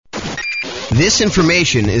This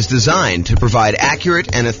information is designed to provide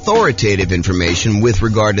accurate and authoritative information with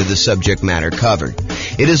regard to the subject matter covered.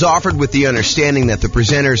 It is offered with the understanding that the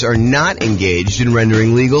presenters are not engaged in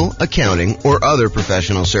rendering legal, accounting, or other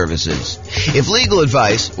professional services. If legal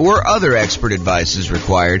advice or other expert advice is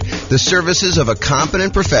required, the services of a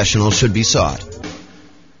competent professional should be sought.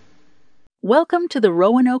 Welcome to the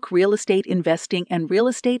Roanoke Real Estate Investing and Real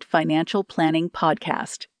Estate Financial Planning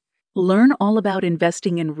Podcast. Learn all about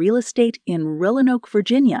investing in real estate in Roanoke,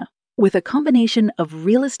 Virginia, with a combination of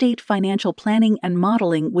real estate financial planning and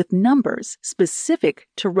modeling with numbers specific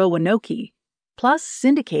to Roanoke, plus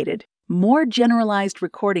syndicated, more generalized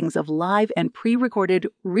recordings of live and pre-recorded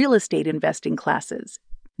real estate investing classes,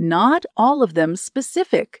 not all of them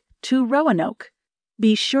specific to Roanoke.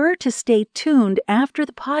 Be sure to stay tuned after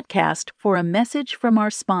the podcast for a message from our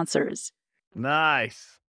sponsors.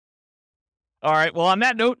 Nice. All right. Well, on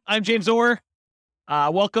that note, I'm James Orr.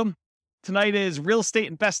 Welcome. Tonight is Real Estate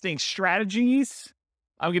Investing Strategies.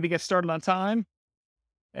 I'm going to get started on time.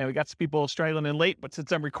 And we got some people straggling in late, but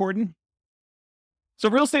since I'm recording. So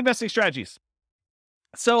Real Estate Investing Strategies.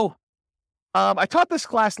 So I taught this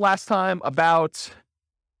class last time about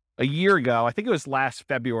a year ago. I think it was last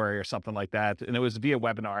February or something like that. And it was via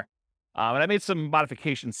webinar. And I made some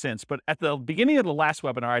modifications since. But at the beginning of the last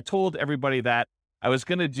webinar, I told everybody that I was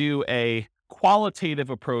going to do a qualitative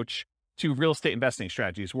approach to real estate investing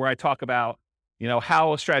strategies, where I talk about,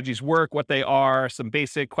 how strategies work, what they are, some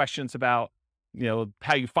basic questions about,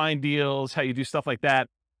 how you find deals, how you do stuff like that.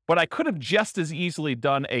 But I could have just as easily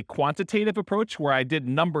done a quantitative approach where I did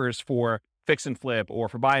numbers for fix and flip or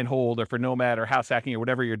for buy and hold or for nomad or house hacking or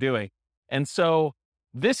whatever you're doing. And so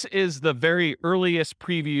this is the very earliest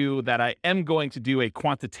preview that I am going to do a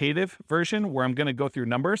quantitative version where I'm going to go through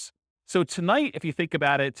numbers. So tonight, if you think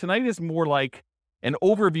about it, tonight is more like an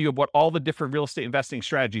overview of what all the different real estate investing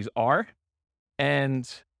strategies are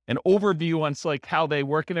and an overview on like how they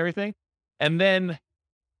work and everything. And then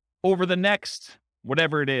over the next,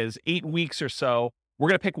 whatever it is, 8 weeks or so, we're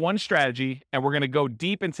going to pick one strategy and we're going to go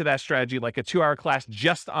deep into that strategy, like a 2-hour class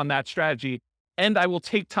just on that strategy. And I will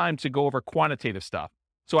take time to go over quantitative stuff.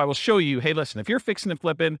 So I will show you, hey, listen, if you're fixing and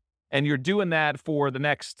flipping and you're doing that for the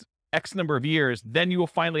next X number of years, then you will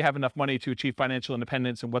finally have enough money to achieve financial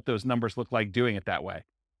independence and what those numbers look like doing it that way.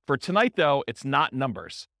 For tonight, though, it's not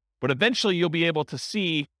numbers, but eventually you'll be able to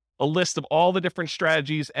see a list of all the different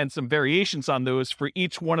strategies and some variations on those for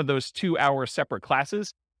each one of those 2-hour separate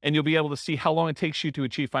classes. And you'll be able to see how long it takes you to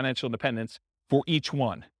achieve financial independence for each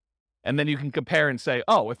one. And then you can compare and say,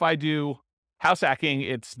 oh, if I do house hacking,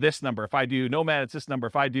 it's this number. If I do nomad, it's this number.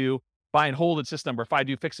 If I do buy and hold, it's this number. If I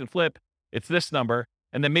do fix and flip, it's this number.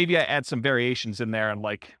 And then maybe I add some variations in there and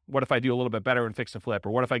like, what if I do a little bit better in fix and flip? Or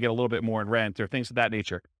what if I get a little bit more in rent or things of that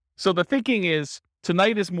nature? So the thinking is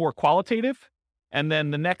tonight is more qualitative. And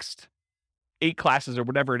then the next 8 classes or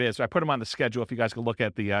whatever it is, I put them on the schedule. If you guys can look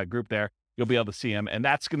at the group there, you'll be able to see them. And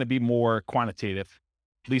that's going to be more quantitative.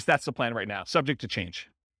 At least that's the plan right now, subject to change.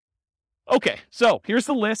 Okay, so here's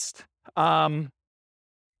the list.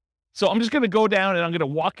 So I'm just going to go down and I'm going to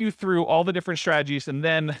walk you through all the different strategies. And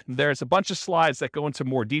then there's a bunch of slides that go into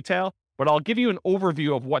more detail, but I'll give you an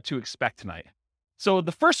overview of what to expect tonight. So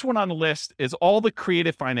the first one on the list is all the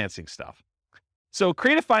creative financing stuff. So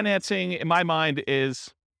creative financing, in my mind,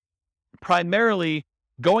 is primarily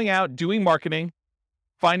going out, doing marketing,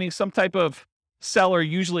 finding some type of seller,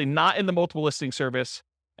 usually not in the multiple listing service,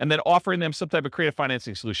 and then offering them some type of creative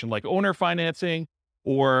financing solution like owner financing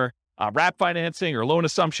or wrap financing or loan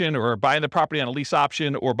assumption or buying the property on a lease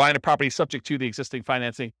option or buying a property subject to the existing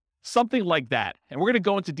financing, something like that. And we're going to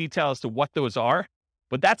go into detail as to what those are,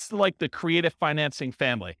 but that's like the creative financing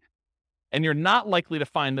family. And you're not likely to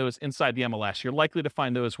find those inside the MLS. You're likely to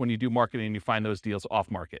find those when you do marketing and you find those deals off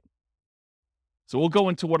market. So we'll go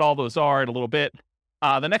into what all those are in a little bit.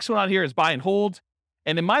 The next one on here is buy and hold.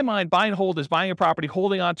 And in my mind, buy and hold is buying a property,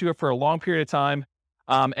 holding onto it for a long period of time,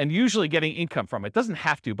 and usually getting income from it. It doesn't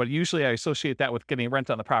have to, but usually I associate that with getting rent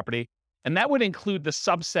on the property. And that would include the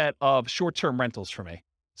subset of short-term rentals for me.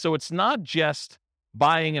 So it's not just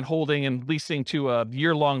buying and holding and leasing to a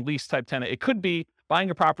year-long lease type tenant. It could be buying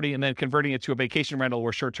a property and then converting it to a vacation rental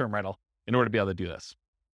or short-term rental in order to be able to do this.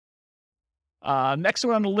 Next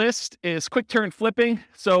one on the list is quick turn flipping.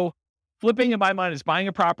 So flipping in my mind is buying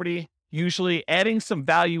a property, usually adding some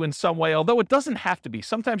value in some way, although it doesn't have to be.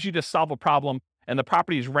 Sometimes you just solve a problem and the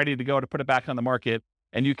property is ready to go to put it back on the market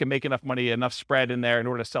and you can make enough money, enough spread in there in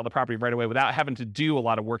order to sell the property right away without having to do a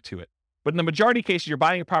lot of work to it. But in the majority of cases, you're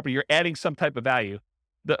buying a property, you're adding some type of value.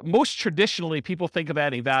 Most traditionally, people think of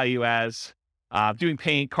adding value as doing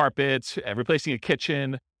paint, carpets, replacing a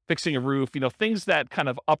kitchen, fixing a roof, things that kind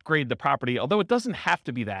of upgrade the property. Although it doesn't have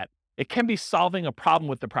to be that. It can be solving a problem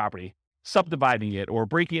with the property, subdividing it or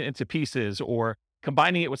breaking it into pieces or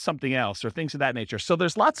combining it with something else or things of that nature. So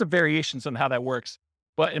there's lots of variations on how that works.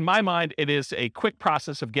 But in my mind, it is a quick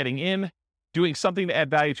process of getting in, doing something to add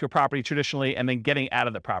value to a property traditionally, and then getting out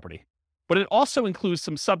of the property. But it also includes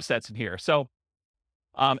some subsets in here. So,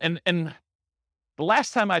 and the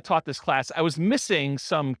last time I taught this class, I was missing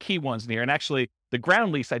some key ones in here. And actually, the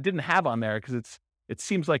ground lease I didn't have on there because it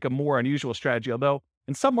seems like a more unusual strategy, although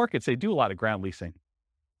in some markets, they do a lot of ground leasing.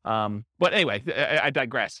 But anyway, I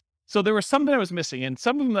digress. So there was some that I was missing, and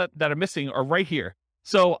some of them that are missing are right here.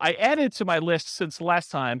 So I added to my list since the last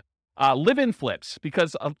time, live-in flips,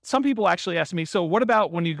 because some people actually ask me, so what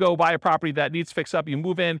about when you go buy a property that needs fix up, you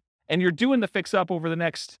move in, and you're doing the fix up over the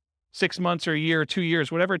next 6 months or a year or 2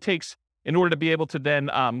 years, whatever it takes in order to be able to then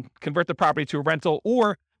convert the property to a rental,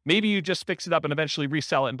 or maybe you just fix it up and eventually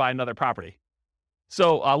resell it and buy another property.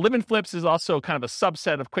 So live-in flips is also kind of a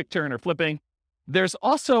subset of quick turn or flipping. There's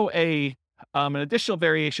also an additional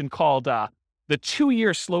variation called the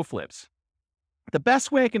 2-year slow flips. The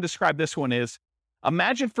best way I can describe this one is,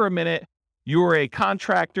 imagine for a minute you're a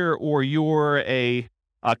contractor or you're a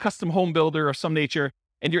custom home builder of some nature,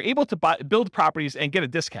 and you're able to build properties and get a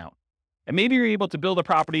discount. And maybe you're able to build a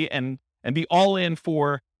property and be all in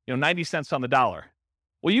for 90 cents on the dollar.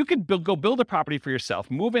 Well, you could go build a property for yourself,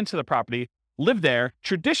 move into the property, live there.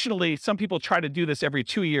 Traditionally, some people try to do this every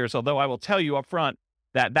 2 years, although I will tell you up front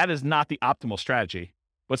that that is not the optimal strategy.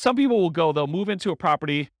 But some people they'll move into a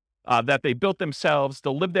property that they built themselves.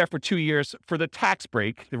 They'll live there for 2 years for the tax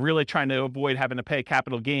break. They're really trying to avoid having to pay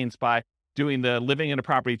capital gains by doing the living in a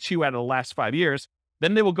property 2 out of the last 5 years.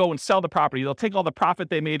 Then they will go and sell the property. They'll take all the profit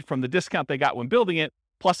they made from the discount they got when building it,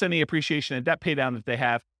 plus any appreciation and debt pay down that they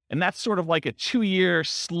have. And that's sort of like a 2-year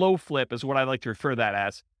slow flip is what I like to refer that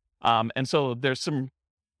as. And so there's some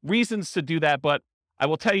reasons to do that, but I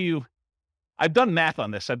will tell you, I've done math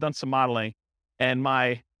on this. I've done some modeling, and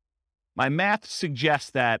my math suggests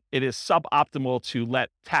that it is suboptimal to let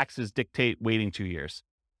taxes dictate waiting 2 years.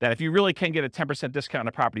 That if you really can get a 10% discount on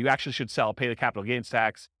a property, you actually should sell, pay the capital gains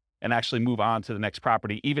tax, and actually move on to the next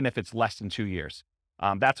property, even if it's less than 2 years.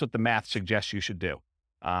 That's what the math suggests you should do.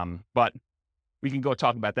 But we can go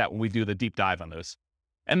talk about that when we do the deep dive on those.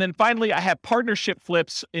 And then finally, I have partnership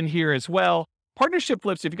flips in here as well. Partnership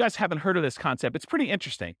flips, if you guys haven't heard of this concept, it's pretty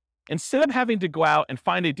interesting. Instead of having to go out and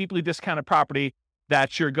find a deeply discounted property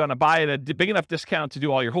that you're going to buy at a big enough discount to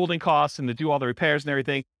do all your holding costs and to do all the repairs and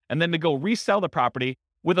everything, and then to go resell the property,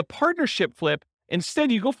 with a partnership flip,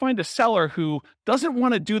 instead you go find a seller who doesn't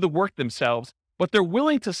want to do the work themselves, but they're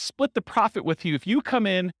willing to split the profit with you if you come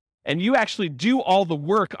in and you actually do all the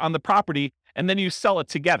work on the property and then you sell it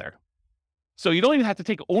together. So you don't even have to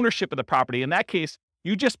take ownership of the property. In that case,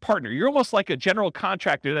 you just partner. You're almost like a general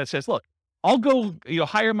contractor that says, look, I'll go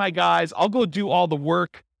hire my guys. I'll go do all the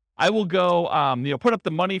work. I will go put up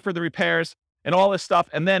the money for the repairs and all this stuff.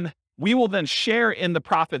 And then we will then share in the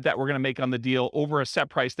profit that we're going to make on the deal over a set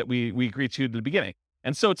price that we agreed to at the beginning.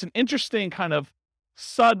 And so it's an interesting kind of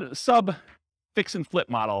sub fix and flip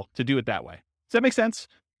model to do it that way. Does that make sense?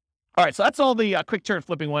 All right, so that's all the quick turn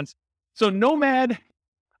flipping ones. So Nomad,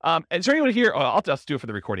 is there anyone here? Oh, I'll just do it for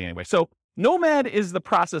the recording anyway. So Nomad is the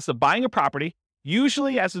process of buying a property,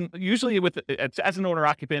 usually as an owner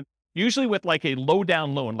occupant, usually with like a low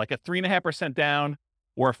down loan, like a 3.5% down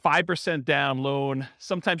or a 5% down loan.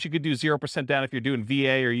 Sometimes you could do 0% down if you're doing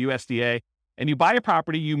VA or USDA. And you buy a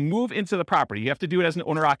property, you move into the property. You have to do it as an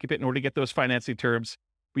owner occupant in order to get those financing terms.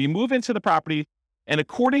 But you move into the property, and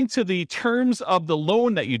according to the terms of the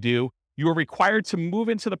loan that you do, you are required to move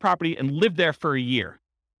into the property and live there for a year.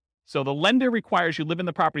 So the lender requires you live in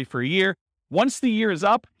the property for a year. Once the year is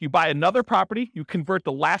up, you buy another property, you convert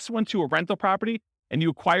the last one to a rental property, and you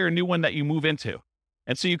acquire a new one that you move into.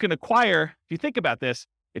 And so you can acquire, if you think about this,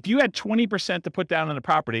 if you had 20% to put down on a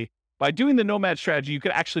property, by doing the Nomad strategy, you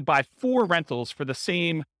could actually buy 4 rentals for the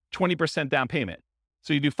same 20% down payment.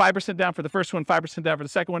 So you do 5% down for the first one, 5% down for the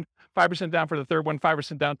second one, 5% down for the third one,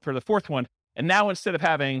 5% down for the fourth one. And now instead of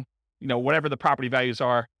having, whatever the property values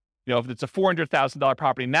are, if it's a $400,000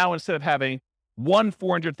 property, now instead of having one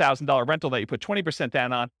 $400,000 rental that you put 20%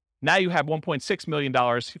 down on, now you have $1.6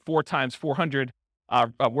 million, 4 times 400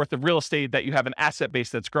 worth of real estate that you have an asset base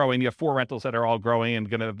that's growing. You have 4 rentals that are all growing and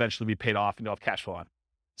going to eventually be paid off and you'll have cash flow on.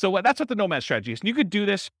 So that's what the Nomad strategy is. And you could do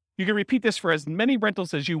this. You can repeat this for as many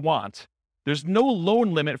rentals as you want. There's no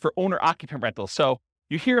loan limit for owner-occupant rentals. So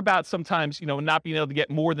you hear about sometimes, not being able to get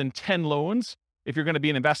more than 10 loans if you're going to be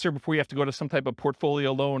an investor before you have to go to some type of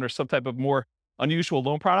portfolio loan or some type of more unusual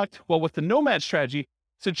loan product. Well, with the Nomad strategy,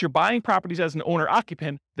 since you're buying properties as an owner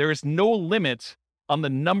occupant, there is no limit on the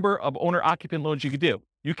number of owner occupant loans you could do.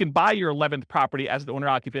 You can buy your 11th property as an owner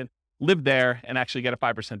occupant, live there, and actually get a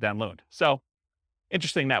 5% down loan. So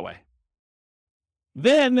interesting that way.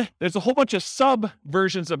 Then there's a whole bunch of sub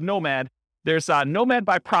versions of Nomad. There's Nomad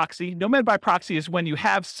by proxy. Nomad by proxy is when you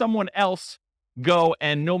have someone else go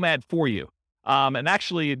and Nomad for you. And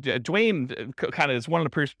actually, Dwayne kind of is one of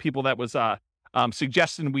the people that was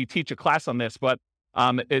suggesting we teach a class on this. But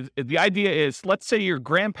the idea is, let's say your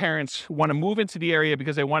grandparents want to move into the area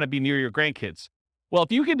because they want to be near your grandkids. Well,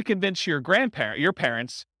 if you can convince your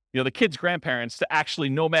parents, the kids' grandparents, to actually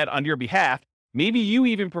Nomad on your behalf, maybe you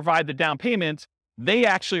even provide the down payment. They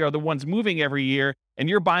actually are the ones moving every year, and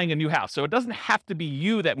you're buying a new house. So it doesn't have to be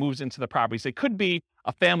you that moves into the properties. It could be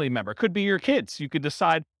a family member, it could be your kids. You could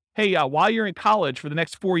decide, hey, while you're in college for the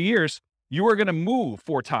next 4 years, you are going to move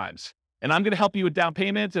 4 times. And I'm going to help you with down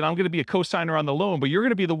payment, and I'm going to be a co-signer on the loan, but you're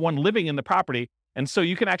going to be the one living in the property. And so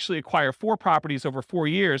you can actually acquire 4 properties over 4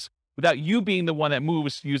 years without you being the one that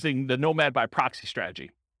moves using the Nomad by proxy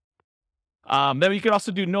strategy. Then you can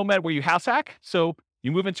also do Nomad where you house hack. So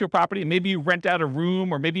you move into a property and maybe you rent out a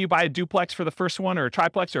room, or maybe you buy a duplex for the first one, or a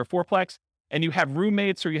triplex or a fourplex, and you have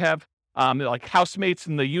roommates, or you have like housemates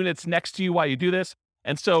in the units next to you while you do this.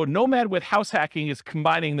 And so Nomad with house hacking is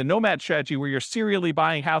combining the Nomad strategy where you're serially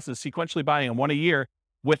buying houses, sequentially buying them 1 a year,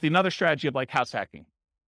 with another strategy of like house hacking.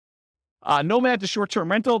 Nomad to short-term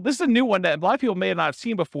rental. This is a new one that a lot of people may not have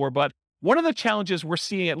seen before, but one of the challenges we're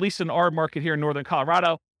seeing, at least in our market here in Northern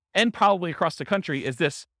Colorado, and probably across the country, is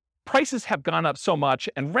this: prices have gone up so much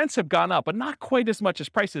and rents have gone up, but not quite as much as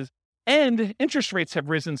prices. And interest rates have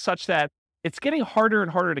risen such that it's getting harder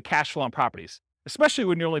and harder to cash flow on properties, especially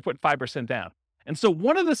when you're only putting 5% down. And so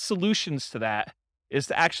one of the solutions to that is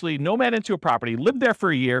to actually Nomad into a property, live there for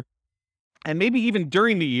a year, and maybe even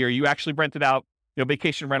during the year, you actually rent it out,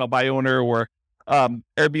 vacation rental by owner, or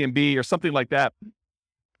Airbnb or something like that.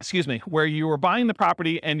 Where you are buying the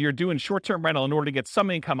property and you're doing short-term rental in order to get some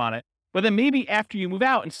income on it. But then maybe after you move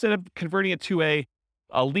out, instead of converting it to a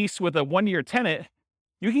lease with a 1-year tenant,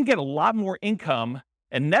 you can get a lot more income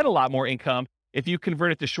and net a lot more income if you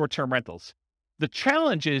convert it to short-term rentals. The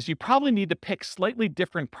challenge is you probably need to pick slightly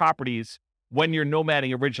different properties when you're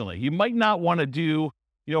nomading originally. You might not want to do,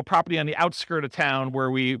 property on the outskirt of town where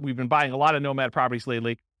we've been buying a lot of nomad properties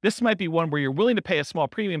lately. This might be one where you're willing to pay a small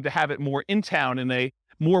premium to have it more in town in a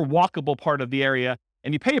more walkable part of the area.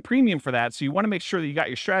 And you pay a premium for that. So you want to make sure that you got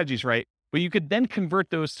your strategies right, but you could then convert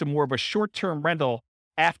those to more of a short-term rental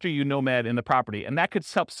after you nomad in the property. And that could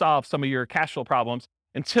help solve some of your cash flow problems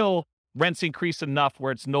until rents increase enough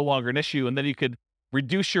where it's no longer an issue. And then you could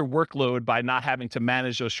reduce your workload by not having to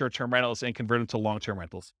manage those short-term rentals and convert them to long-term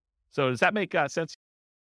rentals. So does that make sense?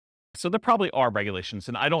 So there probably are regulations,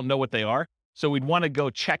 and I don't know what they are. So we'd want to go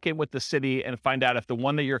check in with the city and find out if the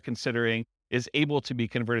one that you're considering is able to be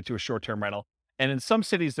converted to a short-term rental. And in some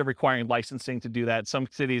cities, they're requiring licensing to do that. Some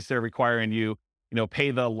cities, they're requiring you,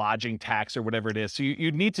 pay the lodging tax or whatever it is. So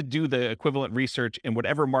you need to do the equivalent research in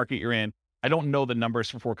whatever market you're in. I don't know the numbers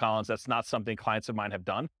for Fort Collins. That's not something clients of mine have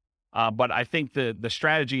done. But I think the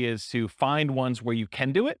strategy is to find ones where you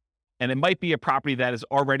can do it. And it might be a property that is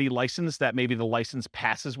already licensed, that maybe the license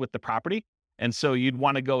passes with the property. And so you'd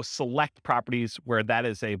want to go select properties where that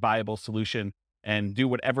is a viable solution and do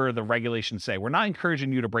whatever the regulations say. We're not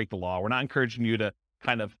encouraging you to break the law. We're not encouraging you to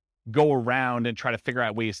kind of go around and try to figure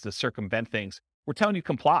out ways to circumvent things. We're telling you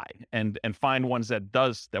comply and find ones that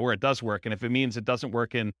where it does work. And if it means it doesn't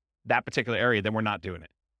work in that particular area, then we're not doing it.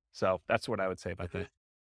 So that's what I would say about that.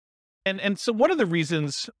 And so one of the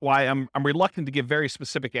reasons why I'm reluctant to give very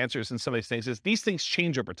specific answers in some of these things is these things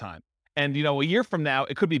change over time. And, a year from now,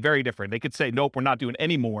 it could be very different. They could say, nope, we're not doing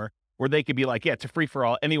any more. Or they could be like, yeah, it's a free for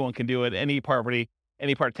all. Anyone can do it. Any property,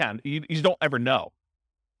 any part of town. You don't ever know.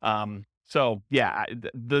 So yeah,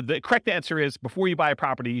 the correct answer is before you buy a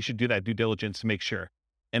property, you should do that due diligence to make sure.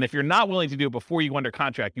 And if you're not willing to do it before you go under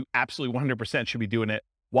contract, you absolutely 100% should be doing it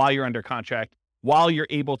while you're under contract, while you're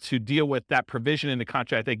able to deal with that provision in the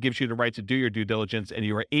contract that gives you the right to do your due diligence, and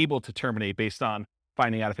you are able to terminate based on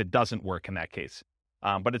finding out if it doesn't work in that case.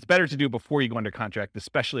 But it's better to do before you go under contract,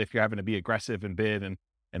 especially if you're having to be aggressive and bid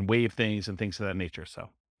and waive things and things of that nature. So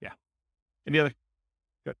yeah. Any other?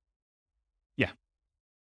 Good. Yeah.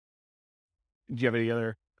 Do you have any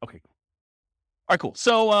other? Okay. All right, cool.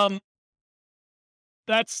 So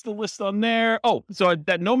that's the list on there. Oh, so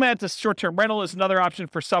that Nomad to short-term rental is another option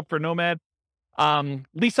for Nomad.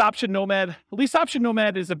 Lease option Nomad. Lease option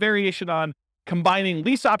Nomad is a variation on combining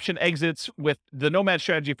lease option exits with the Nomad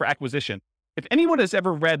strategy for acquisition. If anyone has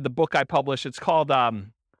ever read the book I published, it's called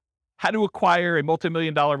how to acquire a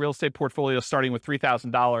multi-million-dollar real estate portfolio starting with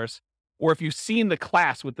 $3,000. Or if you've seen the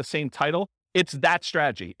class with the same title, it's that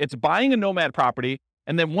strategy. It's buying a nomad property.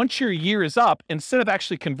 And then once your year is up, instead of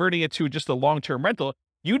actually converting it to just a long-term rental,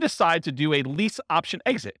 you decide to do a lease option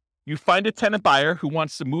exit. You find a tenant buyer who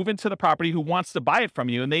wants to move into the property, who wants to buy it from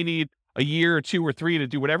you, and they need a year or 2 or 3 to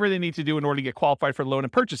do whatever they need to do in order to get qualified for the loan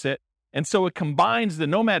and purchase it. And so it combines the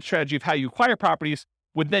nomad strategy of how you acquire properties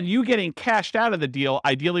with then you getting cashed out of the deal,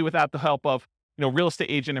 ideally without the help of, real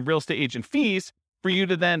estate agent and real estate agent fees, for you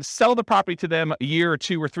to then sell the property to them a year or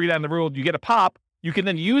 2 or 3 down the road. You get a pop. You can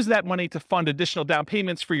then use that money to fund additional down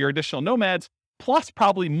payments for your additional nomads, plus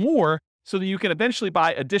probably more, so that you can eventually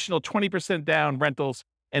buy additional 20% down rentals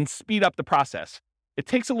and speed up the process. It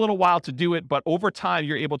takes a little while to do it, but over time,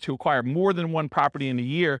 you're able to acquire more than one property in a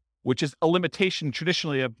year, which is a limitation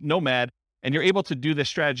traditionally of nomad. And you're able to do this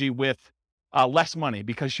strategy with less money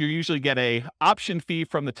because you usually get a option fee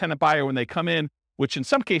from the tenant buyer when they come in, which in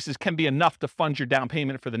some cases can be enough to fund your down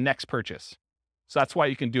payment for the next purchase. So that's why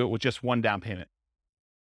you can do it with just one down payment.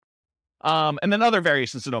 And then other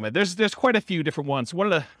variations of nomad. There's quite a few different ones.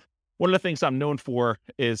 One of the things I'm known for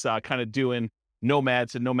is kind of doing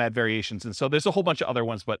nomads and nomad variations. And so there's a whole bunch of other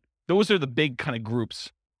ones, but those are the big kind of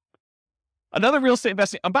groups. Another real estate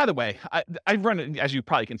investing. And by the way, I run, as you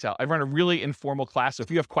probably can tell, I run a really informal class. So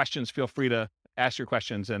if you have questions, feel free to ask your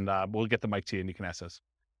questions and we'll get the mic to you and you can ask us.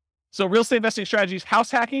 So real estate investing strategies,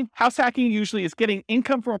 house hacking. House hacking usually is getting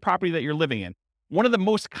income from a property that you're living in. One of the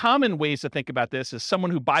most common ways to think about this is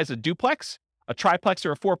someone who buys a duplex, a triplex,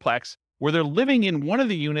 or a fourplex, where they're living in one of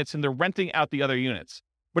the units and they're renting out the other units.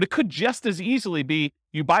 But it could just as easily be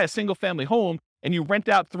you buy a single family home and you rent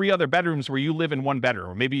out 3 other bedrooms where you live in one bedroom,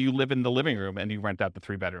 or maybe you live in the living room and you rent out the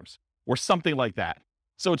 3 bedrooms, or something like that.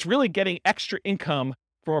 So it's really getting extra income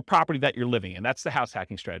from a property that you're living in. That's the house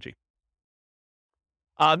hacking strategy.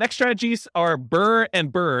 Next strategies are BRRRR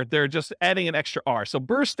and BRRRR. They're just adding an extra R. So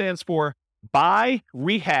BRRRR stands for buy,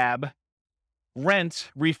 rehab, rent,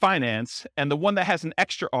 refinance. And the one that has an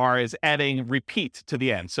extra R is adding repeat to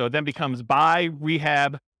the end. So it then becomes buy,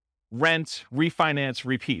 rehab, rent, refinance,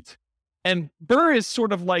 repeat. And BRRRR is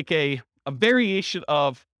sort of like a variation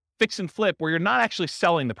of fix and flip where you're not actually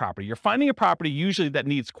selling the property. You're finding a property usually that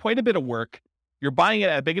needs quite a bit of work. You're buying it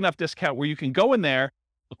at a big enough discount where you can go in there,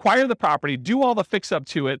 acquire the property, do all the fix up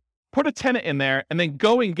to it, put a tenant in there, and then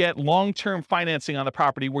go and get long-term financing on the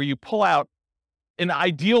property where you pull out, in an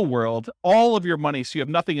ideal world, all of your money so you have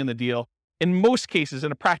nothing in the deal. In most cases,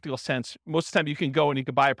 in a practical sense, most of the time you can go and you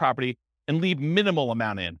can buy a property and leave minimal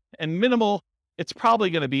amount in. And minimal, it's probably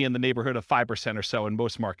going to be in the neighborhood of 5% or so in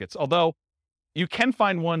most markets. Although you can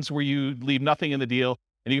find ones where you leave nothing in the deal,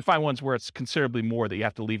 and you can find ones where it's considerably more that you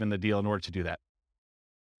have to leave in the deal in order to do that.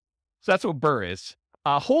 So that's what BRRRR is.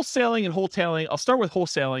 Wholesaling and wholetailing. I'll start with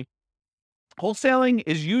wholesaling. Wholesaling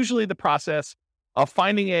is usually the process of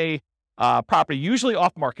finding a property, usually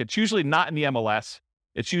off market. It's usually not in the MLS.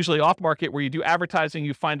 It's usually off market where you do advertising,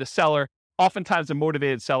 you find a seller, oftentimes a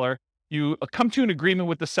motivated seller. You come to an agreement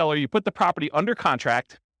with the seller, you put the property under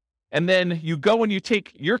contract, and then you go and you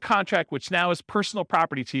take your contract, which now is personal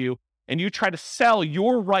property to you, and you try to sell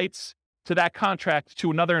your rights to that contract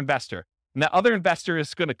to another investor. And that other investor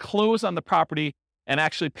is going to close on the property and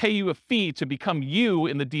actually pay you a fee to become you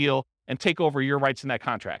in the deal and take over your rights in that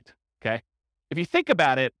contract. Okay. If you think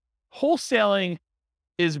about it, wholesaling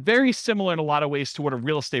is very similar in a lot of ways to what a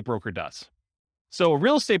real estate broker does. So a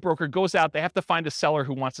real estate broker goes out, they have to find a seller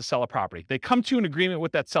who wants to sell a property. They come to an agreement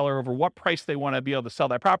with that seller over what price they want to be able to sell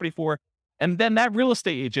that property for. And then that real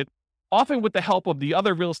estate agent, often with the help of the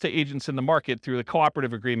other real estate agents in the market through the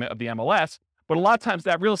cooperative agreement of the MLS, but a lot of times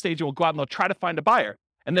that real estate agent will go out and they'll try to find a buyer.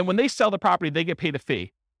 And then when they sell the property, they get paid a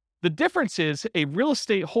fee. The difference is a real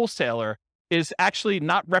estate wholesaler is actually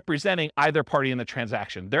not representing either party in the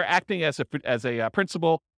transaction. They're acting as a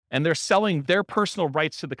principal, and they're selling their personal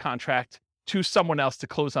rights to the contract to someone else to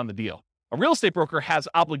close on the deal. A real estate broker has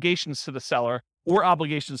obligations to the seller or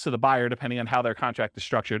obligations to the buyer, depending on how their contract is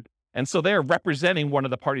structured. And so they're representing one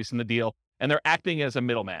of the parties in the deal, and they're acting as a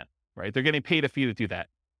middleman, right? They're getting paid a fee to do that.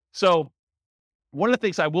 So one of the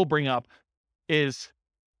things I will bring up is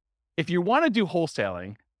if you want to do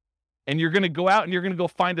wholesaling and you're going to go out and you're going to go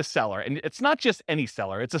find a seller, and it's not just any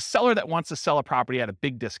seller, it's a seller that wants to sell a property at a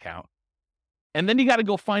big discount. And then you got to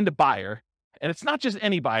go find a buyer. And it's not just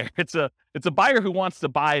any buyer. It's a buyer who wants to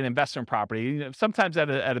buy an investment property. You know, sometimes at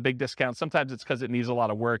a big discount. Sometimes it's because it needs a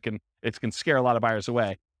lot of work and it can scare a lot of buyers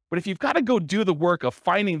away. But if you've got to go do the work of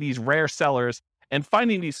finding these rare sellers and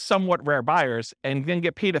finding these somewhat rare buyers and then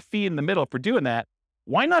get paid a fee in the middle for doing that,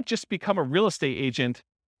 why not just become a real estate agent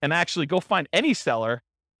and actually go find any seller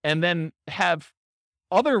and then have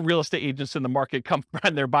other real estate agents in the market come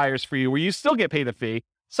find their buyers for you, where you still get paid a fee.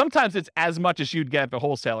 Sometimes it's as much as you'd get if a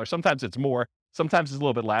wholesaler. Sometimes it's more. Sometimes it's a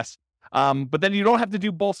little bit less. But then you don't have to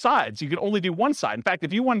do both sides. You can only do one side. In fact,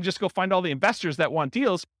 if you want to just go find all the investors that want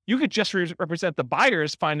deals, you could just represent the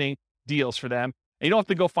buyers finding deals for them. And you don't have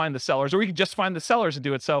to go find the sellers, or you can just find the sellers and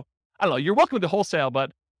do it. So I don't know. You're welcome to wholesale,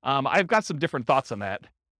 but I've got some different thoughts on that.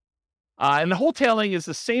 And the wholesaling is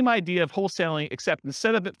the same idea of wholesaling, except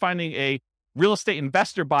instead of it finding a real estate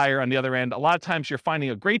investor buyer on the other end, a lot of times you're finding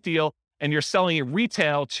a great deal and you're selling it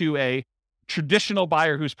retail to a traditional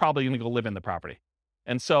buyer who's probably going to go live in the property.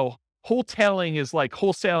 And so wholesaling is like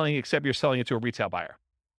wholesaling, except you're selling it to a retail buyer.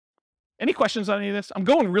 Any questions on any of this? I'm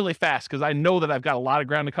going really fast because I know that I've got a lot of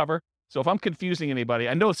ground to cover. So if I'm confusing anybody,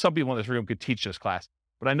 I know some people in this room could teach this class,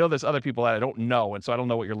 but I know there's other people that I don't know. And so I don't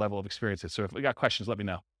know what your level of experience is. So if we got questions, let me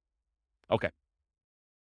know. Okay.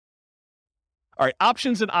 All right.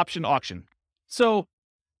 Options and option auction. So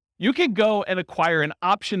you can go and acquire an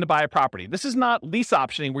option to buy a property. This is not lease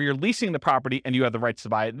optioning where you're leasing the property and you have the rights to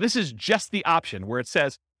buy it. This is just the option where it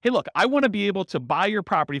says, hey, look, I want to be able to buy your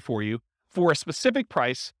property for you for a specific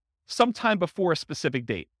price sometime before a specific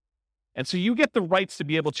date. And so you get the rights to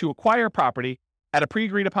be able to acquire property at a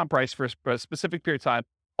pre-agreed upon price for a specific period of time,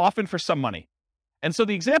 often for some money. And so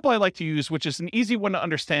the example I like to use, which is an easy one to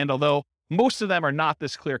understand, although most of them are not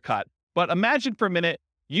this clear cut, but imagine for a minute,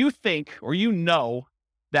 you think, or you know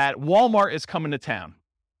that Walmart is coming to town,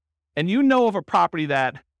 and you know of a property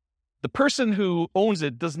that the person who owns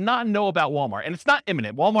it does not know about Walmart, and it's not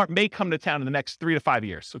imminent. Walmart may come to town in the next 3 to 5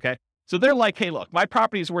 years, okay? So they're like, hey, look, my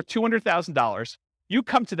property is worth $200,000. You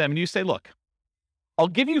come to them and you say, look, I'll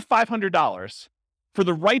give you $500 for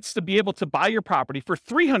the rights to be able to buy your property for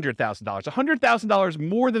 $300,000, $100,000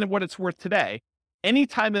 more than what it's worth today,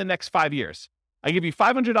 anytime in the next 5 years. I give you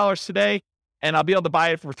 $500 today, and I'll be able to buy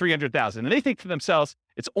it for $300,000. And they think to themselves,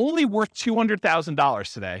 it's only worth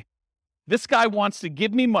 $200,000 today. This guy wants to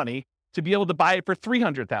give me money to be able to buy it for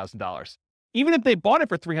 $300,000. Even if they bought it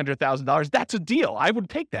for $300,000, that's a deal. I would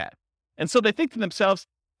take that. And so they think to themselves,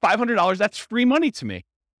 $500, that's free money to me.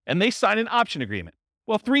 And they sign an option agreement.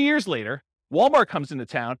 Well, 3 years later, Walmart comes into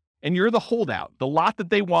town and you're the holdout. The lot that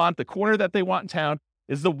they want, the corner that they want in town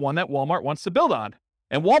is the one that Walmart wants to build on.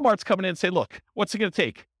 And Walmart's coming in and say, look, what's it going to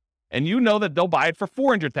take? And you know that they'll buy it for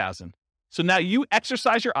 $400,000. So now you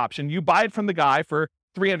exercise your option. You buy it from the guy for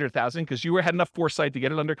 $300,000 because you had enough foresight to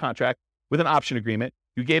get it under contract with an option agreement.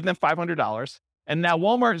 You gave them $500. And now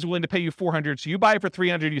Walmart is willing to pay you $400. So you buy it for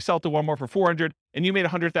 $300, you sell it to Walmart for $400, and you made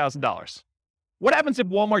 $100,000. What happens if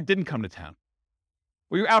Walmart didn't come to town?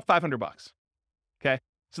 Well, you're out $500. Okay.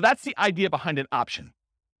 So that's the idea behind an option.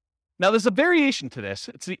 Now there's a variation to this.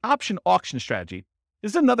 It's the option auction strategy.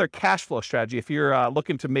 This is another cash flow strategy if you're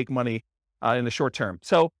looking to make money in the short term.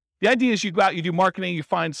 So the idea is you go out, you do marketing, you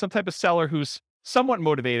find some type of seller who's somewhat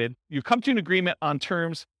motivated. You come to an agreement on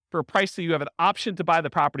terms for a price that you have an option to buy the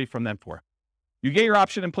property from them for. You get your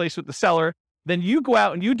option in place with the seller. Then you go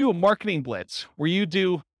out and you do a marketing blitz where you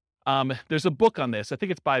do, there's a book on this. I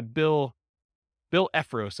think it's by Bill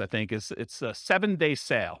Efros, I think. It's a 7-day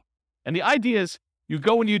sale. And the idea is you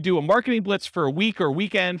go and you do a marketing blitz for a week or a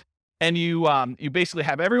weekend, and you basically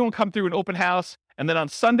have everyone come through an open house. And then on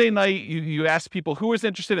Sunday night, you ask people who is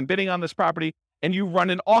interested in bidding on this property, and you run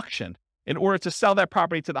an auction in order to sell that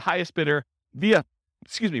property to the highest bidder via,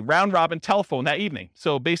 round robin telephone that evening.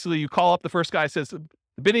 So basically you call up the first guy, says the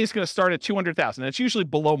bidding is going to start at $200,000. It's usually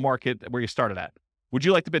below market where you started at. Would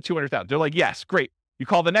you like to bid $200,000? They're like, yes, great. You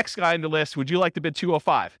call the next guy in the list. Would you like to bid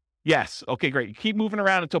 $205,000? Yes. Okay, great. You keep moving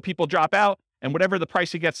around until people drop out, and whatever the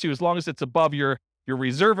price it gets to, as long as it's above your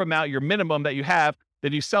reserve amount, your minimum that you have,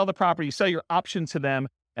 then you sell the property, you sell your option to them,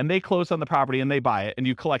 and they close on the property and they buy it, and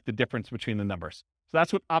you collect the difference between the numbers. So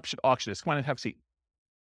that's what option auction is. Come on and have a seat.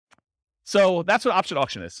 So that's what option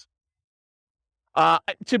auction is.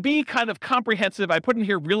 To be kind of comprehensive, I put in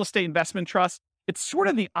here real estate investment trust. It's sort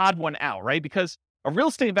of the odd one out, right? Because a real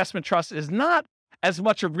estate investment trust is not as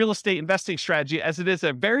much a real estate investing strategy as it is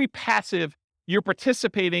a very passive, you're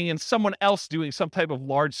participating in someone else doing some type of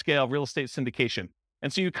large scale real estate syndication.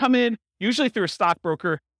 And so you come in, usually through a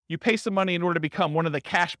stockbroker, you pay some money in order to become one of the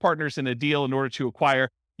cash partners in a deal in order to acquire,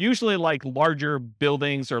 usually like larger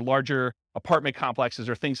buildings or larger apartment complexes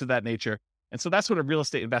or things of that nature. And so that's what a real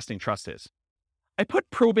estate investing trust is. I put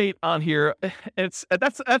probate on here.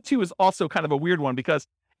 That too is also kind of a weird one because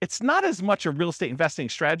it's not as much a real estate investing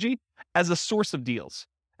strategy as a source of deals.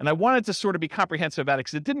 And I wanted to sort of be comprehensive about it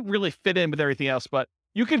because it didn't really fit in with everything else. But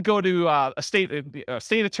you could go to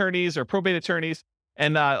estate attorneys or probate attorneys,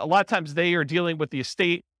 and a lot of times they are dealing with the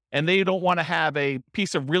estate and they don't want to have a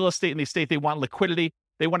piece of real estate in the estate. They want liquidity.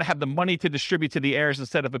 They want to have the money to distribute to the heirs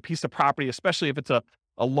instead of a piece of property, especially if it's a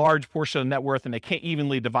large portion of net worth and they can't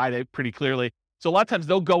evenly divide it pretty clearly. So a lot of times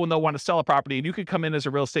they'll go and they'll want to sell a property, and you could come in as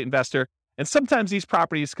a real estate investor. And sometimes these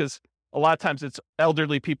properties, because a lot of times it's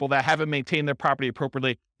elderly people that haven't maintained their property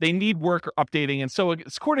appropriately, they need work or updating. And so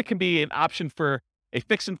it sort of can be an option for a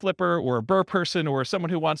fix and flipper or a burr person or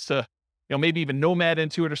someone who wants to, maybe even nomad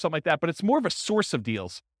into it or something like that. But it's more of a source of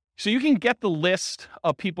deals. So you can get the list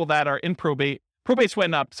of people that are in probate. Probate's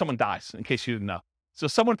when someone dies, in case you didn't know. So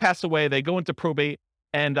someone passed away, they go into probate,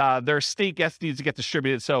 and their estate needs to get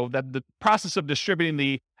distributed. So that the process of distributing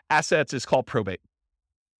the assets is called probate.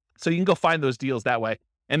 So you can go find those deals that way.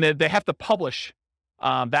 And then they have to publish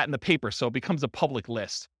that in the paper, so it becomes a public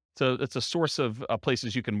list. So it's a source of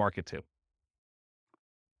places you can market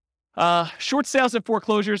to. Short sales and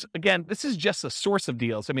foreclosures. Again, this is just a source of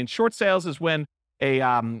deals. I mean, short sales is when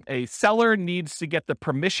a seller needs to get the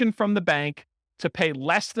permission from the bank to pay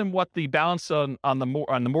less than what the balance on the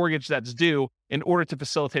mortgage that's due in order to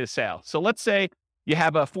facilitate a sale. So let's say you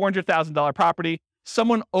have a $400,000 property.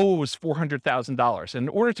 Someone owes $400,000. In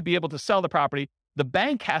order to be able to sell the property, the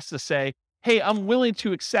bank has to say, hey, I'm willing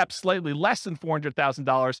to accept slightly less than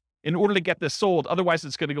 $400,000 in order to get this sold. Otherwise,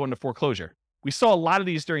 it's going to go into foreclosure. We saw a lot of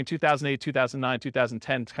these during 2008, 2009,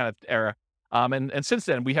 2010 kind of era. And since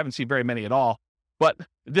then, we haven't seen very many at all. But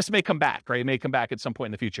this may come back, right? It may come back at some point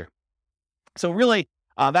in the future. So really,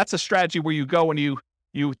 that's a strategy where you go and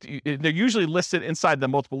they're usually listed inside the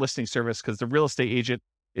multiple listing service because the real estate agent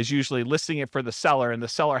is usually listing it for the seller, and the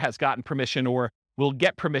seller has gotten permission or will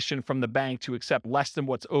get permission from the bank to accept less than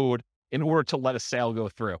what's owed in order to let a sale go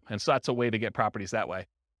through. And so that's a way to get properties that way.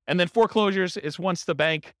 And then foreclosures is once the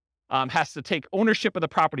bank has to take ownership of the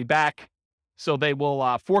property back. So they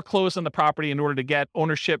will foreclose on the property in order to get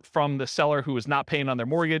ownership from the seller who is not paying on their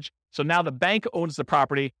mortgage. So now the bank owns the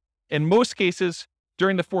property. In most cases,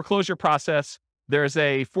 during the foreclosure process, there's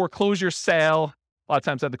a foreclosure sale, a lot of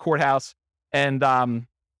times at the courthouse, and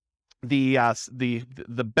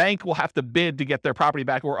the bank will have to bid to get their property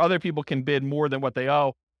back, or other people can bid more than what they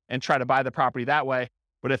owe and try to buy the property that way.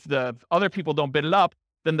 But if the other people don't bid it up,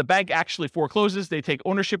 then the bank actually forecloses. They take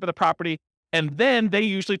ownership of the property, and then they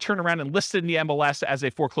usually turn around and list it in the MLS as a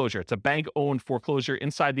foreclosure. It's a bank-owned foreclosure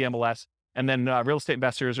inside the MLS, and then real estate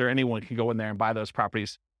investors or anyone can go in there and buy those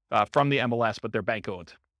properties from the MLS, but they're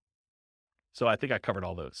bank-owned. So I think I covered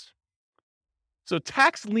all those. So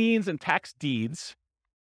tax liens and tax deeds.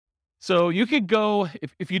 So you could go,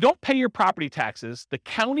 if you don't pay your property taxes, the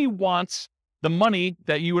county wants the money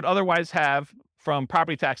that you would otherwise have from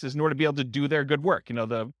property taxes in order to be able to do their good work,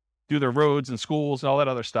 do their roads and schools and all that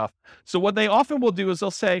other stuff. So what they often will do is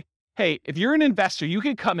they'll say, hey, if you're an investor, you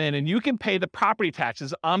can come in and you can pay the property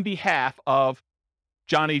taxes on behalf of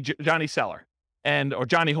Johnny Seller or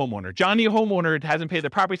Johnny Homeowner. Johnny Homeowner hasn't paid the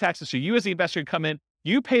property taxes, so you as the investor come in,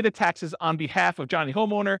 you pay the taxes on behalf of Johnny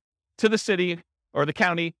Homeowner to the city or the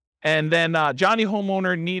county, and then Johnny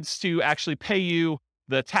Homeowner needs to actually pay you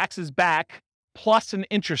the taxes back plus an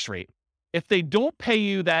interest rate. If they don't pay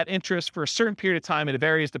you that interest for a certain period of time, and it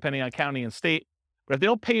varies depending on county and state, but if they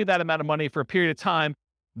don't pay you that amount of money for a period of time,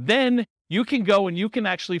 then you can go and you can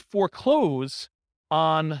actually foreclose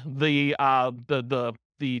on the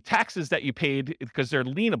taxes that you paid because they're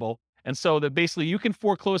lienable. And so that basically you can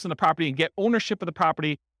foreclose on the property and get ownership of the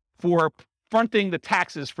property for fronting the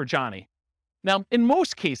taxes for Johnny. Now, in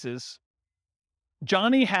most cases,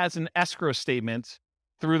 Johnny has an escrow statement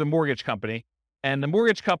through the mortgage company, and the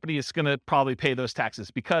mortgage company is going to probably pay those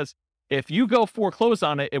taxes because if you go foreclose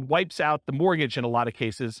on it, it wipes out the mortgage in a lot of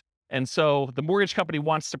cases. And so the mortgage company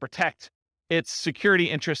wants to protect its security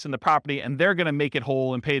interest in the property, and they're going to make it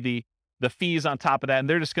whole and pay the fees on top of that. And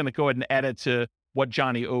they're just going to go ahead and add it to what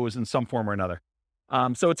Johnny owes in some form or another.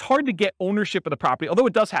 So it's hard to get ownership of the property, although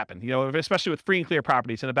it does happen, especially with free and clear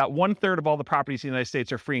properties. And about 1/3 of all the properties in the United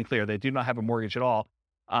States are free and clear. They do not have a mortgage at all.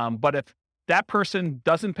 But if that person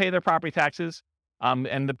doesn't pay their property taxes,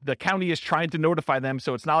 and the county is trying to notify them,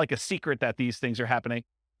 so it's not like a secret that these things are happening.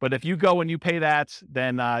 But if you go and you pay that,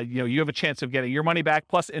 then you have a chance of getting your money back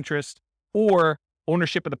plus interest or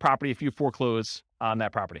ownership of the property if you foreclose on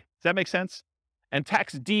that property. Does that make sense? And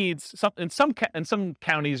tax deeds, in some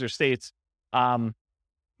counties or states,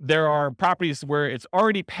 there are properties where it's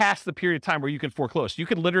already past the period of time where you can foreclose. You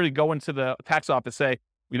could literally go into the tax office, say,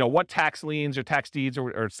 what tax liens or tax deeds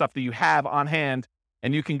or stuff that you have on hand,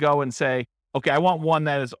 and you can go and say, okay, I want one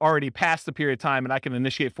that is already past the period of time, and I can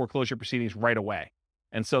initiate foreclosure proceedings right away.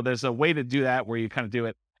 And so there's a way to do that where you kind of do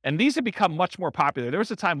it. And these have become much more popular. There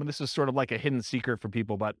was a time when this was sort of like a hidden secret for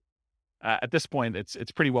people, but at this point, it's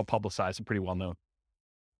pretty well publicized and pretty well known.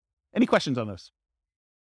 Any questions on this?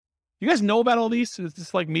 You guys know about all these? Is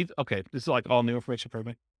this like me? Okay, this is like all new information for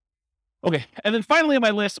everybody. Okay, and then finally on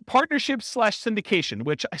my list, partnership/syndication,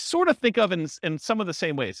 which I sort of think of in some of the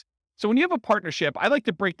same ways. So when you have a partnership, I like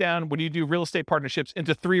to break down when you do real estate partnerships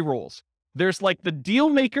into 3 roles. There's like the deal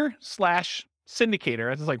maker/syndicator.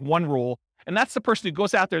 That's like one role. And that's the person who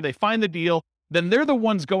goes out there, they find the deal, then they're the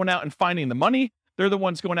ones going out and finding the money. They're the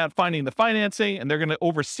ones going out finding the financing, and they're going to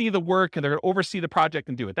oversee the work, and they're going to oversee the project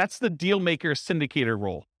and do it. That's the deal maker syndicator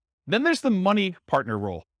role. Then there's the money partner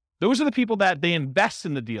role. Those are the people that they invest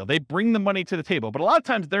in the deal. They bring the money to the table, but a lot of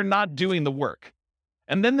times they're not doing the work.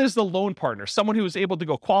 And then there's the loan partner, someone who is able to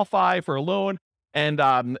go qualify for a loan and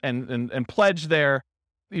pledge their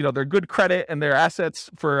good credit and their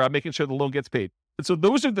assets for making sure the loan gets paid. And so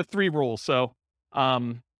those are the 3 roles. So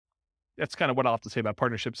that's kind of what I'll have to say about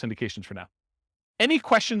partnership syndications for now. Any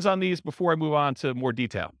questions on these before I move on to more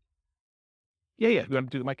detail? Yeah. You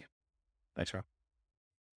want to do the mic? Thanks, Rob.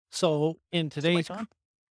 So in today's on?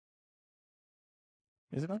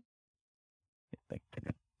 Is it on?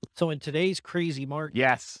 So in today's crazy market,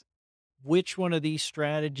 Yes. which one of these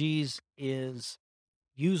strategies is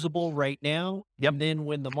usable right now? Yep. And then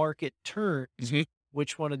when the market turns, Mhm.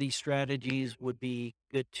 which one of these strategies would be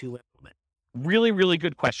good to implement? Really, really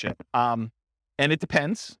good question. And it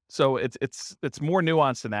depends. So it's more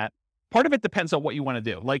nuanced than that. Part of it depends on what you want to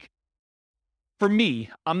do. Like for me,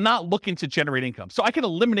 I'm not looking to generate income. So I can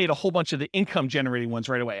eliminate a whole bunch of the income generating ones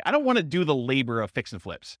right away. I don't want to do the labor of fix and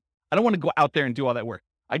flips. I don't want to go out there and do all that work.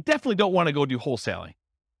 I definitely don't want to go do wholesaling,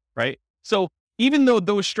 right? So even though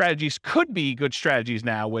those strategies could be good strategies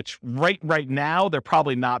now, which right now, they're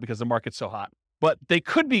probably not because the market's so hot, but they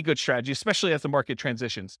could be good strategies, especially as the market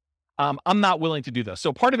transitions. I'm not willing to do those.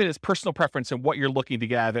 So part of it is personal preference and what you're looking to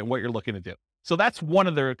get out of it and what you're looking to do. So that's one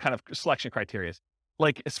of the kind of selection criteria.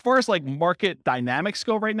 Like as far as like market dynamics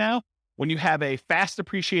go right now, when you have a fast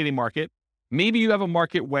appreciating market, maybe you have a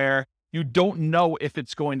market where you don't know if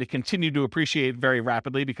it's going to continue to appreciate very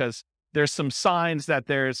rapidly because there's some signs that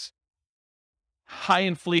there's high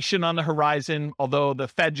inflation on the horizon, although the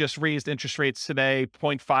Fed just raised interest rates today,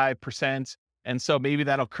 0.5%. And so maybe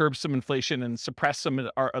that'll curb some inflation and suppress some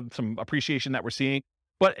appreciation that we're seeing.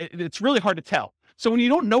 But it's really hard to tell. So when you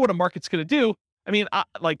don't know what a market's going to do, I mean,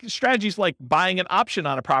 like strategies like buying an option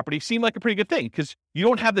on a property seem like a pretty good thing because you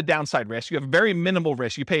don't have the downside risk. You have very minimal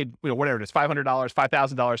risk. You paid, whatever it is, $500,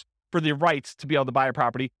 $5,000 for the rights to be able to buy a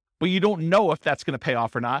property, but you don't know if that's going to pay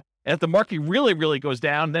off or not. And if the market really, really goes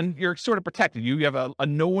down, then you're sort of protected. You have a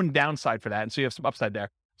known downside for that. And so you have some upside there.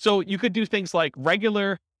 So you could do things like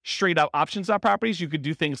regular straight up options on properties. You could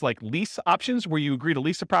do things like lease options where you agree to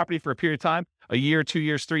lease a property for a period of time, a year, 2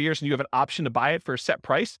 years, 3 years, and you have an option to buy it for a set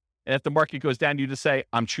price. And if the market goes down, you just say,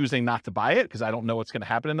 I'm choosing not to buy it because I don't know what's going to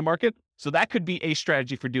happen in the market. So that could be a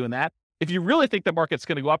strategy for doing that. If you really think the market's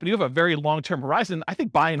going to go up and you have a very long-term horizon, I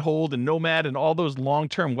think buy and hold and nomad and all those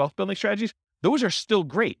long-term wealth building strategies, those are still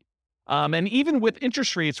great. And even with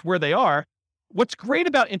interest rates where they are, what's great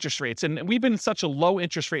about interest rates, and we've been in such a low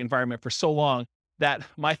interest rate environment for so long that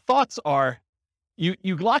my thoughts are you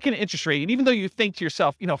lock in an interest rate, and even though you think to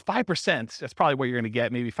yourself, 5%, that's probably what you're going to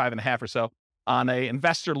get, maybe 5.5 or so on a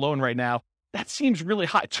investor loan right now, that seems really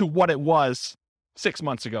high to what it was 6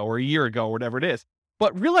 months ago or a year ago, or whatever it is.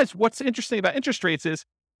 But realize what's interesting about interest rates is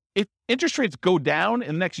if interest rates go down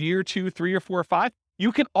in the next year, 2, 3, or 4, or 5,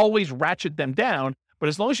 you can always ratchet them down. But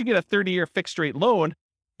as long as you get a 30-year fixed rate loan,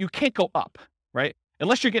 you can't go up, right?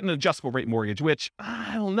 Unless you're getting an adjustable rate mortgage, which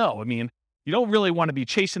I don't know. I mean, you don't really want to be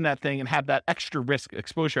chasing that thing and have that extra risk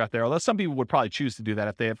exposure out there. Although some people would probably choose to do that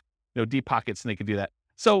if they have deep pockets and they can do that.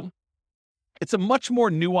 So it's a much more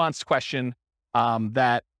nuanced question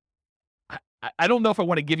that I don't know if I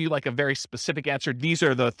want to give you like a very specific answer. These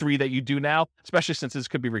are the 3 that you do now, especially since this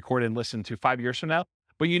could be recorded and listened to 5 years from now.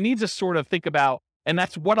 But you need to sort of think about, and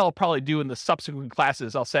that's what I'll probably do in the subsequent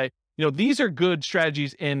classes. I'll say, these are good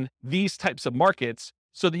strategies in these types of markets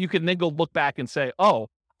so that you can then go look back and say, oh,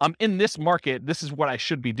 I'm in this market. This is what I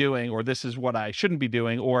should be doing, or this is what I shouldn't be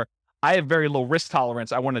doing, or I have very low risk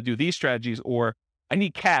tolerance. I want to do these strategies, or I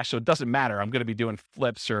need cash, so it doesn't matter. I'm going to be doing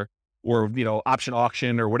flips or option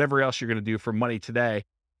auction or whatever else you're going to do for money today,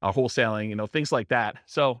 wholesaling, things like that.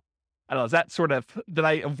 So I don't know, is that sort of, did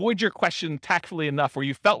I avoid your question tactfully enough where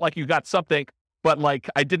you felt like you got something, but like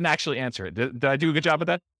I didn't actually answer it? Did I do a good job at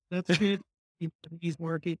that? That's good. He's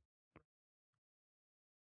working.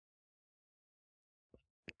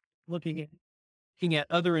 Looking at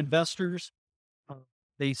other investors,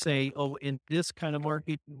 they say, oh, in this kind of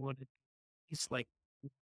market, you want to, it's like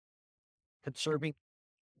conserving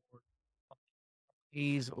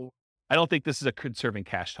or I don't think this is a conserving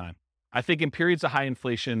cash time. I think in periods of high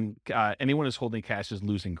inflation, anyone who's holding cash is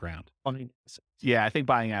losing ground. Yeah, I think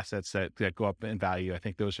buying assets that go up in value, I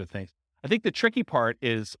think those are things. I think the tricky part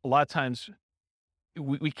is a lot of times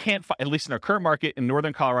we can't, at least in our current market in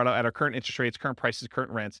Northern Colorado, at our current interest rates, current prices,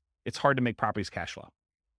 current rents, it's hard to make properties cash flow.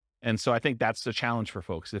 And so I think that's the challenge for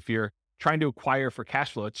folks. If you're trying to acquire for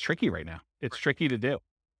cash flow, it's tricky right now. It's tricky to do.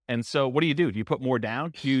 And so what do? Do you put more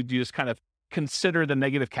down? Do you just kind of consider the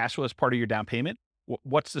negative cash flow as part of your down payment?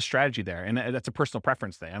 What's the strategy there? And that's a personal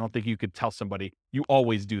preference thing. I don't think you could tell somebody you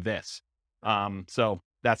always do this. So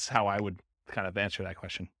that's how I would kind of answer that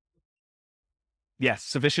question. Yes,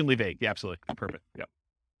 sufficiently vague. Yeah, absolutely. Perfect. Yep.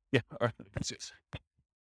 Yeah. All right.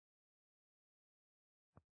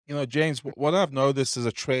 You know, James, what I've noticed is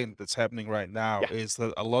a trend that's happening right now is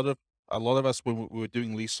that a lot of us, when we were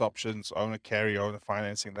doing lease options, owner carry, owner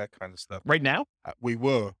financing, that kind of stuff. Right now?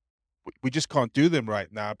 We just can't do them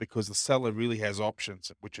right now because the seller really has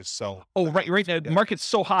options, which is sell. Oh, right now. The market's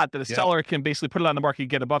so hot that a seller can basically put it on the market and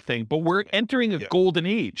get above thing. But we're entering a golden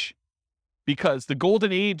age, because the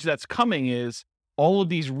golden age that's coming is all of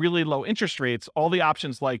these really low interest rates, all the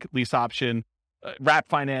options like lease option, wrap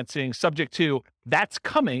financing, subject to, that's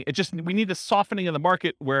coming. We need a softening of the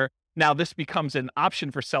market where now this becomes an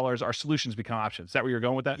option for sellers. Our solutions become options. Is that where you're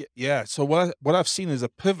going with that? Yeah. So what I've seen is a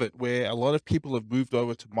pivot where a lot of people have moved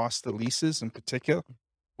over to master leases in particular,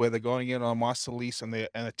 where they're going in on a master lease and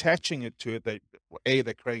attaching it to it.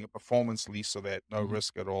 They're creating a performance lease so that no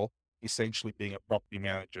risk at all, essentially being a property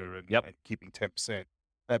manager and keeping 10%.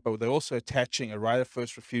 But they're also attaching a right of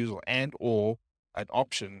first refusal and or an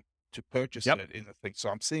option to purchase it in the thing. So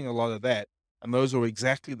I'm seeing a lot of that. And those are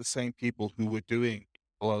exactly the same people who were doing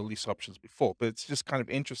a lot of lease options before. But it's just kind of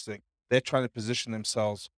interesting. They're trying to position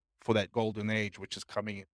themselves for that golden age, which is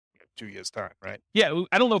coming in 2 years' time, right? Yeah,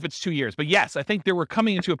 I don't know if it's 2 years, but yes, I think we're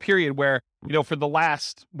coming into a period where, for the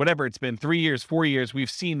last, whatever it's been, 3 years, 4 years,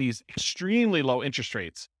 we've seen these extremely low interest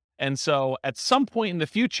rates. And so at some point in the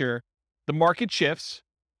future, the market shifts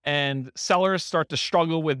and sellers start to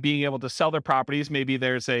struggle with being able to sell their properties. Maybe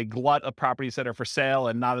there's a glut of properties that are for sale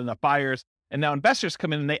and not enough buyers. And now investors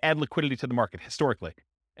come in and they add liquidity to the market historically.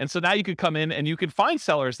 And so now you could come in and you could find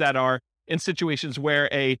sellers that are in situations where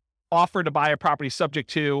a offer to buy a property subject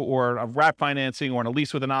to, or a wrap financing, or a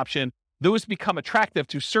lease with an option, those become attractive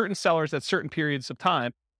to certain sellers at certain periods of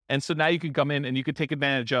time. And so now you can come in and you could take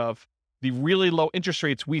advantage of the really low interest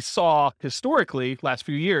rates we saw historically last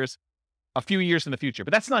few years, a few years in the future.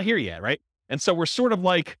 But that's not here yet, right? And so we're sort of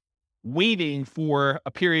like waiting for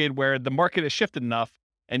a period where the market has shifted enough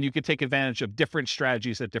and you could take advantage of different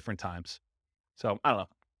strategies at different times. So I don't know.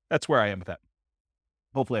 That's where I am with that.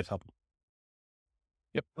 Hopefully that's helpful.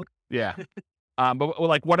 Yep. Yeah. But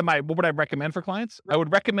like, what would I recommend for clients? I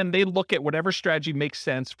would recommend they look at whatever strategy makes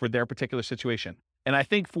sense for their particular situation. And I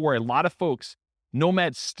think for a lot of folks,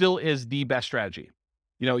 Nomad still is the best strategy.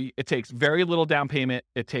 It takes very little down payment.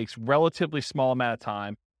 It takes relatively small amount of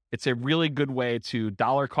time. It's a really good way to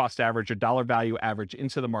dollar cost average or dollar value average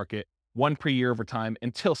into the market, one per year over time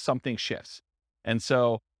until something shifts. And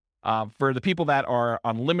so for the people that are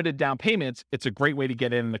on limited down payments, it's a great way to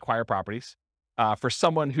get in and acquire properties. For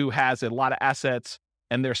someone who has a lot of assets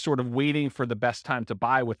and they're sort of waiting for the best time to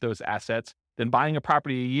buy with those assets, then buying a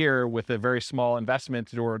property a year with a very small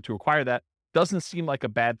investment in order to acquire that doesn't seem like a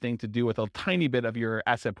bad thing to do with a tiny bit of your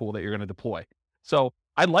asset pool that you're going to deploy. So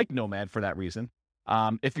I like Nomad for that reason.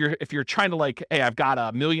 If you're trying to like, hey, I've got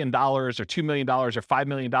 $1 million or $2 million or $5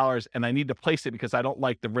 million and I need to place it because I don't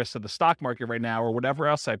like the risks of the stock market right now or whatever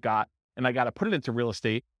else I've got, and I got to put it into real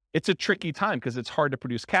estate, it's a tricky time because it's hard to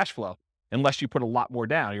produce cash flow unless you put a lot more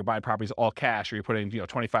down. You're buying properties all cash or you're putting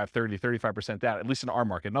 25, 30, 35% down, at least in our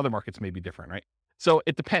market. In other markets may be different, right? So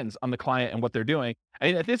it depends on the client and what they're doing.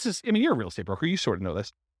 You're a real estate broker. You sort of know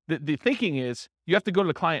this. The thinking is you have to go to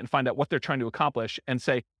the client and find out what they're trying to accomplish and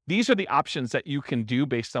say, these are the options that you can do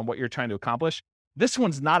based on what you're trying to accomplish. This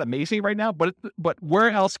one's not amazing right now, but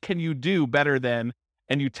where else can you do better than,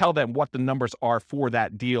 and you tell them what the numbers are for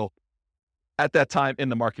that deal at that time in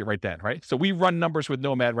the market right then, right? So we run numbers with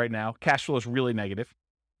Nomad right now. Cash flow is really negative,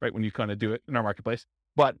 right? When you kind of do it in our marketplace,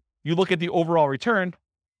 but you look at the overall return.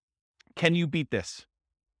 Can you beat this?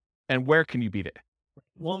 And where can you beat it?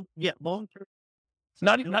 Long term.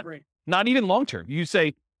 Not even long term. You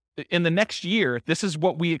say in the next year, this is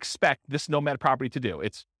what we expect this Nomad property to do.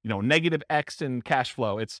 It's, negative X in cash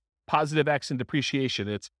flow. It's positive X in depreciation.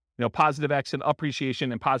 It's, positive X in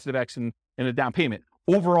appreciation and positive X in a down payment.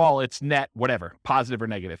 Overall, it's net, whatever, positive or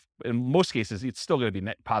negative. In most cases, it's still going to be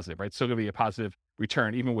net positive, right? It's still going to be a positive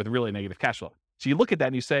return, even with really negative cash flow. So you look at that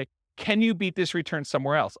and you say, can you beat this return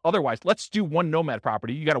somewhere else? Otherwise, let's do one Nomad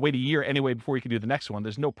property. You got to wait a year anyway before you can do the next one.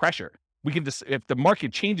 There's no pressure. We can just, if the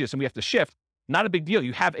market changes and we have to shift, not a big deal.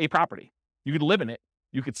 You have a property. You could live in it.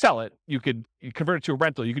 You could sell it. You convert it to a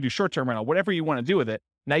rental. You could do short-term rental, whatever you want to do with it.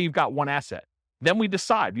 Now you've got one asset. Then we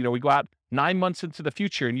decide, we go out 9 months into the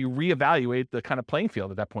future and you reevaluate the kind of playing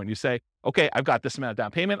field at that point. You say, okay, I've got this amount of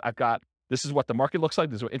down payment. This is what the market looks like.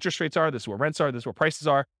 This is what interest rates are. This is what rents are. This is what prices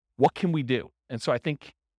are. What can we do? And so I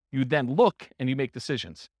think you then look and you make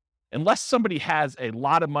decisions. Unless somebody has a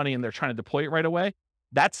lot of money and they're trying to deploy it right away,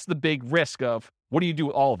 that's the big risk of what do you do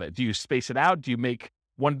with all of it? Do you space it out? Do you make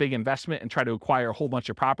one big investment and try to acquire a whole bunch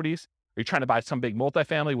of properties? Are you trying to buy some big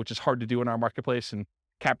multifamily, which is hard to do in our marketplace, and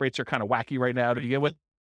cap rates are kind of wacky right now to begin with?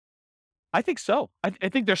 I think so. I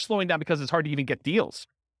think they're slowing down because it's hard to even get deals.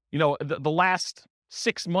 The last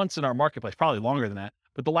 6 months in our marketplace, probably longer than that,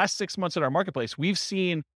 but the last 6 months in our marketplace, we've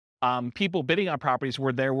seen people bidding on properties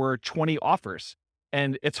where there were 20 offers.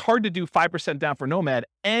 And it's hard to do 5% down for Nomad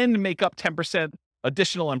and make up 10%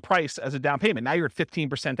 additional in price as a down payment. Now you're at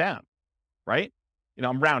 15% down, right?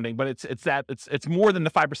 I'm rounding, but it's more than the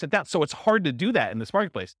 5% down. So it's hard to do that in this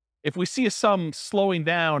marketplace. If we see some slowing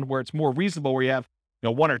down where it's more reasonable, where you have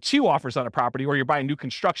 1 or 2 offers on a property, or you're buying new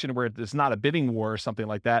construction where there's not a bidding war or something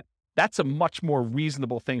like that, that's a much more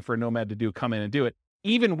reasonable thing for a Nomad to do, come in and do it,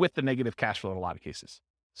 even with the negative cash flow in a lot of cases.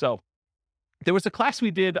 So there was a class we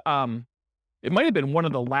did, it might have been one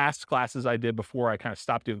of the last classes I did before I kind of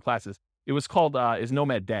stopped doing classes. It was called, Is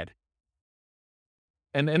Nomad Dead?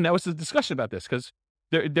 And that was a discussion about this, because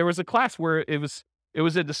there was a class where it was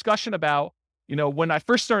a discussion about, when I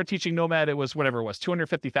first started teaching Nomad, it was whatever it was,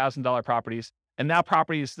 $250,000 properties. And now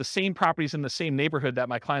properties, the same properties in the same neighborhood that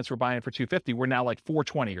my clients were buying for $250 were now like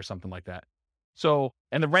 $420 or something like that. So,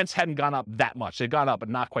 and the rents hadn't gone up that much. They'd gone up, but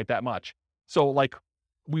not quite that much. So like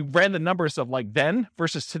we ran the numbers of like then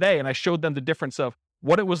versus today. And I showed them the difference of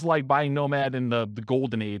what it was like buying Nomad in the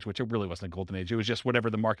golden age, which it really wasn't a golden age. It was just whatever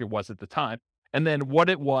the market was at the time. And then what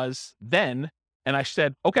it was then. And I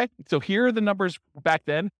said, okay, so here are the numbers back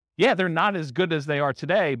then. Yeah, they're not as good as they are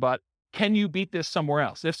today, but can you beat this somewhere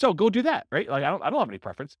else? If so, go do that, right? Like I don't have any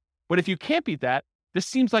preference. But if you can't beat that, this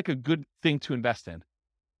seems like a good thing to invest in.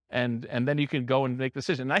 And then you can go and make a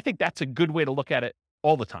decision. And I think that's a good way to look at it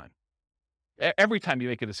all the time. Every time you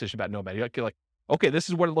make a decision about Nomad, you're like, okay, this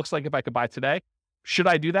is what it looks like if I could buy today. Should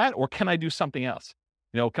I do that? Or can I do something else?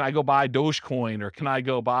 Can I go buy Dogecoin, or can I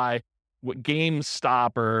go buy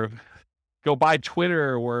GameStop, or go buy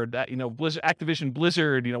Twitter, or that, Activision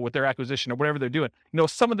Blizzard, with their acquisition or whatever they're doing.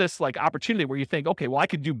 Some of this like opportunity where you think, okay, well, I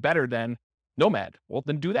could do better than Nomad. Well,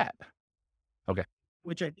 then do that. Okay.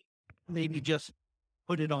 Which I think maybe just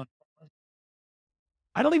put it on.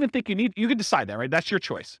 I don't even think you could decide that, right? That's your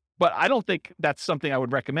choice. But I don't think that's something I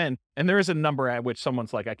would recommend. And there is a number at which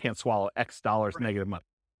someone's like, I can't swallow X dollars negative money.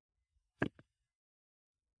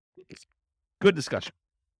 Good discussion.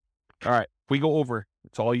 All right. We go over.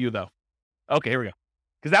 It's all you though. Okay, here we go.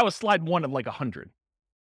 Because that was slide 1 of like 100.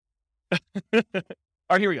 All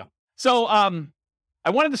right, here we go. So I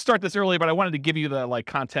wanted to start this early, but I wanted to give you the like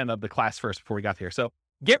content of the class first before we got here. So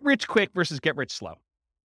get rich quick versus get rich slow.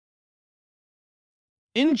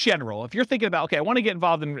 In general, if you're thinking about, okay, I want to get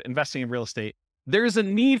involved in investing in real estate, there's a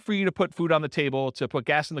need for you to put food on the table, to put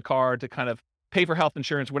gas in the car, to kind of pay for health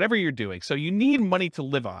insurance, whatever you're doing. So you need money to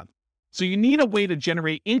live on. So you need a way to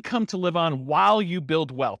generate income to live on while you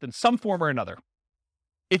build wealth in some form or another.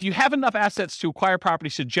 If you have enough assets to acquire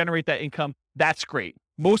properties to generate that income, that's great.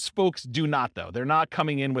 Most folks do not, though. They're not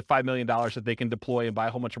coming in with $5 million that they can deploy and buy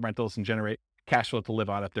a whole bunch of rentals and generate cash flow to live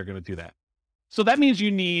on if they're going to do that. So that means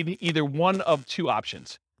you need either one of 2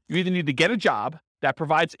 options. You either need to get a job that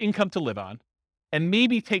provides income to live on, and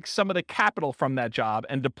maybe take some of the capital from that job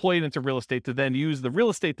and deploy it into real estate to then use the real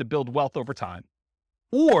estate to build wealth over time.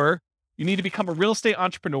 Or you need to become a real estate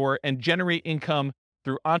entrepreneur and generate income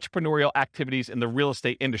through entrepreneurial activities in the real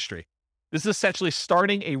estate industry. This is essentially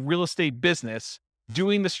starting a real estate business,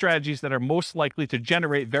 doing the strategies that are most likely to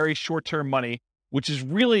generate very short-term money, which is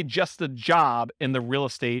really just a job in the real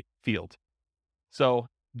estate field. So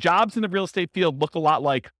jobs in the real estate field look a lot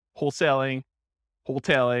like wholesaling,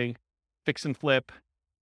 fix and flip,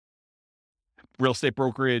 real estate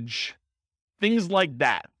brokerage, things like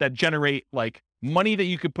that generate like money that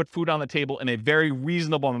you could put food on the table in a very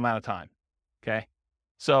reasonable amount of time. Okay.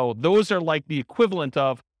 So those are like the equivalent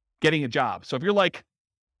of getting a job. So if you're like,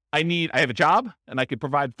 I have a job and I could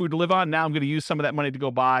provide food to live on. Now I'm going to use some of that money to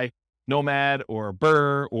go buy Nomad or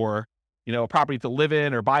Burr or, a property to live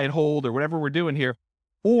in or buy and hold or whatever we're doing here.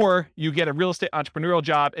 Or you get a real estate entrepreneurial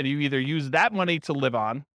job and you either use that money to live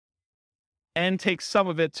on and take some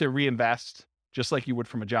of it to reinvest, just like you would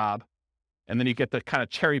from a job. And then you get to kind of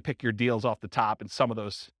cherry pick your deals off the top in some of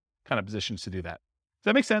those kind of positions to do that. Does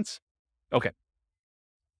that make sense? Okay.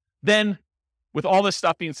 Then, with all this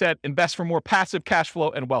stuff being said, invest for more passive cash flow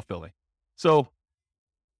and wealth building. So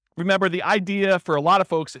remember, the idea for a lot of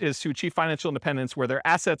folks is to achieve financial independence where their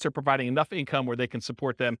assets are providing enough income where they can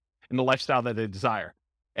support them in the lifestyle that they desire.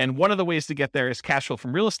 And one of the ways to get there is cash flow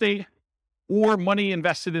from real estate or money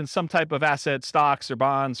invested in some type of asset, stocks or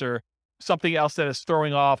bonds or something else that is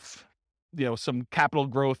throwing off, some capital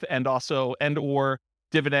growth and or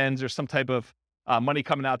dividends or some type of money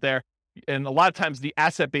coming out there. And a lot of times the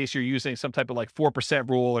asset base, you're using some type of like 4%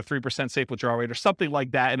 rule or 3% safe withdrawal rate or something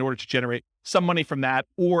like that in order to generate some money from that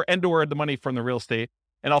or the money from the real estate.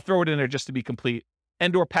 And I'll throw it in there just to be complete,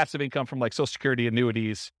 or passive income from like Social Security,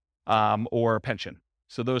 annuities, or pension.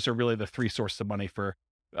 So those are really the three sources of money for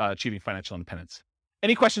achieving financial independence.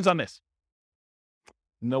 Any questions on this?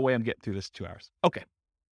 No way I'm getting through this 2 hours. Okay.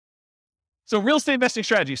 So real estate investing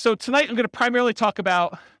strategy. So tonight I'm going to primarily talk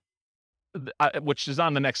about, which is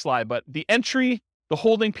on the next slide, but the entry, the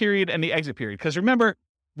holding period, and the exit period. Because remember,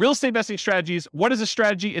 real estate investing strategies, what is a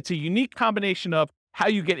strategy? It's a unique combination of how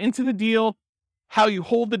you get into the deal, how you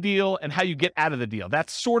hold the deal, and how you get out of the deal.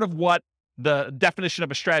 That's sort of what the definition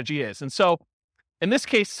of a strategy is. And so in this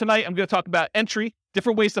case, tonight, I'm going to talk about entry,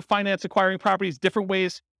 different ways to finance acquiring properties, different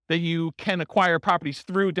ways that you can acquire properties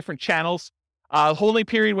through different channels, holding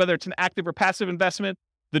period, whether it's an active or passive investment,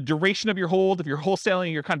 the duration of your hold, if you're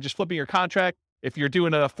wholesaling, you're kind of just flipping your contract, if you're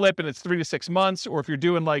doing a flip and it's 3 to 6 months, or if you're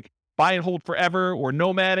doing like buy and hold forever or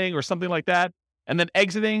nomading or something like that. And then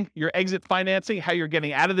exiting, your exit financing, how you're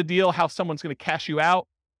getting out of the deal, how someone's going to cash you out,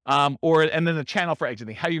 and then the channel for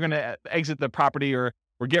exiting, how you're going to exit the property or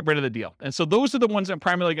get rid of the deal. And so those are the ones I'm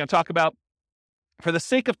primarily going to talk about. For the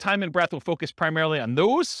sake of time and breath, we'll focus primarily on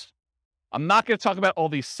those. I'm not going to talk about all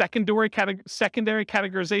these secondary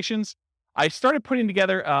categorizations. I started putting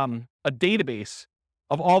together a database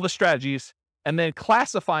of all the strategies and then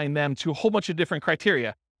classifying them to a whole bunch of different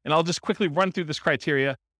criteria. And I'll just quickly run through this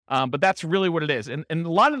criteria, but that's really what it is. And a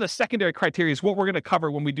lot of the secondary criteria is what we're going to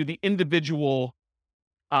cover when we do the individual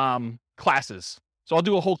classes. So I'll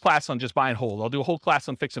do a whole class on just buy and hold. I'll do a whole class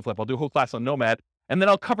on fix and flip. I'll do a whole class on nomad. And then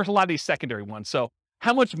I'll cover a lot of these secondary ones. So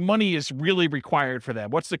how much money is really required for them?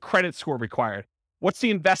 What's the credit score required? What's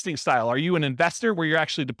the investing style? Are you an investor where you're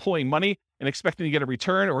actually deploying money and expecting to get a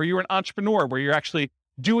return? Or are you an entrepreneur where you're actually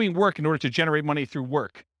doing work in order to generate money through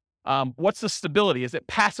work? What's the stability? Is it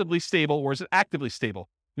passively stable or is it actively stable?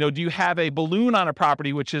 Do you have a balloon on a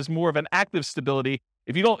property, which is more of an active stability?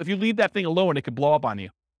 If you leave that thing alone, it could blow up on you.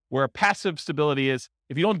 Where passive stability is,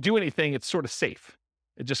 if you don't do anything, it's sort of safe.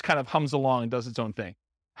 It just kind of hums along and does its own thing.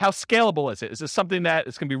 How scalable is it? Is this something that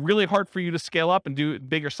is going to be really hard for you to scale up and do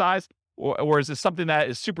bigger size? Or is this something that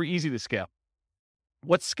is super easy to scale?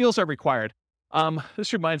 What skills are required?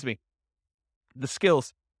 This reminds me, the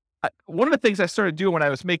skills. One of the things I started doing when I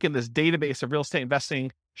was making this database of real estate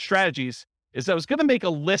investing strategies is I was going to make a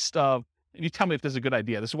list of, and you tell me if this is a good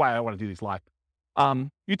idea. This is why I want to do these live.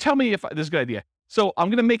 You tell me if this is a good idea. So I'm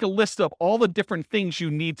going to make a list of all the different things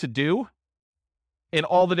you need to do in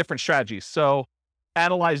all the different strategies. So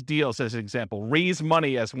analyze deals as an example, raise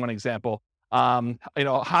money as one example,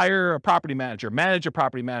 hire a property manager, manage a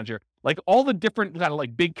property manager, like all the different kind of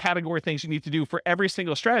like big category things you need to do for every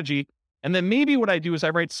single strategy. And then maybe what I do is I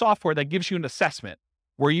write software that gives you an assessment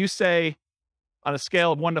where you say on a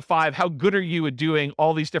scale of 1 to 5, how good are you at doing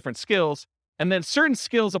all these different skills? And then certain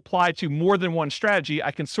skills apply to more than one strategy.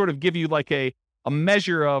 I can sort of give you like a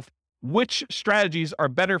measure of which strategies are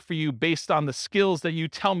better for you based on the skills that you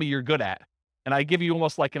tell me you're good at. And I give you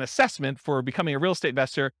almost like an assessment for becoming a real estate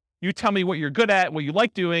investor. You tell me what you're good at, what you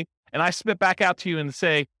like doing, and I spit back out to you and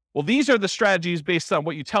say, well, these are the strategies based on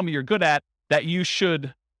what you tell me you're good at that you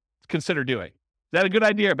should consider doing. Is that a good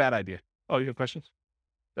idea or a bad idea? Oh, you have questions?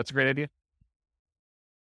 That's a great idea.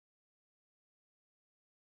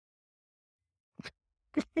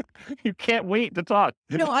 You can't wait to talk.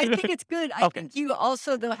 No, I think it's good. I Okay. think you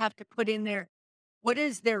also, though, have to put in there, what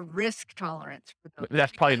is their risk tolerance for those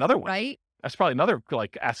That's probably things, another one. right? That's probably another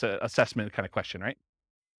like asset assessment kind of question, right?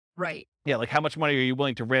 Right. Yeah, like how much money are you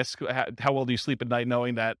willing to risk? How well do you sleep at night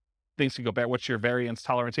knowing that things can go bad? What's your variance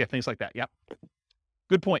tolerance? Yeah, things like that. Yep.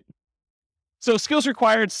 Good point. So skills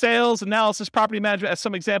required, sales, analysis, property management as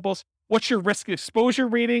some examples. What's your risk exposure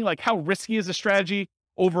rating? Like how risky is the strategy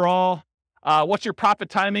overall? What's your profit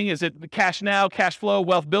timing? Is it cash now, cash flow,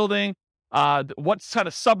 wealth building? What kind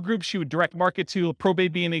of subgroups you would direct market to?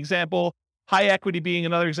 Probate being an example, high equity being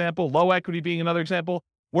another example, low equity being another example.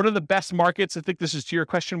 What are the best markets? I think this is to your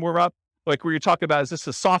question more up, like where you're talking about, is this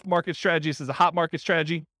a soft market strategy? Is this a hot market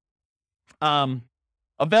strategy?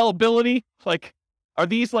 Availability, like, are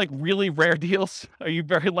these like really rare deals? Are you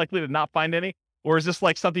very likely to not find any? Or is this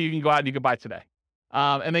like something you can go out and you can buy today?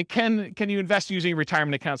 And then can you invest using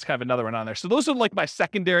retirement accounts? Kind of another one on there. So those are like my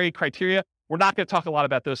secondary criteria. We're not going to talk a lot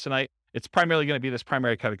about those tonight. It's primarily going to be this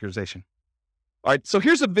primary categorization. All right. So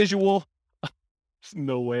here's a visual. There's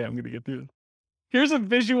no way I'm going to get through this. Here's a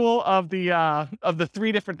visual of the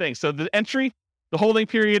three different things. So the entry, the holding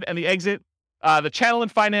period, and the exit. The channel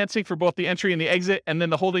and financing for both the entry and the exit, and then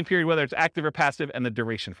the holding period, whether it's active or passive, and the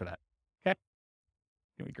duration for that. Okay.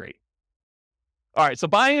 Gonna be great. All right, so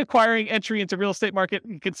buying, acquiring, entry into real estate market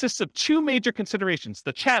consists of two major considerations: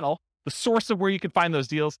 the channel, the source of where you can find those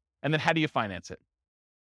deals, and then how do you finance it?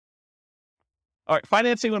 All right,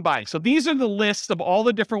 financing when buying. So these are the lists of all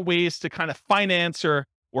the different ways to kind of finance or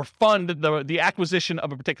fund the acquisition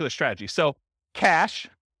of a particular strategy. So cash,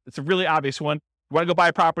 it's a really obvious one. You want to go buy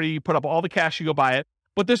a property, you put up all the cash, you go buy it.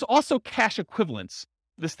 But there's also cash equivalents.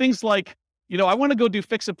 There's things like, I want to go do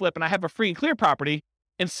fix and flip and I have a free and clear property.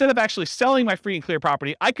 Instead of actually selling my free and clear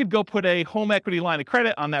property, I could go put a home equity line of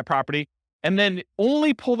credit on that property and then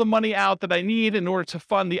only pull the money out that I need in order to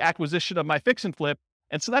fund the acquisition of my fix and flip.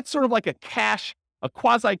 And so that's sort of like a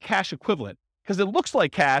quasi-cash equivalent, because it looks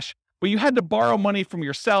like cash, but you had to borrow money from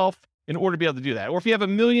yourself in order to be able to do that. Or if you have $1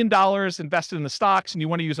 million invested in the stocks and you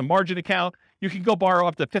want to use a margin account, you can go borrow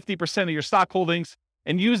up to 50% of your stock holdings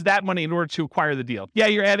and use that money in order to acquire the deal. Yeah,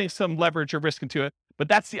 you're adding some leverage or risk into it, but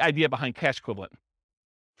that's the idea behind cash equivalent.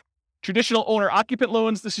 Traditional owner-occupant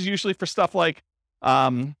loans, this is usually for stuff like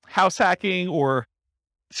house hacking or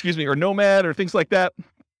Nomad or things like that.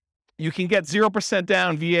 You can get 0%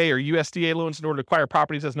 down VA or USDA loans in order to acquire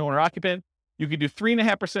properties as an owner-occupant. You can do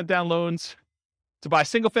 3.5% down loans to buy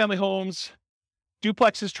single-family homes,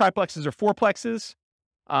 duplexes, triplexes, or fourplexes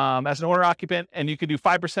as an owner-occupant, and you can do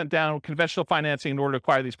 5% down conventional financing in order to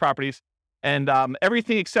acquire these properties. And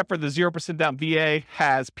everything except for the 0% down VA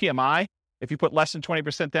has PMI. If you put less than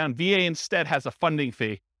 20% down, VA instead has a funding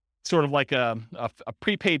fee, sort of like a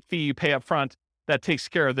prepaid fee you pay up front that takes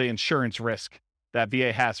care of the insurance risk that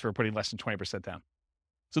VA has for putting less than 20% down.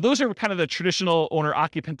 So those are kind of the traditional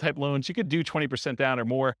owner-occupant type loans. You could do 20% down or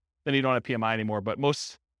more, then you don't have PMI anymore, but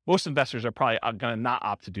most investors are probably going to not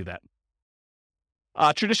opt to do that.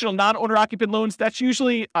 Traditional non-owner-occupant loans, that's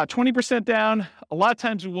usually 20% down. A lot of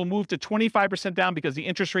times we'll move to 25% down because the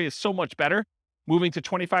interest rate is so much better, moving to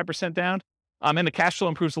 25% down. And the cash flow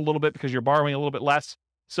improves a little bit because you're borrowing a little bit less.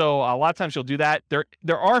 So a lot of times you'll do that.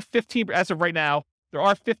 There are 15, as of right now, there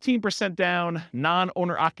are 15% down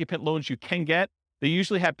non-owner-occupant loans you can get. They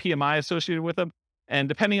usually have PMI associated with them. And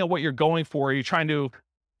depending on what you're going for, are you trying to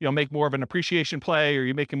make more of an appreciation play, or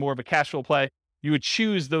you're making more of a cash flow play, you would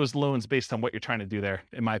choose those loans based on what you're trying to do there,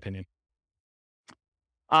 in my opinion.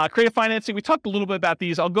 Creative financing, we talked a little bit about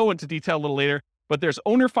these. I'll go into detail a little later, but there's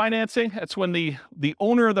owner financing. That's when the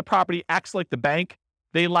owner of the property acts like the bank.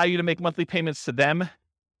 They allow you to make monthly payments to them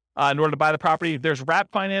in order to buy the property. There's wrap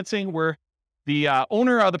financing, where the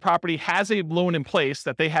owner of the property has a loan in place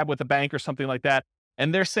that they have with a bank or something like that.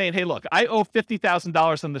 And they're saying, hey, look, I owe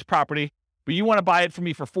 $50,000 on this property, but you want to buy it from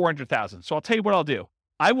me for $400,000. So I'll tell you what I'll do.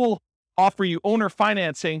 I will offer you owner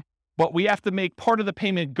financing, but we have to make part of the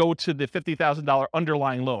payment go to the $50,000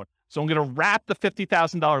 underlying loan. So I'm going to wrap the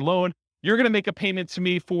 $50,000 loan. You're going to make a payment to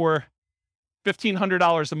me for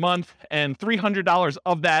 $1,500 a month, and $300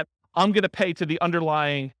 of that I'm going to pay to the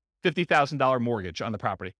underlying $50,000 mortgage on the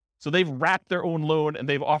property. So they've wrapped their own loan and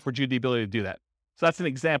they've offered you the ability to do that. So that's an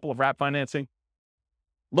example of wrap financing.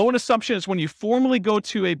 Loan assumption is when you formally go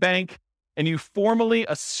to a bank and you formally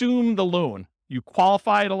assume the loan. You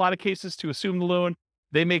qualify in a lot of cases to assume the loan.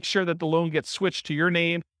 They make sure that the loan gets switched to your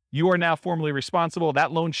name. You are now formally responsible.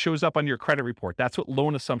 That loan shows up on your credit report. That's what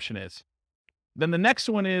loan assumption is. Then the next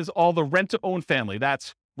one is all the rent-to-own family.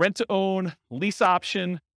 That's rent-to-own, lease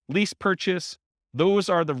option, lease purchase. Those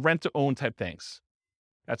are the rent-to-own type things.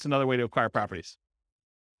 That's another way to acquire properties.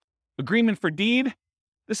 Agreement for deed.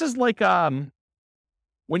 This is like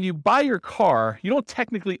when you buy your car, you don't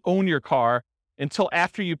technically own your car until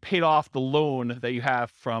after you paid off the loan that you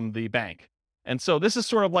have from the bank. And so this is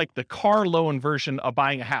sort of like the car loan version of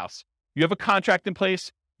buying a house. You have a contract in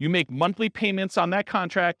place, you make monthly payments on that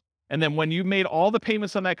contract, and then when you made all the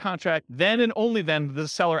payments on that contract, then and only then the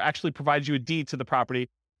seller actually provides you a deed to the property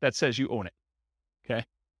that says you own it. Okay.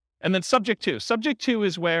 And then subject to. Subject to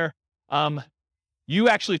is where you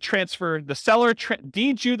actually transfer, the seller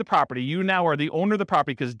deeds you the property. You now are the owner of the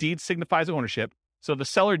property because deed signifies ownership. So the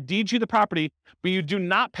seller deeds you the property, but you do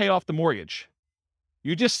not pay off the mortgage.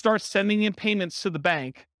 You just start sending in payments to the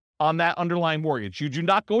bank on that underlying mortgage. You do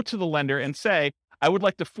not go to the lender and say, I would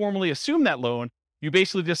like to formally assume that loan. You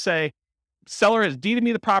basically just say, seller has deeded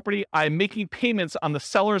me the property. I'm making payments on the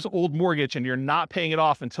seller's old mortgage, and you're not paying it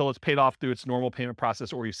off until it's paid off through its normal payment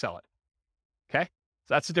process or you sell it. Okay?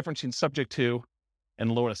 So that's the difference between subject to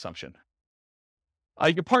and loan assumption.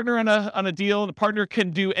 You can partner on a deal. The partner can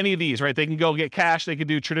do any of these, right? They can go get cash. They can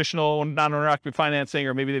do traditional non-owner occupied financing,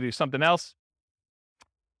 or maybe they do something else.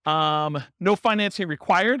 No financing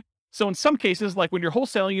required. So in some cases, like when you're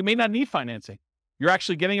wholesaling, you may not need financing. You're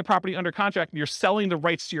actually getting a property under contract and you're selling the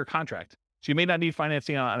rights to your contract. So you may not need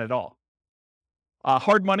financing on it at all.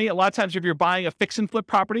 Hard money. A lot of times if you're buying a fix and flip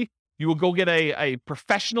property, you will go get a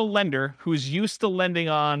professional lender who's used to lending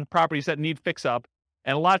on properties that need fix up.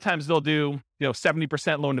 And a lot of times they'll do,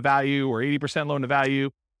 70% loan to value or 80% loan to value,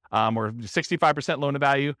 or 65% loan to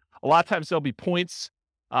value. A lot of times there'll be points.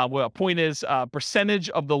 Well, a point is percentage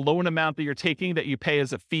of the loan amount that you're taking that you pay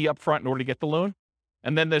as a fee up front in order to get the loan.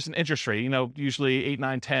 And then there's an interest rate, usually 8,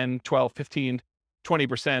 9, 10, 12, 15,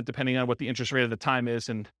 20%, depending on what the interest rate at the time is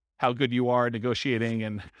and how good you are negotiating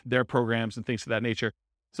and their programs and things of that nature.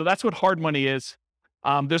 So that's what hard money is.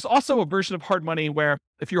 There's also a version of hard money where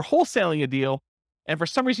if you're wholesaling a deal and for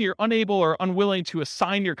some reason you're unable or unwilling to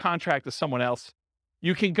assign your contract to someone else,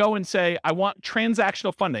 you can go and say, I want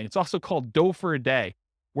transactional funding. It's also called dough for a day,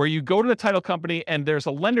 where you go to the title company and there's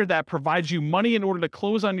a lender that provides you money in order to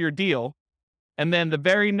close on your deal. And then the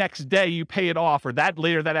very next day you pay it off, or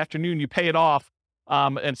later that afternoon, you pay it off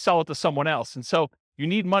and sell it to someone else. And so you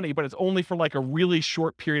need money, but it's only for like a really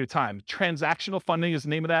short period of time. Transactional funding is the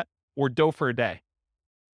name of that, or dough for a day.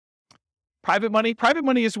 Private money. Private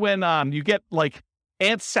money is when you get like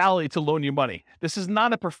Aunt Sally to loan you money. This is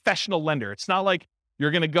not a professional lender. It's not like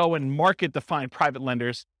you're going to go and market to find private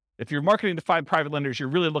lenders. If you're marketing to find private lenders, you're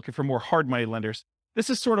really looking for more hard money lenders. This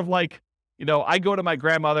is sort of like, I go to my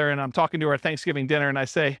grandmother and I'm talking to her at Thanksgiving dinner and I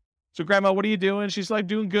say, so grandma, what are you doing? She's like,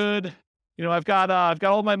 doing good. I've got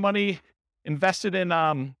all my money invested in,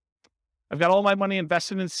 CDs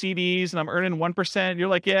and I'm earning 1%. You're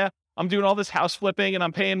like, yeah, I'm doing all this house flipping and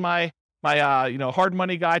I'm paying my hard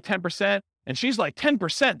money guy 10%. And she's like,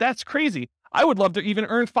 10%? That's crazy. I would love to even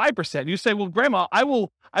earn 5%. You say, well, grandma, I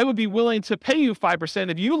would be willing to pay you 5%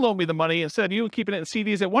 if you loan me the money instead of you keeping it in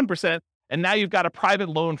CDs at 1%. And now you've got a private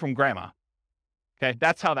loan from grandma. Okay,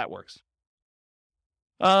 that's how that works.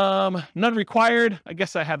 None required. I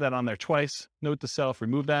guess I have that on there twice. Note to self,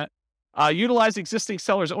 remove that. Utilize existing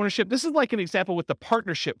seller's ownership. This is like an example with the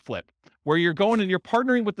partnership flip, where you're going and you're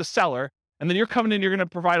partnering with the seller, and then you're coming in, you're going to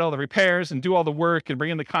provide all the repairs and do all the work and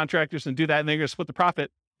bring in the contractors and do that, and then you're going to split the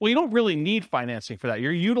profit. Well, you don't really need financing for that.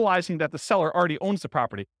 You're utilizing that the seller already owns the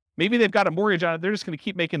property. Maybe they've got a mortgage on it. They're just going to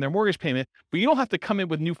keep making their mortgage payment, but you don't have to come in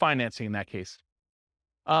with new financing in that case.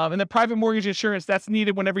 And then private mortgage insurance, that's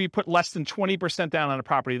needed whenever you put less than 20% down on a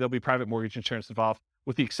property. There'll be private mortgage insurance involved,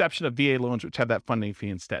 with the exception of VA loans, which have that funding fee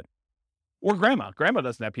instead. Or grandma. Grandma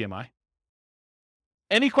doesn't have PMI.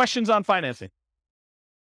 Any questions on financing?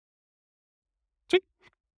 Sweet.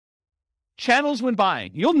 Channels when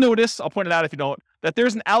buying. You'll notice, I'll point it out if you don't, that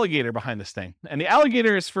there's an alligator behind this thing. And the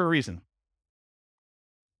alligator is for a reason.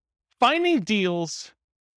 Finding deals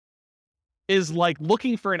is like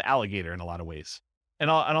looking for an alligator in a lot of ways. And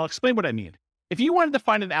I'll explain what I mean. If you wanted to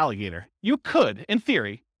find an alligator, you could, in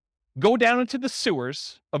theory, go down into the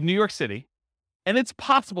sewers of New York City, and it's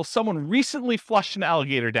possible someone recently flushed an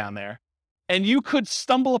alligator down there, and you could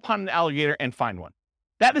stumble upon an alligator and find one.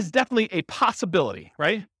 That is definitely a possibility,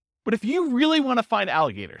 right? But if you really want to find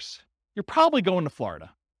alligators, you're probably going to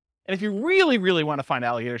Florida. And if you really, really want to find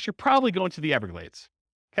alligators, you're probably going to the Everglades,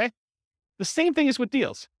 okay? The same thing is with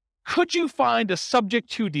deals. Could you find a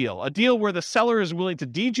subject to deal, a deal where the seller is willing to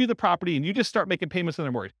deed you the property and you just start making payments on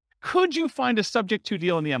their mortgage? Could you find a subject to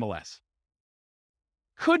deal in the MLS?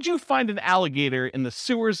 Could you find an alligator in the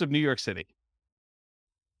sewers of New York City?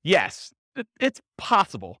 Yes, it's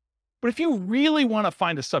possible. But if you really want to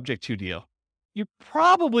find a subject to deal, you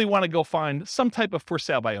probably want to go find some type of for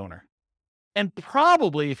sale by owner. And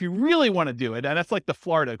probably, if you really want to do it, and that's like the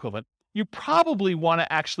Florida equivalent, you probably want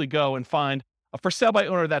to actually go and find a for sale by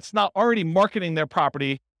owner that's not already marketing their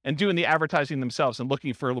property and doing the advertising themselves and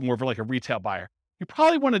looking for more of like a retail buyer. You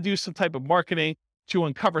probably want to do some type of marketing to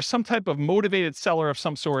uncover some type of motivated seller of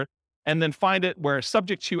some sort, and then find it where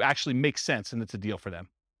subject to actually makes sense and it's a deal for them.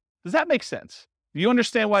 Does that make sense? Do you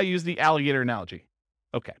understand why I use the alligator analogy?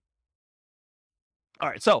 Okay. All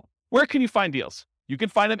right, so where can you find deals? You can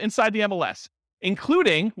find them inside the MLS,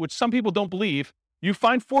 including, which some people don't believe, you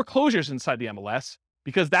find foreclosures inside the MLS,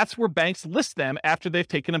 because that's where banks list them after they've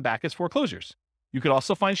taken them back as foreclosures. You could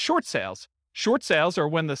also find short sales. Short sales are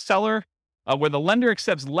when the seller, where the lender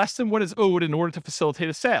accepts less than what is owed in order to facilitate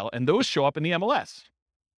a sale, and those show up in the MLS.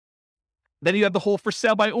 Then you have the whole for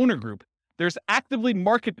sale by owner group. there's actively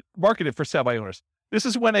marketed for sale by owners. This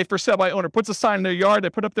is when a for sale by owner puts a sign in their yard, they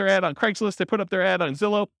put up their ad on Craigslist, they put up their ad on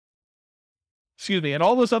Zillow, and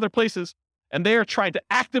all those other places, and they are trying to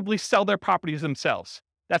actively sell their properties themselves.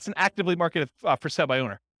 That's an actively marketed for sale by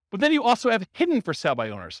owner. But then you also have hidden for sale by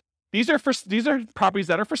owners. These are properties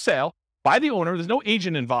that are for sale by the owner. There's no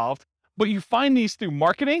agent involved, but you find these through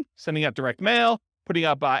marketing, sending out direct mail, putting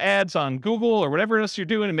up ads on Google or whatever else you're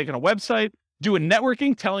doing, and making a website, doing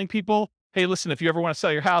networking, telling people, hey, listen, if you ever want to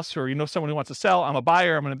sell your house, or you know someone who wants to sell, I'm a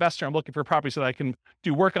buyer, I'm an investor, I'm looking for properties that I can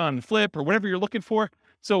do work on and flip, or whatever you're looking for.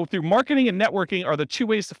 So through marketing and networking are the two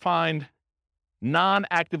ways to find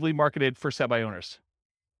non-actively marketed for sale by owners.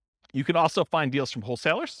 You can also find deals from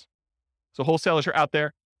wholesalers. So wholesalers are out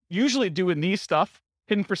there usually doing these stuff,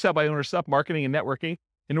 hidden for sale by owner stuff, marketing and networking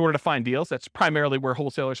in order to find deals. That's primarily where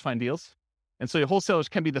wholesalers find deals. And so the wholesalers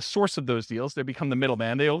can be the source of those deals. They become the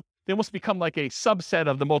middleman. They almost become like a subset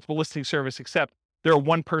of the multiple listing service, except they're a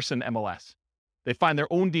one-person MLS. They find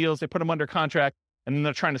their own deals, they put them under contract, and then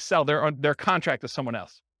they're trying to sell their contract to someone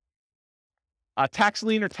else. Tax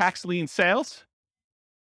lien or tax lien sales.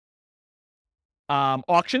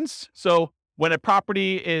 Auctions. So when a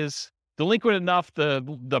property is delinquent enough,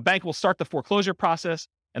 the bank will start the foreclosure process,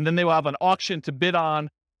 and then they will have an auction to bid on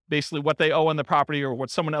basically what they owe on the property or what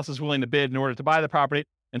someone else is willing to bid in order to buy the property.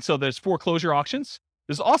 And so there's foreclosure auctions.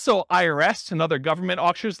 There's also IRS and other government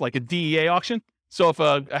auctions, like a DEA auction. So if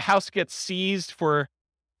a house gets seized for,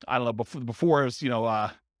 I don't know, before it was,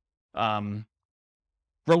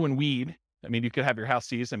 growing weed, I mean, you could have your house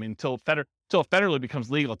seized. I mean, until it federally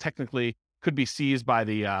becomes legal, technically could be seized by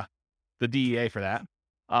the DEA for that.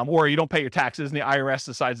 Or you don't pay your taxes and the IRS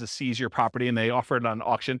decides to seize your property and they offer it on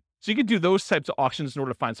auction. So you could do those types of auctions in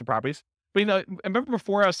order to find some properties. But, I remember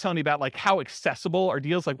before I was telling you about like how accessible are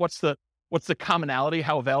deals, like what's the commonality,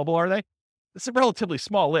 how available are they? It's a relatively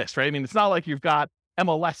small list, right? I mean, it's not like you've got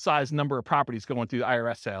MLS size number of properties going through the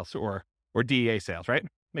IRS sales or DEA sales, right?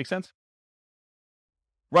 Make sense?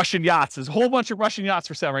 Russian yachts. There's a whole bunch of Russian yachts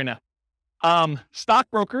for sale right now.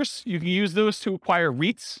 Stockbrokers, you can use those to acquire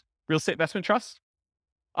REITs, real estate investment trusts.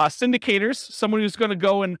 Syndicators, someone who's going to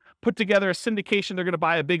go and put together a syndication. They're going to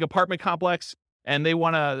buy a big apartment complex and they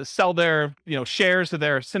want to sell their, shares of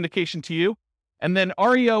their syndication to you. And then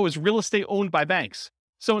REO is real estate owned by banks.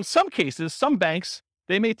 So in some cases, some banks,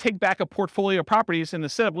 they may take back a portfolio of properties and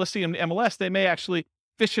instead of listing them in MLS, they may actually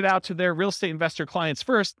fish it out to their real estate investor clients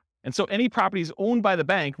first. And so any properties owned by the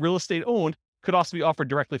bank, real estate owned, could also be offered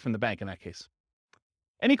directly from the bank in that case.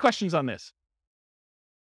 Any questions on this?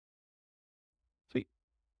 Sweet.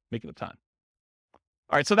 Making up time.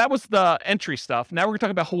 All right, so that was the entry stuff. Now we're going to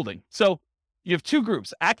talk about holding. So you have two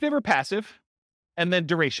groups, active or passive, and then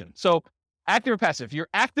duration. So active or passive, you're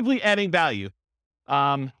actively adding value,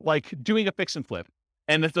 like doing a fix and flip.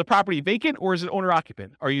 And is the property vacant or is it owner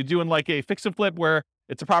occupant? Are you doing like a fix and flip where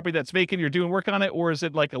it's a property that's vacant, you're doing work on it, or is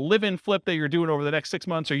it like a live-in flip that you're doing over the next 6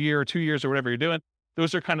 months or year or 2 years or whatever you're doing?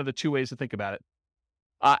 Those are kind of the two ways to think about it.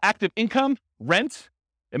 Active income, rent.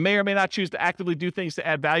 It may or may not choose to actively do things to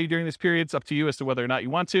add value during this period. It's up to you as to whether or not you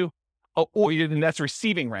want to. And that's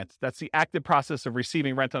receiving rent. That's the active process of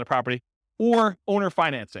receiving rent on a property. Or owner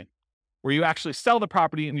financing, where you actually sell the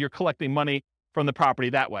property and you're collecting money from the property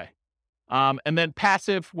that way. And then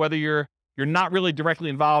passive, whether you're not really directly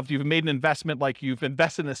involved, you've made an investment, like you've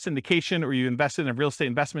invested in a syndication or you invested in a real estate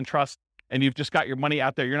investment trust, and you've just got your money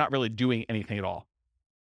out there. You're not really doing anything at all.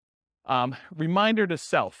 Reminder to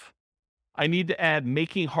self, I need to add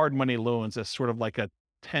making hard money loans as sort of like a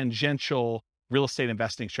tangential real estate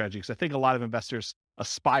investing strategy, because I think a lot of investors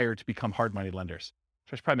aspire to become hard money lenders.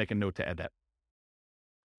 So I should probably make a note to add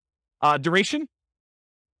that. Duration.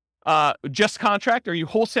 Just contract. Are you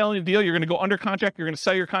wholesaling a deal? You're going to go under contract. You're going to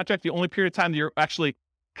sell your contract. The only period of time that you're actually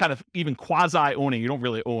kind of even quasi owning, you don't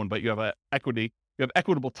really own, but you have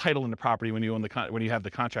equitable title in the property when you own when you have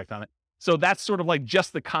the contract on it. So that's sort of like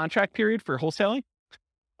just the contract period for wholesaling.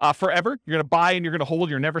 Forever. You're going to buy and you're going to hold.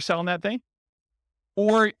 You're never selling that thing.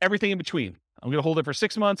 Or everything in between. I'm going to hold it for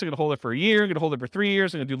 6 months. I'm going to hold it for a year. I'm going to hold it for 3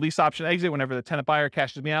 years. I'm going to do lease option exit whenever the tenant buyer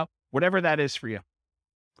cashes me out. Whatever that is for you.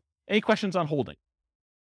 Any questions on holding?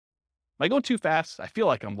 Am I going too fast? I feel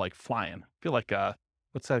like I'm like flying. I feel like,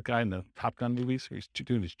 what's that guy in the Top Gun movies where he's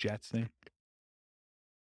doing his jets thing?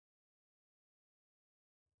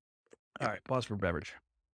 All right, pause for beverage.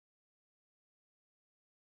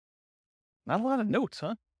 Not a lot of notes,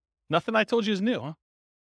 huh? Nothing I told you is new, huh?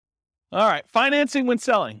 All right, financing when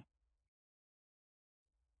selling.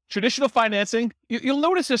 Traditional financing, you'll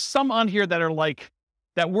notice there's some on here that are like,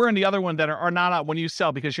 that were in the other one that are not out when you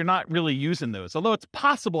sell because you're not really using those. Although it's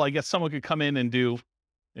possible, I guess someone could come in and do,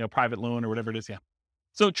 private loan or whatever it is. Yeah.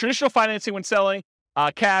 So traditional financing when selling,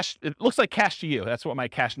 cash, it looks like cash to you. That's what my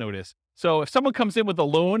cash note is. So if someone comes in with a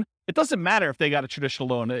loan, it doesn't matter if they got a traditional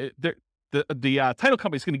loan. The title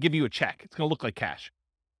company is going to give you a check. It's going to look like cash.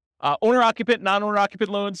 Owner-occupant, non-owner-occupant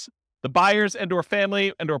loans, the buyers and/or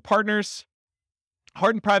family and/or partners,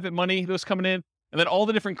 hard and private money, those coming in, and then all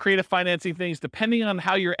the different creative financing things, depending on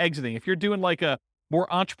how you're exiting. If you're doing like a more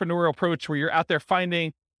entrepreneurial approach where you're out there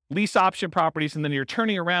finding lease option properties and then you're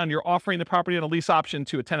turning around, you're offering the property on a lease option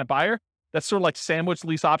to a tenant buyer, that's sort of like sandwich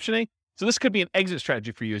lease optioning. So this could be an exit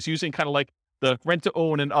strategy for you, is using kind of like the rent to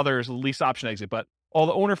own and others lease option exit. But all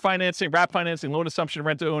the owner financing, wrap financing, loan assumption,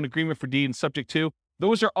 rent to own, agreement for deed, and subject to,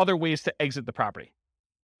 those are other ways to exit the property.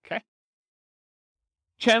 Okay.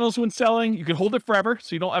 Channels when selling, you can hold it forever,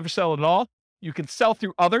 so you don't ever sell it at all. You can sell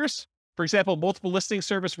through others. For example, multiple listing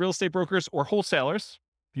service, real estate brokers, or wholesalers.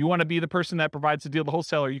 If you want to be the person that provides the deal, the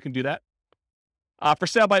wholesaler, you can do that. For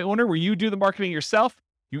sale by owner, where you do the marketing yourself,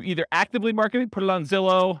 you either actively market it, put it on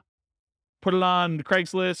Zillow, put it on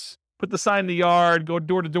Craigslist, put the sign in the yard, go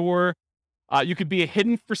door to door. You could be a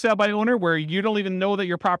hidden for sale by owner where you don't even know that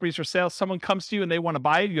your property is for sale. Someone comes to you and they want to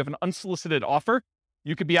buy it. You have an unsolicited offer.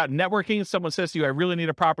 You could be out networking and someone says to you, I really need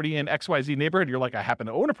a property in XYZ neighborhood. You're like, I happen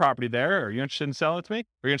to own a property there. Are you interested in selling it to me?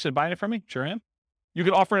 Are you interested in buying it from me? Sure am. You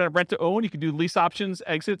can offer it at rent to own. You can do lease options,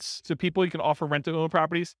 exits to people. You can offer rent to own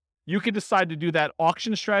properties. You could decide to do that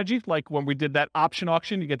auction strategy, like when we did that option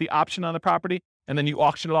auction. You get the option on the property and then you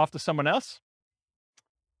auction it off to someone else.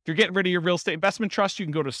 If you're getting rid of your real estate investment trust, you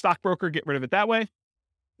can go to a stockbroker, get rid of it that way.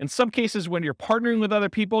 In some cases, when you're partnering with other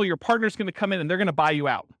people, your partner's going to come in and they're going to buy you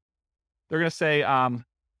out. They're going to say,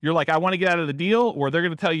 you're like, I want to get out of the deal, or they're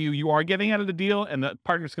going to tell you you are getting out of the deal, and the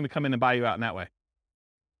partner's going to come in and buy you out in that way.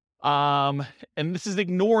 And this is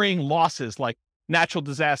ignoring losses like natural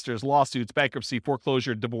disasters, lawsuits, bankruptcy,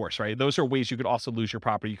 foreclosure, divorce, right? Those are ways you could also lose your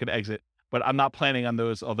property. You could exit, but I'm not planning on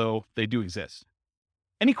those, although they do exist.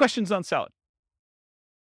 Any questions on selling?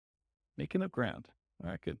 Making up ground. All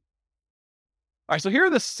right, good. All right, so here are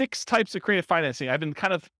the 6 types of creative financing. I've been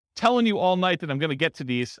kind of telling you all night that I'm going to get to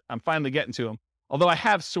these. I'm finally getting to them, although I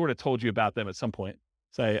have sort of told you about them at some point.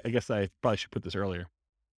 So I guess I probably should put this earlier.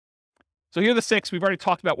 So here are the 6. We've already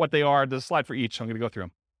talked about what they are. There's a slide for each, so I'm going to go through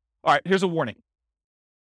them. All right, here's a warning.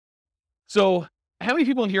 So how many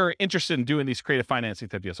people in here are interested in doing these creative financing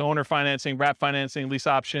type deals? Owner financing, wrap financing, lease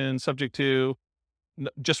option, subject to,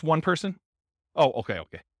 just one person? Oh, okay.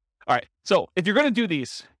 All right, so if you're going to do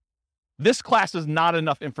these, this class is not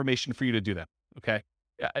enough information for you to do them, okay?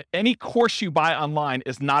 Any course you buy online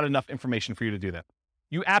is not enough information for you to do that.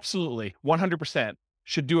 You absolutely, 100%,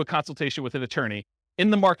 should do a consultation with an attorney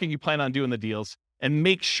in the market you plan on doing the deals and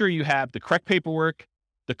make sure you have the correct paperwork,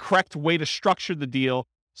 the correct way to structure the deal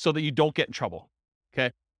so that you don't get in trouble,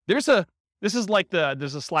 okay? There's a slide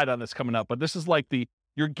on this coming up, but this is like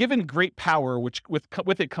you're given great power, which with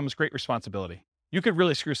it comes great responsibility. You could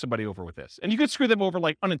really screw somebody over with this. And you could screw them over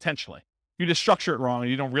like unintentionally. You just structure it wrong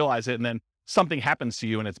and you don't realize it, and then something happens to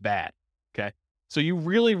you and it's bad, okay? So you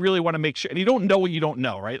really, really want to make sure, and you don't know what you don't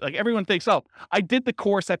know, right? Like everyone thinks, oh, I did the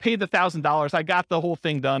course, I paid the $1,000, I got the whole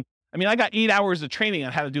thing done. I mean, I got 8 hours of training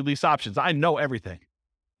on how to do lease options. I know everything.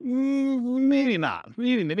 Maybe not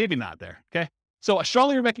there, okay? So I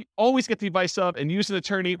strongly recommend you always get the advice of and use an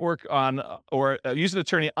attorney use an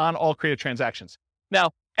attorney on all creative transactions. Now,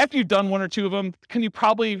 after you've done 1 or 2 of them, can you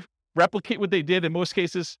probably replicate what they did in most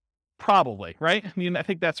cases? Probably, right? I mean, I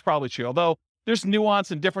think that's probably true. Although there's nuance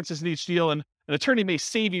and differences in each deal, and an attorney may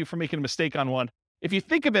save you from making a mistake on one. If you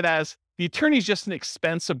think of it as the attorney is just an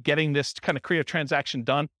expense of getting this kind of creative transaction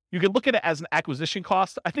done, you could look at it as an acquisition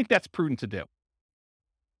cost. I think that's prudent to do.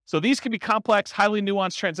 So these can be complex, highly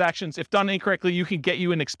nuanced transactions. If done incorrectly, you can get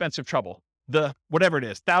you in expensive trouble. Whatever it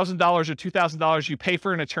is, $1,000 or $2,000 you pay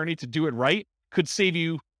for an attorney to do it right could save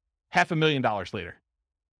you $500,000 later.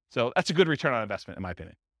 So that's a good return on investment, in my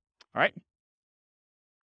opinion. All right.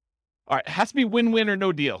 It has to be win-win or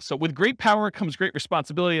no deal. So with great power comes great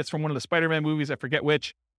responsibility. It's from one of the Spider-Man movies. I forget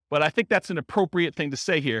which, but I think that's an appropriate thing to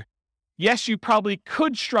say here. Yes, you probably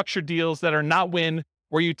could structure deals that are not win,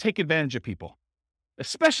 where you take advantage of people,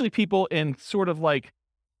 especially people in sort of like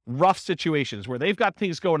rough situations where they've got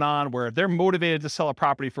things going on, where they're motivated to sell a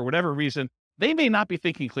property for whatever reason. They may not be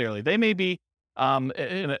thinking clearly. They may be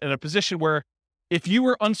in a position where if you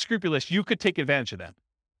were unscrupulous, you could take advantage of them.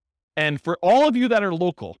 And for all of you that are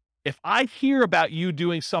local, if I hear about you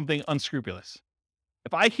doing something unscrupulous,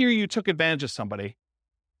 if I hear you took advantage of somebody,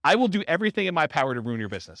 I will do everything in my power to ruin your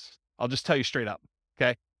business. I'll just tell you straight up,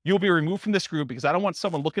 okay? You'll be removed from this group because I don't want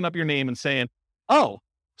someone looking up your name and saying, oh,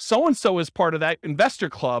 so-and-so is part of that investor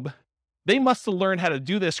club. They must have learned how to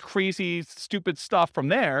do this crazy, stupid stuff from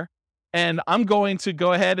there. And I'm going to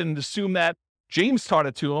go ahead and assume that James taught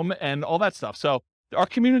it to him and all that stuff. So our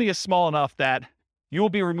community is small enough that you will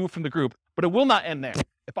be removed from the group, but it will not end there.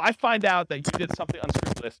 If I find out that you did something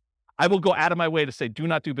unscrupulous, I will go out of my way to say, do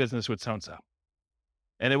not do business with so-and-so.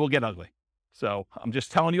 And it will get ugly. So I'm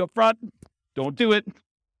just telling you up front, don't do it.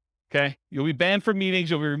 Okay. You'll be banned from meetings.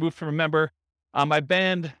 You'll be removed from a member. I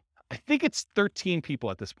banned, I think it's 13 people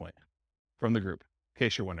at this point from the group, in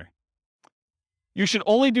case you're wondering. You should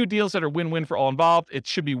only do deals that are win-win for all involved. It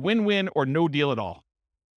should be win-win or no deal at all.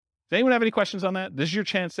 Does anyone have any questions on that? This is your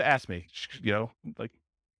chance to ask me. Yeah,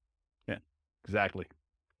 exactly.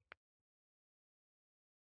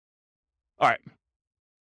 All right.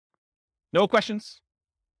 No questions?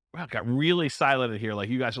 Wow, it got really silent in here. Like,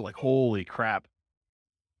 you guys are like, holy crap.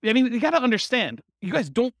 I mean, you got to understand, you guys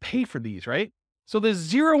don't pay for these, right? So there's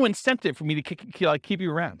zero incentive for me to keep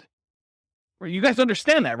you around. You guys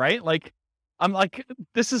understand that, right? Like, I'm like,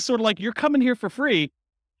 this is sort of like, you're coming here for free.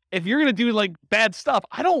 If you're going to do like bad stuff,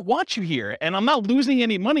 I don't want you here. And I'm not losing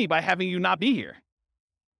any money by having you not be here.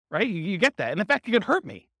 Right? You get that. And in fact, you could hurt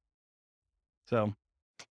me. So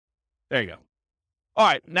there you go. All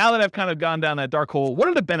right. Now that I've kind of gone down that dark hole, what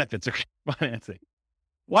are the benefits of financing?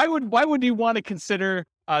 Why would you want to consider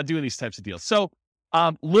doing these types of deals? So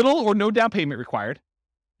little or no down payment required.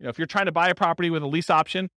 If you're trying to buy a property with a lease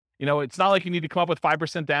option, it's not like you need to come up with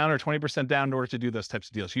 5% down or 20% down in order to do those types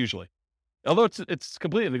of deals usually. Although it's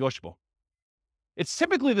completely negotiable. It's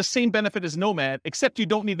typically the same benefit as Nomad, except you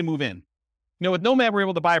don't need to move in. With Nomad, we're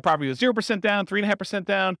able to buy a property with 0% down, 3.5%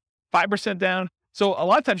 down, 5% down. So a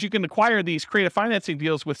lot of times you can acquire these creative financing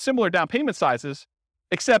deals with similar down payment sizes,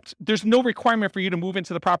 except there's no requirement for you to move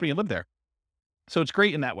into the property and live there. So it's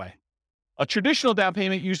great in that way. A traditional down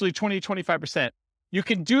payment, usually 20 to 25%. You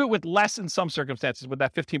can do it with less in some circumstances with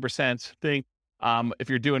that 15% thing. If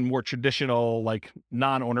you're doing more traditional, like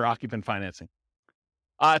non-owner occupant financing.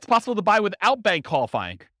 It's possible to buy without bank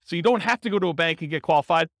qualifying. So you don't have to go to a bank and get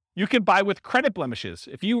qualified. You can buy with credit blemishes.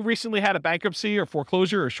 If you recently had a bankruptcy or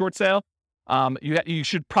foreclosure or short sale, you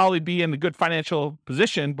should probably be in a good financial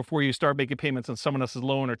position before you start making payments on someone else's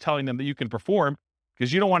loan or telling them that you can perform,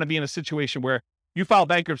 because you don't want to be in a situation where you file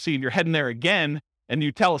bankruptcy and you're heading there again and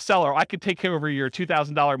you tell a seller, I could take care of your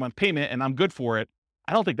 $2,000 a month payment and I'm good for it.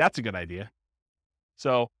 I don't think that's a good idea.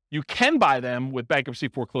 So you can buy them with bankruptcy,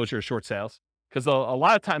 foreclosure, or short sales, because a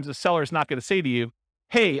lot of times the seller is not going to say to you,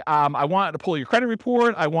 hey, I want to pull your credit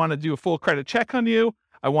report. I want to do a full credit check on you.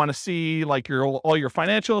 I want to see like all your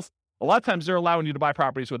financials. A lot of times they're allowing you to buy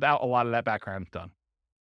properties without a lot of that background done.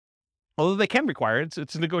 Although they can require it,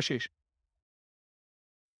 it's a negotiation.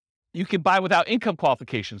 You can buy without income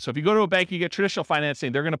qualification. So if you go to a bank, you get traditional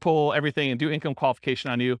financing, they're going to pull everything and do income qualification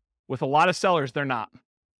on you. With a lot of sellers, they're not.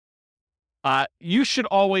 You should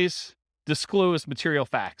always disclose material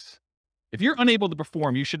facts. If you're unable to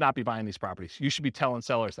perform, you should not be buying these properties. You should be telling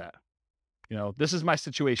sellers that, this is my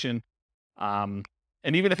situation. And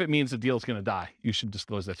even if it means the deal is going to die, you should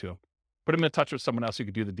disclose that to them. Put them in touch with someone else who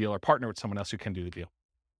could do the deal or partner with someone else who can do the deal.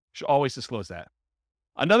 You should always disclose that.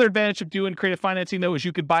 Another advantage of doing creative financing, though, is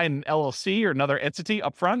you could buy an LLC or another entity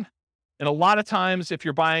up front. And a lot of times, if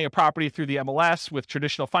you're buying a property through the MLS with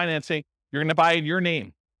traditional financing, you're going to buy in your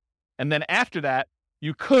name. And then after that,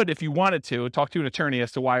 you could, if you wanted to, talk to an attorney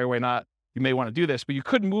as to why or why not you may want to do this, but you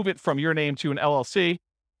could move it from your name to an LLC.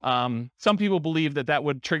 Some people believe that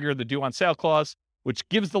would trigger the due on sale clause, which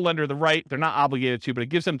gives the lender the right, they're not obligated to, but it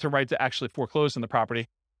gives them the right to actually foreclose on the property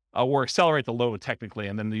or accelerate the loan technically,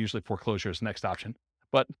 and then usually foreclosure is the next option.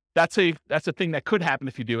 But that's a thing that could happen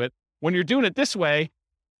if you do it. When you're doing it this way,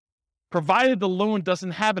 provided the loan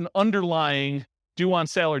doesn't have an underlying due on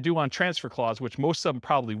sale or due on transfer clause, which most of them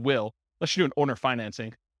probably will, unless you're doing owner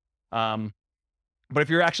financing. But if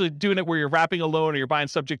you're actually doing it where you're wrapping a loan or you're buying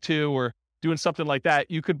subject to or doing something like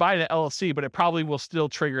that, you could buy an LLC, but it probably will still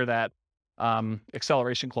trigger that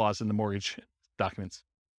acceleration clause in the mortgage documents.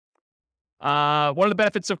 One of the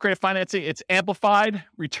benefits of creative financing, it's amplified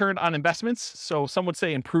return on investments. So some would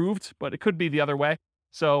say improved, but it could be the other way.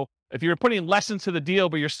 So if you're putting less into the deal,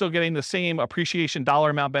 but you're still getting the same appreciation dollar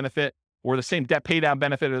amount benefit or the same debt pay down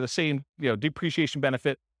benefit or the same depreciation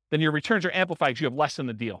benefit, then your returns are amplified because you have less in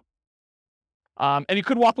the deal. And you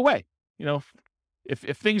could walk away.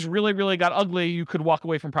 If things really, really got ugly, you could walk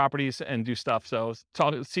away from properties and do stuff. So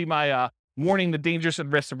see my warning the dangers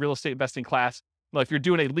and risks of real estate investing class. Well, if you're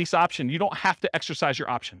doing a lease option, you don't have to exercise your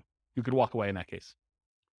option. You could walk away in that case.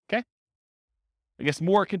 Okay. I guess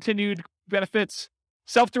more continued benefits,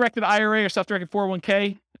 self-directed IRA or self-directed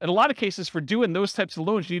 401k. In a lot of cases for doing those types of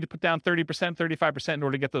loans, you need to put down 30%, 35% in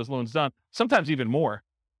order to get those loans done. Sometimes even more.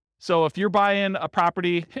 So if you're buying a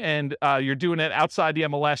property and you're doing it outside the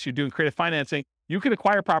MLS, you're doing creative financing, you can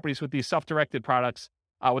acquire properties with these self-directed products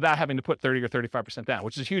without having to put 30 or 35% down,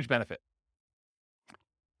 which is a huge benefit.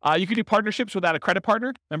 You can do partnerships without a credit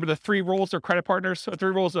partner. Remember the three roles of credit partners,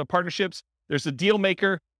 three roles of partnerships. There's the deal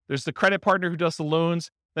maker, there's the credit partner who does the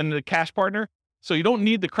loans, then the cash partner. So you don't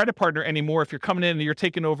need the credit partner anymore if you're coming in and you're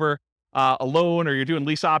taking over a loan, or you're doing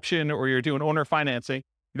lease option, or you're doing owner financing.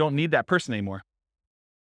 You don't need that person anymore.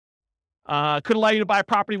 Could allow you to buy a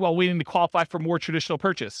property while waiting to qualify for more traditional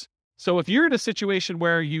purchase. So if you're in a situation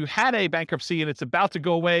where you had a bankruptcy and it's about to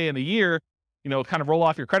go away in a year, kind of roll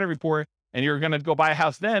off your credit report, and you're going to go buy a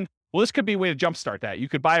house then, well, this could be a way to jumpstart that. You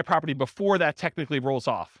could buy a property before that technically rolls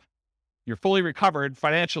off. You're fully recovered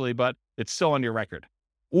financially, but it's still on your record.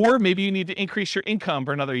 Or maybe you need to increase your income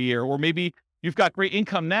for another year, or maybe you've got great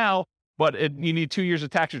income now, but you need 2 years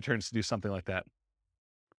of tax returns to do something like that.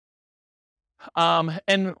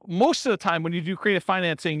 And most of the time when you do creative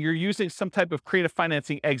financing, you're using some type of creative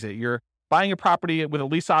financing exit. You're buying a property with a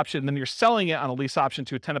lease option, and then you're selling it on a lease option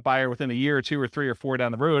to a tenant buyer within a year or 2 or 3 or 4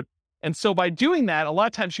 down the road. And so by doing that, a lot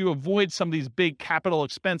of times you avoid some of these big capital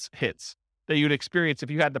expense hits that you'd experience if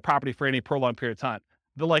you had the property for any prolonged period of time.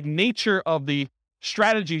 The nature of the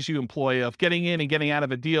strategies you employ of getting in and getting out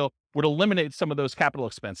of a deal would eliminate some of those capital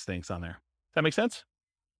expense things on there. Does that make sense?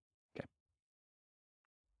 Okay.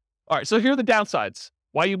 All right, so here are the downsides,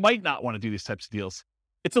 why you might not want to do these types of deals.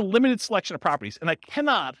 It's a limited selection of properties, and I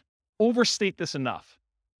cannot overstate this enough.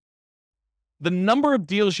 The number of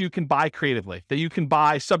deals you can buy creatively, that you can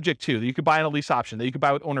buy subject to, that you can buy on a lease option, that you can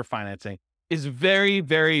buy with owner financing, is very,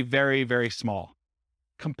 very, very, very small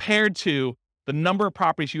compared to the number of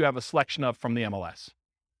properties you have a selection of from the MLS.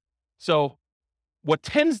 So what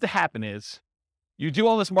tends to happen is you do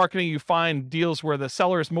all this marketing, you find deals where the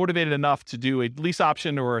seller is motivated enough to do a lease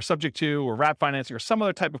option or a subject to or wrap financing or some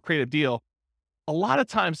other type of creative deal. A lot of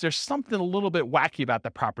times there's something a little bit wacky about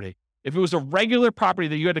the property. If it was a regular property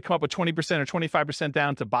that you had to come up with 20% or 25%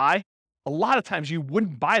 down to buy, a lot of times you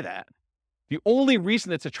wouldn't buy that. The only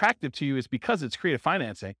reason it's attractive to you is because it's creative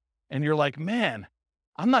financing. And you're like, man,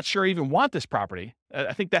 I'm not sure I even want this property.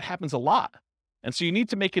 I think that happens a lot. And so you need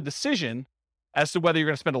to make a decision as to whether you're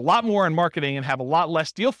going to spend a lot more on marketing and have a lot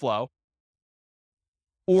less deal flow,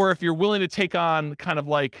 or if you're willing to take on kind of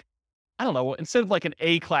like, I don't know, instead of like an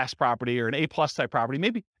A-class property or an A-plus type property,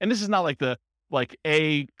 maybe, and this is not like the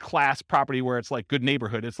A-class property where it's like good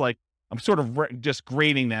neighborhood. It's like, I'm sort of just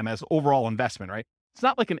grading them as overall investment, right? It's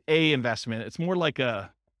not like an A investment. It's more like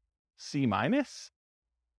a C minus.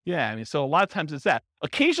 Yeah, I mean, so a lot of times it's that.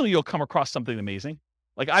 Occasionally you'll come across something amazing.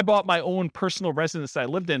 Like I bought my own personal residence that I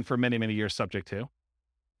lived in for many, many years subject to.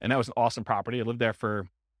 And that was an awesome property. I lived there for,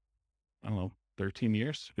 13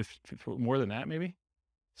 years, more than that maybe.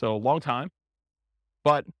 So a long time,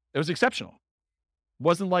 but it was exceptional. It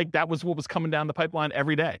wasn't like that was what was coming down the pipeline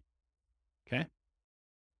every day. Okay.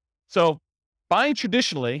 So buying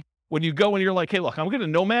traditionally, when you go and you're like, hey, look, I'm going to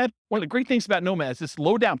Nomad. One of the great things about Nomad is this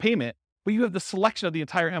low down payment, but you have the selection of the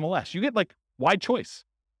entire MLS. You get like wide choice.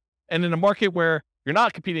 And in a market where you're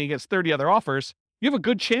not competing against 30 other offers, you have a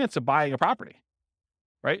good chance of buying a property,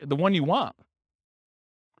 right? The one you want.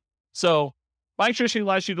 So buying traditionally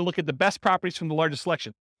allows you to look at the best properties from the largest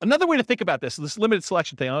selection. Another way to think about this limited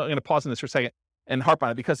selection thing, I'm going to pause on this for a second and harp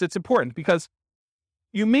on it because it's important, because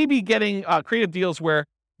you may be getting creative deals where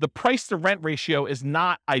the price to rent ratio is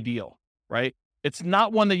not ideal, right? It's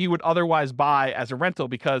not one that you would otherwise buy as a rental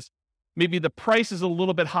because maybe the price is a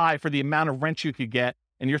little bit high for the amount of rent you could get.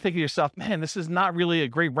 And you're thinking to yourself, man, this is not really a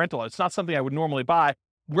great rental. It's not something I would normally buy.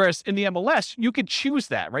 Whereas in the MLS, you could choose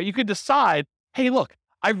that, right? You could decide, hey, look,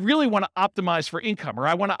 I really want to optimize for income, or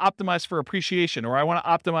I want to optimize for appreciation, or I want to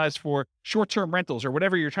optimize for short-term rentals, or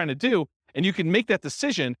whatever you're trying to do. And you can make that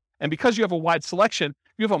decision. And because you have a wide selection,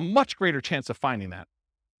 you have a much greater chance of finding that.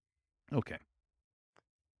 Okay.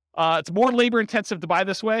 It's more labor intensive to buy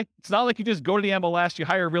this way. It's not like you just go to the MLS, you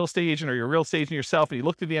hire a real estate agent or you're a real estate agent yourself, and you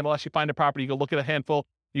look through the MLS, you find a property, you go look at a handful,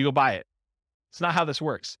 you go buy it. It's not how this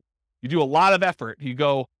works. You do a lot of effort. You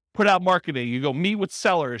go put out marketing, you go meet with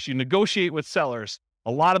sellers, you negotiate with sellers.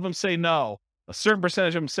 A lot of them say no. A certain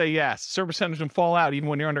percentage of them say yes. A certain percentage of them fall out even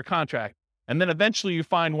when you're under contract. And then eventually you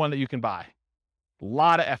find one that you can buy. A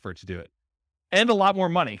lot of effort to do it. And a lot more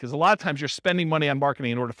money, because a lot of times you're spending money on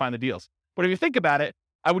marketing in order to find the deals. But if you think about it,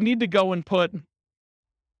 I would need to go and put,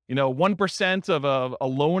 1% of a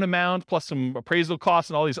loan amount plus some appraisal costs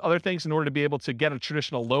and all these other things in order to be able to get a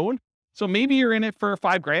traditional loan. So maybe you're in it for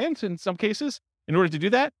 $5,000 in some cases. In order to do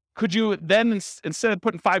that, could you then, instead of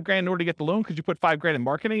putting $5,000 in order to get the loan, could you put $5,000 in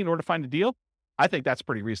marketing in order to find a deal? I think that's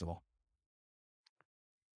pretty reasonable.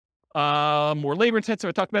 More labor intensive.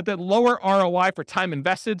 I talked about that. Lower ROI for time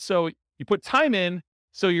invested. So you put time in,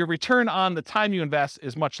 so your return on the time you invest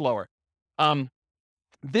is much lower.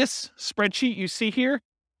 This spreadsheet you see here,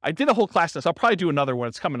 I did a whole class on this. I'll probably do another one.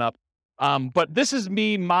 It's coming up. But this is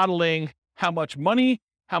me modeling how much money,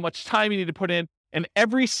 how much time you need to put in, and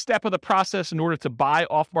every step of the process in order to buy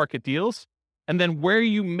off-market deals, and then where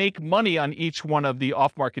you make money on each one of the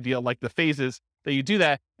off-market deal, like the phases that you do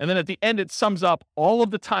that. And then at the end, it sums up all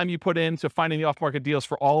of the time you put into finding the off-market deals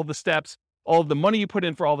for all of the steps, all of the money you put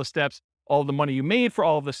in for all the steps, all of the money you made for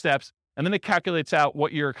all of the steps. And then it calculates out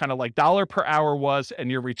what your kind of like dollar per hour was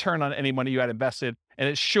and your return on any money you had invested. And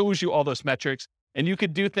it shows you all those metrics. And you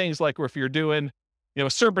could do things like, or if you're doing, a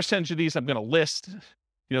certain percentage of these, I'm going to list,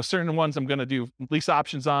 certain ones I'm going to do lease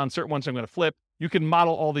options on, certain ones I'm going to flip. You can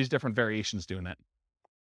model all these different variations doing that.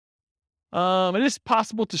 It is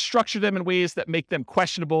possible to structure them in ways that make them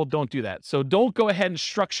questionable. Don't do that. So don't go ahead and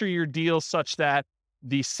structure your deals such that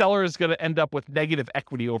the seller is going to end up with negative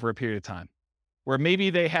equity over a period of time, where maybe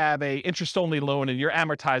they have a interest-only loan and you're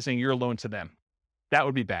amortizing your loan to them. That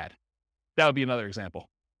would be bad. That would be another example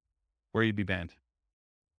where you'd be banned.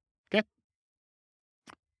 Okay.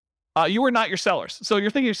 You are not your sellers. So you're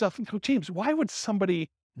thinking to yourself, James, why would somebody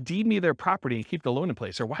deed me their property and keep the loan in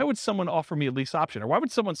place? Or why would someone offer me a lease option? Or why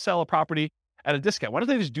would someone sell a property at a discount? Why don't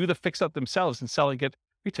they just do the fix up themselves and sell and get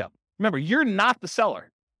retail? Remember, you're not the seller.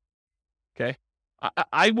 Okay.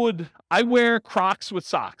 I wear Crocs with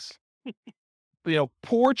socks.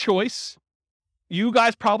 Poor choice. You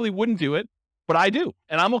guys probably wouldn't do it, but I do,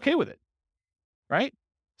 and I'm okay with it. Right?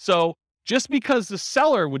 So just because the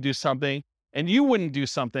seller would do something and you wouldn't do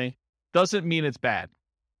something doesn't mean it's bad.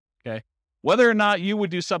 Okay? Whether or not you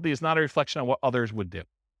would do something is not a reflection on what others would do.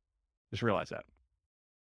 Just realize that.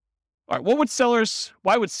 All right, why would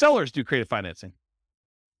sellers do creative financing?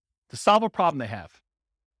 To solve a problem they have.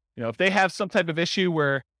 If they have some type of issue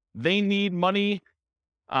where they need money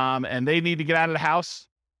and they need to get out of the house,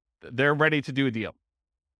 they're ready to do a deal.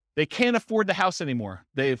 They can't afford the house anymore.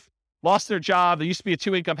 They've lost their job. They used to be a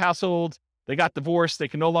 2-income household. They got divorced. They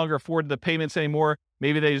can no longer afford the payments anymore.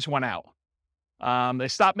 Maybe they just went out. They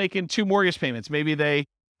stopped making 2 mortgage payments. Maybe they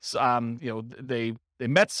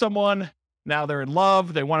met someone. Now they're in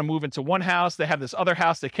love. They want to move into one house. They have this other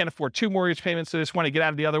house. They can't afford 2 mortgage payments. So they just want to get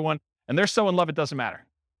out of the other one. And they're so in love, it doesn't matter.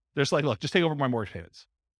 They're just like, look, just take over my mortgage payments.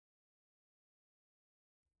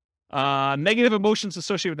 Negative emotions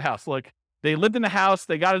associated with the house. Like they lived in the house,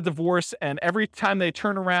 they got a divorce, and every time they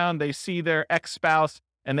turn around, they see their ex-spouse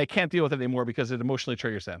and they can't deal with it anymore because it emotionally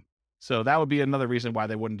triggers them. So that would be another reason why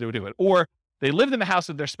they wouldn't do it. Or they lived in the house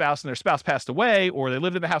with their spouse and their spouse passed away, or they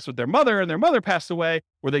lived in the house with their mother and their mother passed away,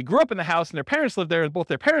 or they grew up in the house and their parents lived there and both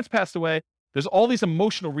their parents passed away. There's all these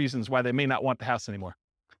emotional reasons why they may not want the house anymore.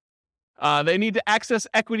 They need to access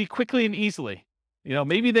equity quickly and easily.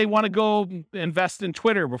 Maybe they want to go invest in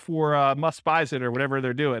Twitter before Musk buys it or whatever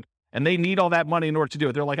they're doing, and they need all that money in order to do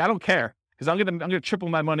it. They're like, I don't care because I'm gonna triple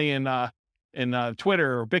my money in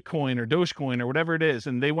Twitter or Bitcoin or Dogecoin or whatever it is,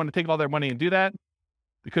 and they want to take all their money and do that.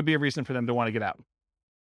 It could be a reason for them to want to get out.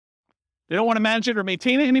 They don't want to manage it or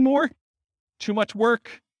maintain it anymore. Too much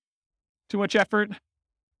work, too much effort.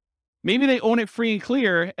 Maybe they own it free and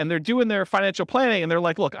clear and they're doing their financial planning and they're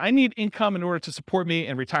like, look, I need income in order to support me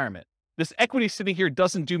in retirement. This equity sitting here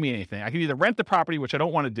doesn't do me anything. I can either rent the property, which I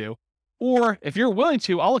don't want to do, or if you're willing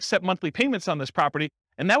to, I'll accept monthly payments on this property,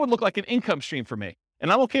 and that would look like an income stream for me.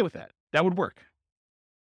 And I'm okay with that. That would work.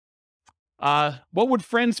 What would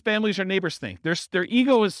friends, families, or neighbors think? Their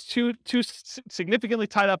ego is too significantly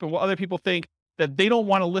tied up in what other people think that they don't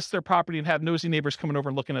want to list their property and have nosy neighbors coming over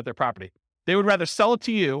and looking at their property. They would rather sell it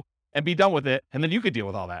to you and be done with it, and then you could deal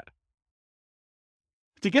with all that.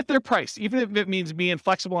 To get their price, even if it means being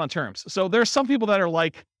flexible on terms. So there are some people that are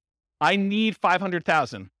like, I need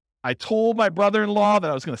 $500,000. I told my brother-in-law that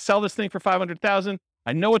I was going to sell this thing for $500,000.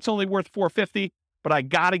 I know it's only worth $450,000, but I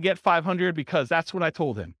got to get $500,000 because that's what I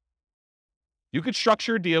told him. You could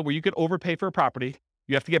structure a deal where you could overpay for a property.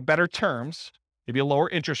 You have to get better terms, maybe a lower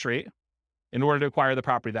interest rate in order to acquire the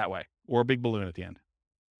property that way, or a big balloon at the end.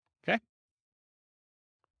 Okay?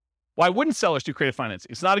 Why wouldn't sellers do creative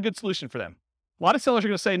financing? It's not a good solution for them. A lot of sellers are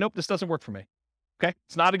going to say, nope, this doesn't work for me. Okay?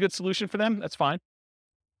 It's not a good solution for them. That's fine.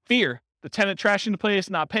 Fear, the tenant trashing the place,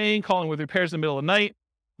 not paying, calling with repairs in the middle of the night.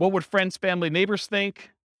 What would friends, family, neighbors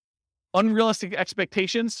think? Unrealistic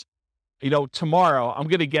expectations. Tomorrow I'm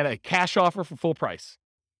going to get a cash offer for full price.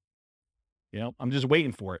 I'm just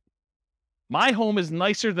waiting for it. My home is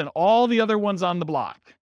nicer than all the other ones on the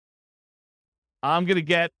block. I'm going to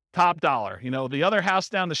get top dollar. The other house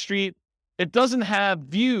down the street, it doesn't have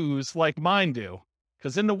views like mine do.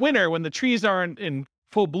 Because in the winter, when the trees are in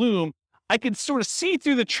full bloom, I can sort of see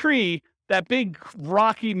through the tree that big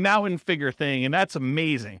rocky mountain figure thing, and that's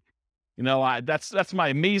amazing. That's my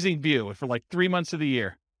amazing view for like 3 months of the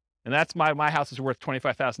year, and that's my house is worth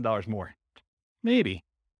 $25,000 more, maybe.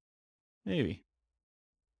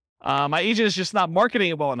 My agent is just not marketing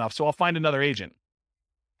it well enough, so I'll find another agent.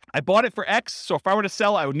 I bought it for X, so if I were to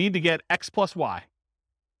sell, I would need to get X plus Y.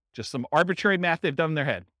 Just some arbitrary math they've done in their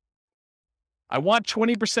head. I want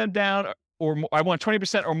 20% down, or I want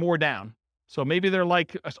 20% or more down. So maybe they're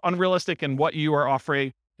like unrealistic in what you are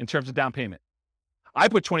offering in terms of down payment. I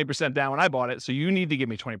put 20% down when I bought it, so you need to give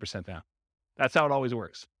me 20% down. That's how it always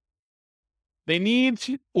works. They need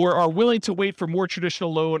to, or are willing to wait for more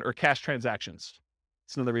traditional loan or cash transactions.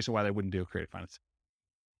 It's another reason why they wouldn't do creative finance.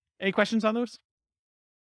 Any questions on those?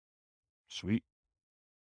 Sweet.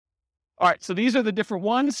 All right, so these are the different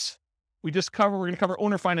ones we're going to cover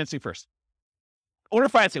owner financing first. Owner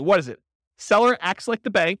financing, what is it? Seller acts like the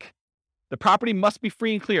bank. The property must be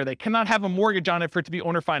free and clear. They cannot have a mortgage on it for it to be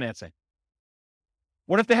owner financing.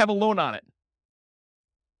 What if they have a loan on it?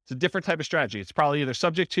 It's a different type of strategy. It's probably either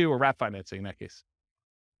subject to or wrap financing in that case.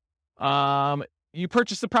 You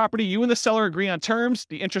purchase the property. You and the seller agree on terms,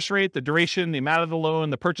 the interest rate, the duration, the amount of the loan,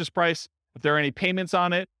 the purchase price, if there are any payments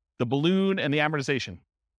on it, the balloon, and the amortization.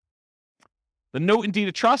 The note and deed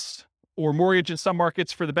of trust or mortgage in some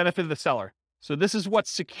markets for the benefit of the seller. So this is what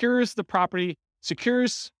secures the property,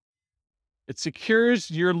 secures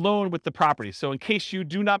your loan with the property. So in case you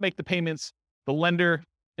do not make the payments, the lender,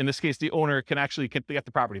 in this case, the owner, can actually get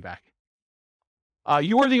the property back.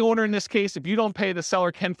 You are the owner in this case. If you don't pay, the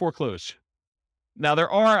seller can foreclose. Now I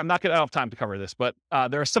don't have time to cover this, but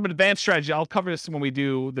there are some advanced strategies. I'll cover this when we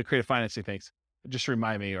do the creative financing things. Just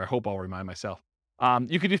remind me, or I hope I'll remind myself.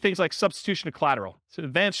 You could do things like substitution of collateral. It's an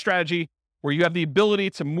advanced strategy where you have the ability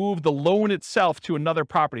to move the loan itself to another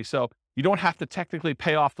property. So you don't have to technically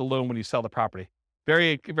pay off the loan when you sell the property.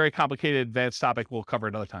 Very, very complicated, advanced topic we'll cover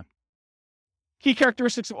another time. Key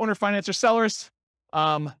characteristics of owner finance or sellers.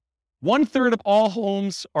 1/3 of all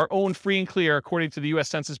homes are owned free and clear, according to the U.S.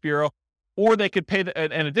 Census Bureau, or they could pay,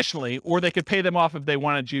 they could pay them off if they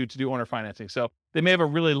wanted you to do owner financing. So they may have a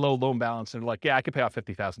really low loan balance and yeah, I could pay off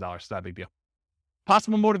 $50,000. It's not a big deal.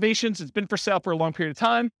 Possible motivations. It's been for sale for a long period of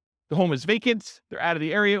time. The home is vacant. They're out of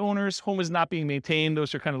the area owners. Home is not being maintained.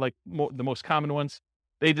 Those are kind of like the most common ones.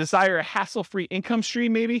 They desire a hassle-free income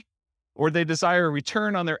stream, maybe, or they desire a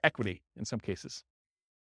return on their equity in some cases.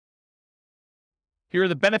 Here are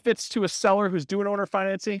the benefits to a seller who's doing owner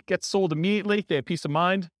financing. Gets sold immediately. They have peace of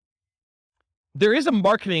mind. There is a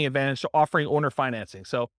marketing advantage to offering owner financing.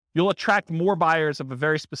 So you'll attract more buyers of a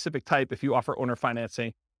very specific type if you offer owner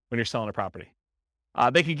financing when you're selling a property.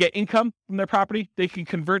 They can get income from their property. They can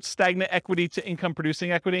convert stagnant equity to income-producing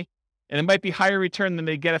equity. And it might be higher return than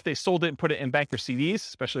they get if they sold it and put it in bank or CDs,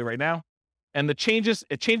 especially right now. And it changes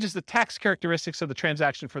the tax characteristics of the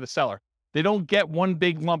transaction for the seller. They don't get one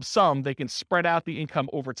big lump sum. They can spread out the income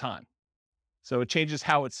over time. So it changes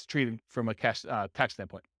how it's treated from a cash tax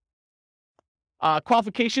standpoint.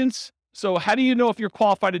 Qualifications. So how do you know if you're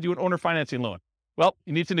qualified to do an owner financing loan? Well,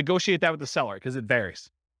 you need to negotiate that with the seller because it varies.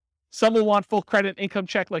 Some will want full credit income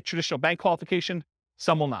check like traditional bank qualification.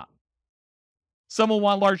 Some will not. Some will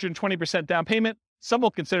want larger than 20% down payment. Some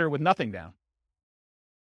will consider with nothing down.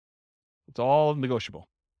 It's all negotiable.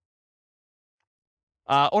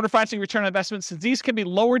 Owner financing return on investment. Since these can be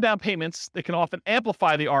lower down payments, they can often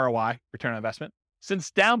amplify the ROI, return on investment, since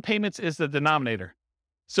down payments is the denominator.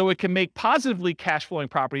 So it can make positively cash flowing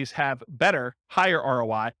properties have better, higher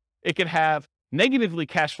ROI. It can have negatively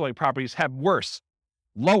cash flowing properties have worse,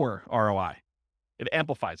 lower ROI. It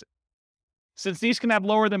amplifies it. Since these can have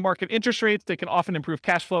lower than market interest rates, they can often improve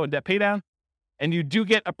cash flow and debt paydown. And you do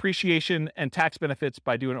get appreciation and tax benefits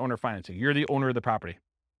by doing owner financing. You're the owner of the property.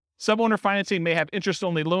 Some owner financing may have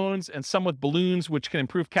interest-only loans and some with balloons, which can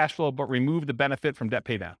improve cash flow but remove the benefit from debt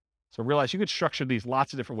paydown. So realize you could structure these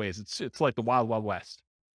lots of different ways. It's like the wild, wild west.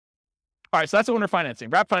 All right, so that's owner financing.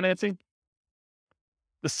 Wrap financing.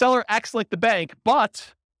 The seller acts like the bank,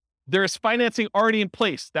 but there is financing already in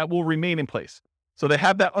place that will remain in place. So they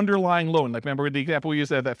have that underlying loan. Like remember the example we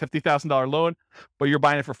used, that $50,000 loan, but you're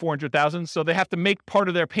buying it for $400,000. So they have to make part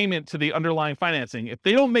of their payment to the underlying financing. If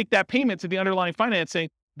they don't make that payment to the underlying financing,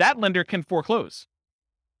 that lender can foreclose.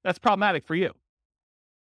 That's problematic for you.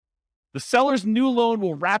 The seller's new loan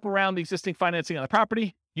will wrap around the existing financing on the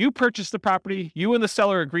property. You purchase the property. You and the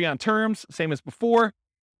seller agree on terms, same as before.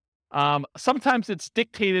 Sometimes it's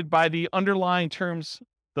dictated by the underlying terms,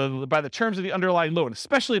 by the terms of the underlying loan,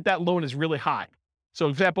 especially if that loan is really high. So,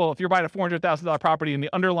 for example, if you're buying a $400,000 property and the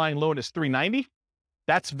underlying loan is $390,000,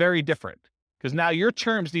 that's very different because now your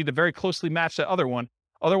terms need to very closely match that other one.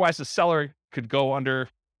 Otherwise, the seller could go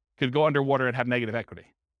underwater and have negative equity.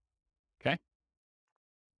 Okay.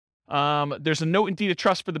 There's a note in deed of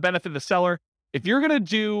trust for the benefit of the seller. If you're going to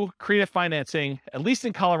do creative financing, at least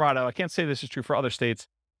in Colorado, I can't say this is true for other states,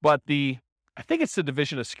 but I think it's the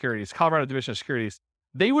Division of Securities, Colorado Division of Securities,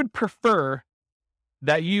 they would prefer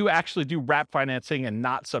that you actually do wrap financing and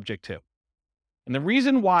not subject to. And the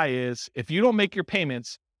reason why is if you don't make your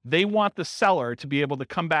payments, they want the seller to be able to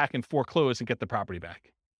come back and foreclose and get the property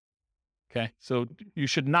back. Okay. So you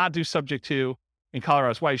should not do subject to in Colorado.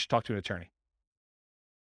 That's why you should talk to an attorney.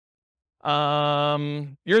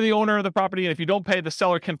 You're the owner of the property, and if you don't pay, the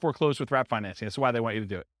seller can foreclose with wrap financing. That's why they want you to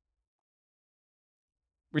do it.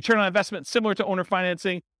 Return on investment, similar to owner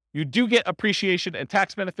financing. You do get appreciation and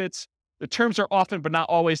tax benefits. The terms are often, but not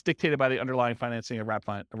always, dictated by the underlying financing of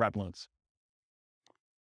wrap loans.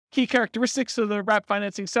 Key characteristics of the wrap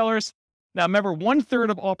financing sellers. Now, remember,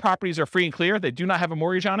 1/3 of all properties are free and clear. They do not have a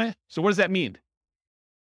mortgage on it. So what does that mean?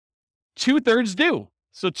 2/3 do.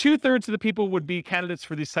 So 2/3 of the people would be candidates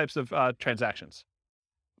for these types of transactions.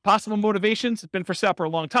 Possible motivations: it's been for sale for a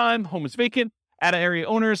long time, home is vacant, out-of-area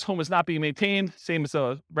owners, home is not being maintained, same as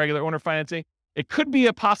a regular owner financing. It could be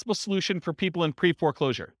a possible solution for people in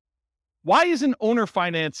pre-foreclosure. Why isn't owner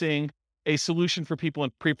financing a solution for people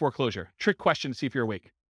in pre-foreclosure? Trick question to see if you're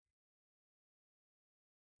awake.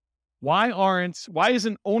 Why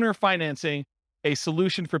isn't owner financing a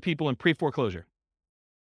solution for people in pre-foreclosure?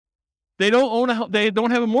 They don't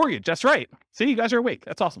have a mortgage. That's right. See, you guys are awake.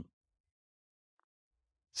 That's awesome.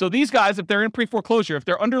 So these guys, if they're in pre-foreclosure, if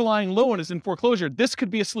their underlying loan is in foreclosure, this could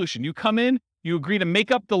be a solution. You come in, you agree to make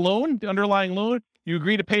up the loan, the underlying loan, you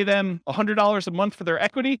agree to pay them $100 a month for their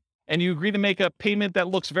equity, and you agree to make a payment that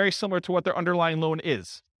looks very similar to what their underlying loan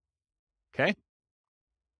is. Okay?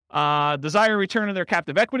 Desire return of their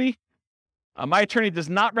captive equity. My attorney does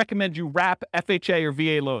not recommend you wrap FHA or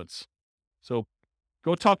VA loans. So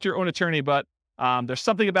go talk to your own attorney, but there's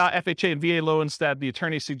something about FHA and VA loans that the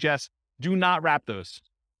attorney suggests do not wrap those.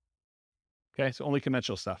 Okay, so only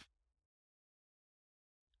conventional stuff.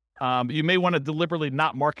 You may want to deliberately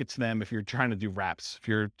not market to them if you're trying to do wraps. If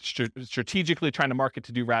you're strategically trying to market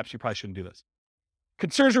to do wraps, you probably shouldn't do this.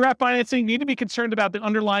 Concerns of wrap financing: need to be concerned about the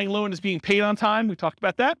underlying loan is being paid on time. We talked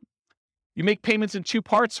about that. You make payments in two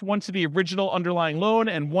parts, one to the original underlying loan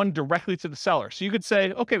and one directly to the seller. So you could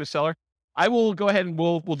say, okay, the seller, I will go ahead and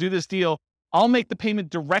we'll do this deal. I'll make the payment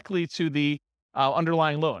directly to the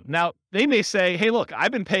underlying loan. Now, they may say, hey, look,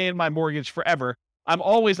 I've been paying my mortgage forever. I'm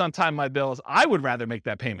always on time with my bills. I would rather make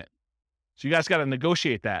that payment. So you guys got to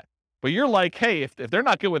negotiate that. But you're like, hey, if they're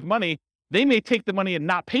not good with money, they may take the money and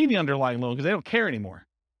not pay the underlying loan because they don't care anymore.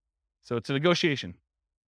 So it's a negotiation.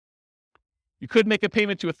 You could make a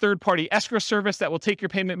payment to a third-party escrow service that will take your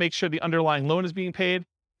payment, make sure the underlying loan is being paid.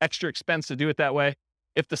 Extra expense to do it that way.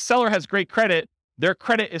 If the seller has great credit, their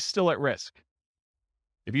credit is still at risk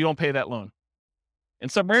if you don't pay that loan. In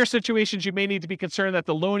some rare situations, you may need to be concerned that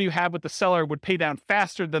the loan you have with the seller would pay down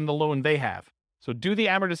faster than the loan they have. So do the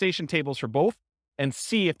amortization tables for both and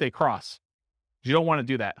see if they cross. You don't want to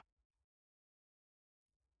do that.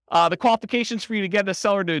 The qualifications for you to get the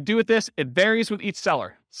seller to do with this, it varies with each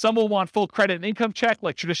seller. Some will want full credit and income check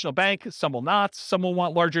like traditional bank. Some will not. Some will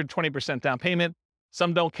want larger than 20% down payment.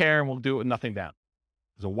 Some don't care and will do it with nothing down.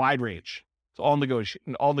 There's a wide range. It's all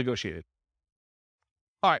negotiated.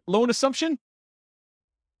 All right, loan assumption.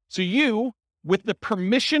 So you, with the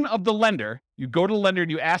permission of the lender, you go to the lender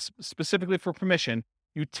and you ask specifically for permission.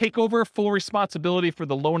 You take over full responsibility for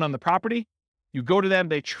the loan on the property. You go to them,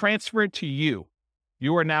 they transfer it to you.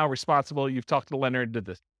 You are now responsible. You've talked to the lender and did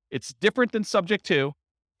this. It's different than subject to.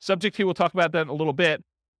 Subject to, we'll talk about that in a little bit.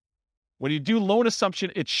 When you do loan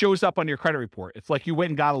assumption, it shows up on your credit report. It's like you went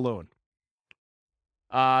and got a loan.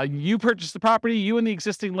 You purchase the property. You and the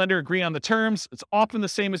existing lender agree on the terms. It's often the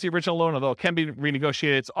same as the original loan, although it can be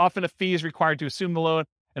renegotiated. It's often a fee is required to assume the loan,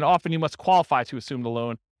 and often you must qualify to assume the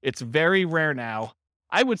loan. It's very rare now.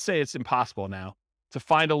 I would say it's impossible now to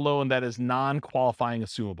find a loan that is non-qualifying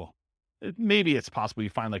assumable. Maybe it's possible you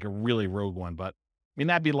find like a really rogue one, but I mean,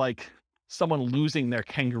 that'd be like someone losing their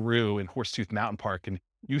kangaroo in Horsetooth Mountain Park and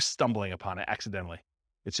you stumbling upon it accidentally.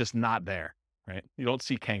 It's just not there, right? You don't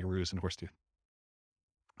see kangaroos in Horsetooth.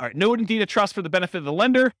 All right, note and deed of trust for the benefit of the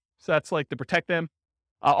lender. So that's like to protect them.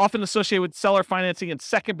 Often associated with seller financing in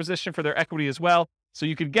second position for their equity as well. So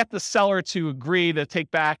you could get the seller to agree to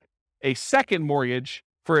take back a second mortgage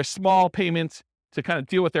for a small payment to kind of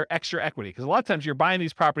deal with their extra equity. Because a lot of times you're buying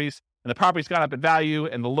these properties and the property's gone up in value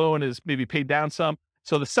and the loan is maybe paid down some.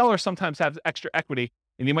 So the seller sometimes has extra equity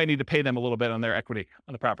and you might need to pay them a little bit on their equity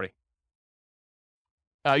on the property.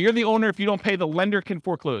 You're the owner. If you don't pay, the lender can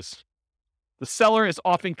foreclose. The seller is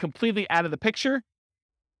often completely out of the picture.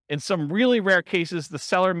 In some really rare cases, the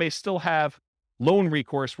seller may still have loan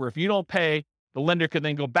recourse where if you don't pay, the lender could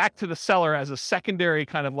then go back to the seller as a secondary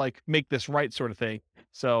kind of like make this right sort of thing.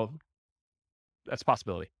 So that's a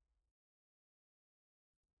possibility.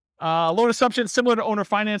 Loan assumption, similar to owner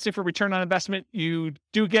financing for return on investment, you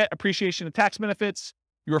do get appreciation and tax benefits.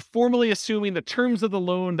 You're formally assuming the terms of the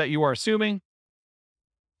loan that you are assuming.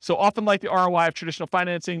 So often like the ROI of traditional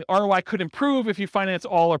financing, ROI could improve if you finance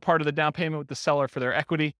all or part of the down payment with the seller for their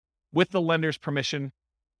equity with the lender's permission.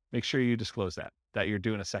 Make sure you disclose that you're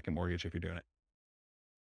doing a second mortgage if you're doing it.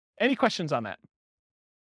 Any questions on that?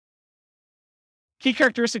 Key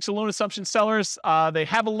characteristics of loan assumption sellers, they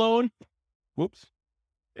have a loan. Whoops.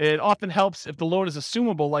 It often helps if the loan is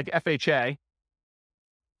assumable, like FHA.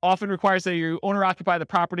 Often requires that you owner occupy the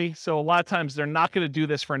property. So a lot of times they're not going to do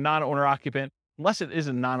this for a non-owner occupant, unless it is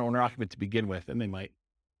a non-owner occupant to begin with, and they might.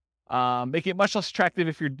 Make it much less attractive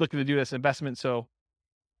if you're looking to do this investment. So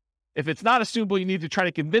if it's not assumable, you need to try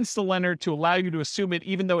to convince the lender to allow you to assume it,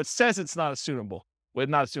 even though it says it's not assumable,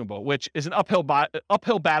 which is an uphill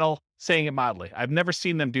battle, saying it mildly. I've never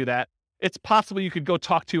seen them do that. It's possible you could go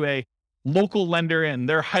talk to a local lender and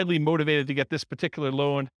they're highly motivated to get this particular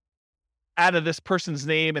loan out of this person's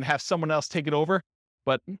name and have someone else take it over.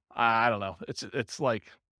 But I don't know. It's like,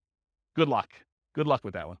 good luck. Good luck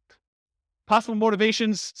with that one. Possible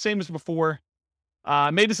motivations, same as before.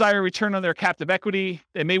 May desire a return on their captive equity.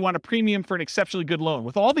 They may want a premium for an exceptionally good loan.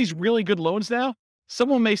 With all these really good loans now,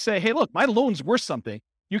 someone may say, hey, look, my loan's worth something.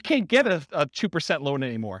 You can't get a 2% loan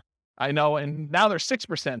anymore. I know, and now they're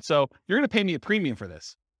 6%. So you're going to pay me a premium for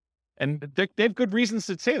this. And they have good reasons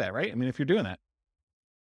to say that, right? I mean, if you're doing that.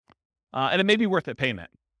 And it may be worth it paying that.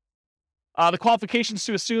 The qualifications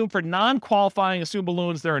to assume for non-qualifying assumable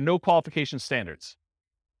loans, there are no qualification standards.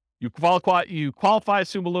 You qualify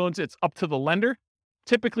assumable loans, it's up to the lender.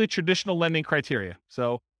 Typically traditional lending criteria.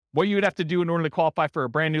 So what you would have to do in order to qualify for a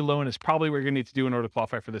brand new loan is probably what you're going to need to do in order to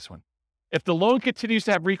qualify for this one. If the loan continues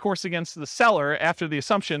to have recourse against the seller after the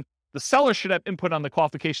assumption, the seller should have input on the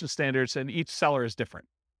qualification standards, and each seller is different.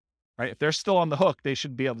 Right? If they're still on the hook, they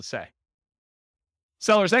should be able to say.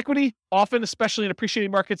 Seller's equity, often, especially in appreciating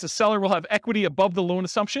markets, a seller will have equity above the loan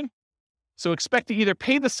assumption. So expect to either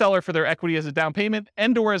pay the seller for their equity as a down payment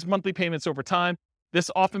and or as monthly payments over time. This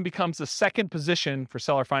often becomes the second position for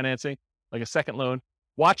seller financing, like a second loan.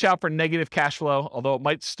 Watch out for negative cash flow, although it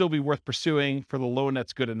might still be worth pursuing for the loan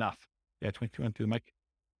that's good enough. Yeah, 22 to the mic.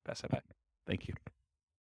 Pass that back. Thank you.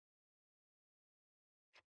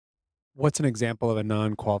 What's an example of a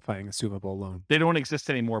non-qualifying assumable loan? They don't exist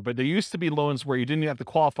anymore, but there used to be loans where you didn't even have to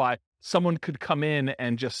qualify. Someone could come in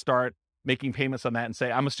and just start making payments on that and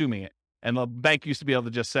say, I'm assuming it. And the bank used to be able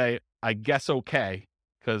to just say, I guess okay,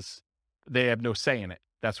 because they have no say in it.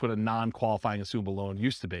 That's what a non-qualifying assumable loan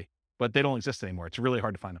used to be, but they don't exist anymore. It's really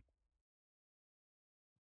hard to find them.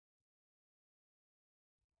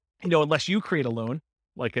 You know, unless you create a loan,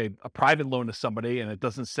 like a private loan to somebody, and it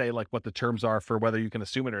doesn't say like what the terms are for whether you can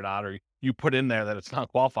assume it or not, or you put in there that it's not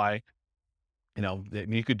qualifying, you know,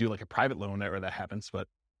 you could do like a private loan where that happens, but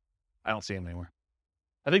I don't see them anymore.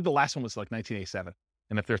 I think the last one was like 1987.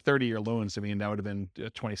 And if they're 30-year loans, I mean, that would have been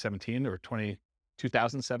 2017 or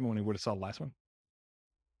 2007 when we would have saw the last one.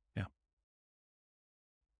 Yeah.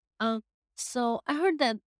 So I heard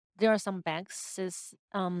that there are some banks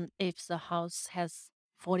if the house has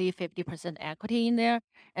 40-50% equity in there,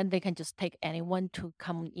 and they can just take anyone to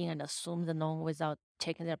come in and assume the loan without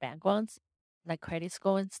checking their backgrounds, like credit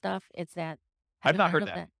score and stuff. Is that? I've not heard of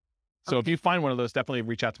that. So if you find one of those, definitely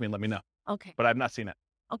reach out to me and let me know. Okay. But I've not seen it.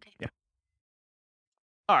 Okay. Yeah.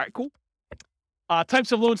 All right, cool.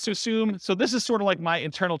 Types of loans to assume. So this is sort of like my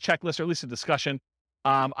internal checklist, or at least a discussion.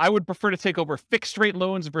 I would prefer to take over fixed rate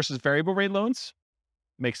loans versus variable rate loans.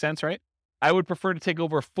 Makes sense, right? I would prefer to take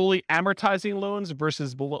over fully amortizing loans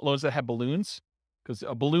versus loans that have balloons, because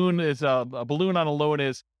a balloon on a loan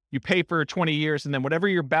is you pay for 20 years, and then whatever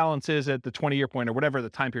your balance is at the 20-year point or whatever the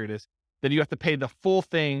time period is, then you have to pay the full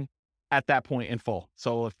thing at that point in full.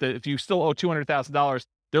 So if you still owe $200,000,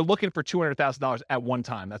 they're looking for $200,000 at one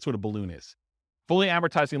time. That's what a balloon is. Fully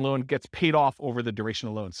amortizing loan gets paid off over the duration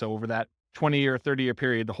of the loan. So over that 20-year, 30-year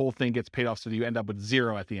period, the whole thing gets paid off, so you end up with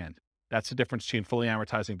zero at the end. That's the difference between fully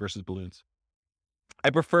amortizing versus balloons. I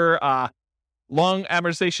prefer long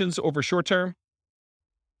amortizations over short term.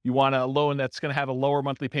 You want a loan that's going to have a lower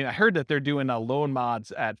monthly payment. I heard that they're doing loan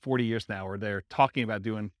mods at 40 years now, or they're talking about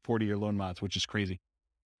doing 40-year loan mods, which is crazy.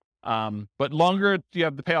 But longer you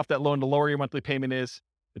have to pay off that loan, the lower your monthly payment is.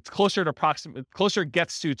 It's closer it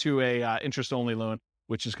gets to a interest-only loan,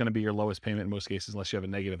 which is going to be your lowest payment in most cases, unless you have a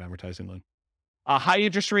negative amortizing loan. High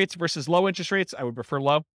interest rates versus low interest rates, I would prefer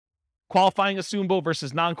low. Qualifying assumable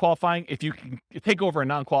versus non-qualifying. If you can take over a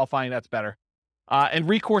non-qualifying, that's better. And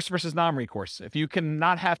recourse versus non-recourse. If you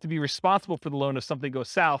cannot have to be responsible for the loan if something goes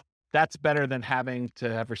south, that's better than having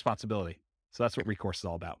to have responsibility. So that's what recourse is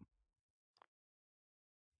all about.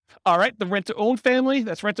 All right, the rent-to-own family.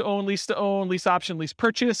 That's rent-to-own, lease-to-own, lease option, lease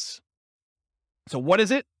purchase. So what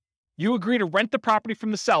is it? You agree to rent the property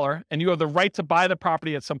from the seller, and you have the right to buy the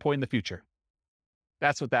property at some point in the future.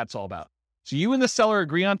 That's what that's all about. So you and the seller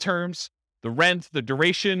agree on terms, the rent, the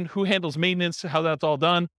duration, who handles maintenance, how that's all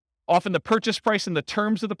done. Often the purchase price and the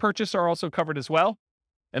terms of the purchase are also covered as well.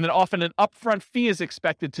 And then often an upfront fee is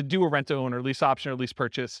expected to do a rent-to-own or lease option or lease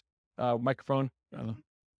purchase. Microphone. I'm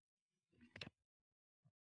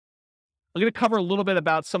going to cover a little bit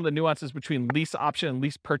about some of the nuances between lease option and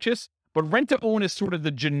lease purchase. But rent-to-own is sort of the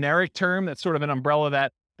generic term. That's sort of an umbrella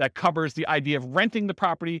that covers the idea of renting the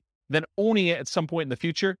property, then owning it at some point in the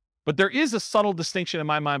future. But there is a subtle distinction in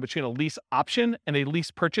my mind between a lease option and a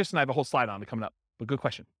lease purchase, and I have a whole slide on it coming up. But good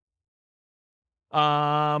question.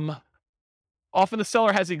 Often the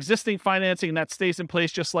seller has existing financing, and that stays in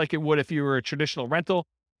place just like it would if you were a traditional rental.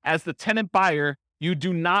 As the tenant buyer, you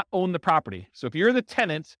do not own the property. So if you're the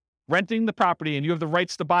tenant renting the property and you have the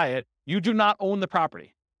rights to buy it, you do not own the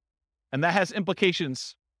property. And that has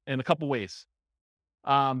implications in a couple ways.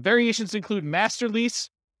 Variations include master lease,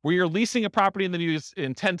 where you're leasing a property and then you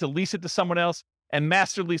intend to lease it to someone else, and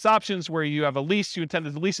master lease options, where you have a lease, you intend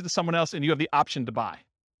to lease it to someone else, and you have the option to buy.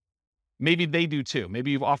 Maybe they do too.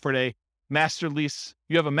 Maybe you've offered a master lease,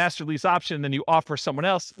 you have a master lease option, and then you offer someone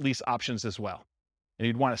else lease options as well. And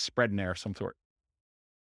you'd want a spread in there of some sort.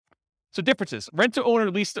 So differences. Rent to own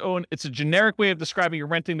or lease to own, it's a generic way of describing you're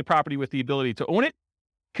renting the property with the ability to own it.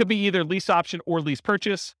 Could be either lease option or lease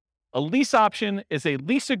purchase. A lease option is a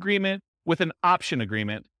lease agreement with an option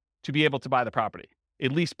agreement to be able to buy the property. A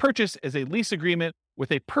lease purchase is a lease agreement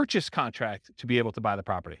with a purchase contract to be able to buy the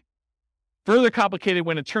property. Further complicated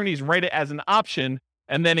when attorneys write it as an option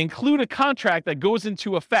and then include a contract that goes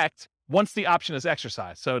into effect once the option is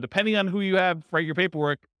exercised. So depending on who you have write your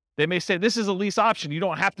paperwork, they may say, this is a lease option. You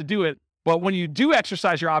don't have to do it. But when you do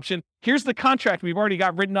exercise your option, here's the contract we've already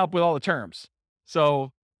got written up with all the terms.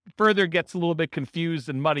 So further gets a little bit confused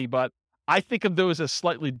and muddy, but I think of those as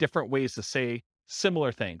slightly different ways to say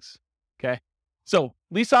similar things. Okay. So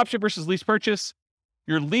lease option versus lease purchase.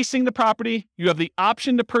 You're leasing the property. You have the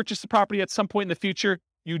option to purchase the property at some point in the future.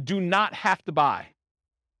 You do not have to buy.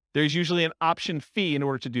 There's usually an option fee in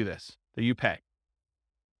order to do this that you pay.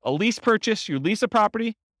 A lease purchase, you lease a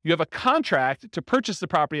property. You have a contract to purchase the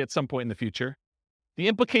property at some point in the future. The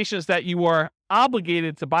implication is that you are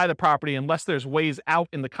obligated to buy the property unless there's ways out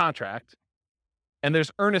in the contract, and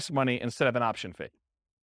there's earnest money instead of an option fee.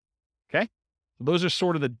 Okay? So those are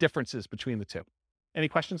sort of the differences between the two. Any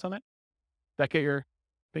questions on that? Did that get your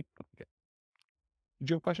big? Okay. Did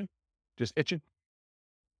you have a question? Just itching?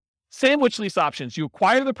 Sandwich lease options. You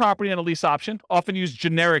acquire the property on a lease option, often used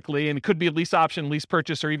generically, and it could be a lease option, lease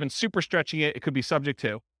purchase, or even super stretching it, it could be subject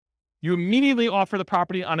to. You immediately offer the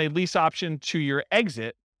property on a lease option to your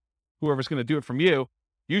exit, whoever's going to do it from you,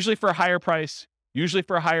 usually for a higher price, usually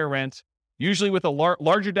for a higher rent, usually with a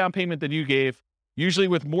larger down payment than you gave, usually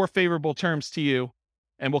with more favorable terms to you.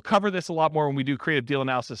 And we'll cover this a lot more when we do creative deal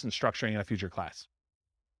analysis and structuring in a future class.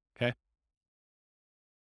 Okay.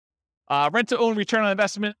 Rent to own return on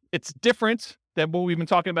investment. It's different than what we've been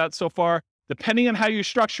talking about so far. Depending on how you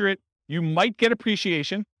structure it, you might get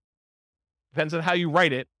appreciation. Depends on how you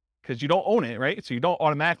write it, because you don't own it, right? So you don't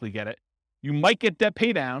automatically get it. You might get debt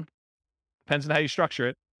pay down. Depends on how you structure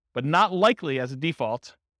it, but not likely as a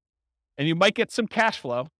default. And you might get some cash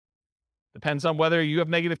flow. Depends on whether you have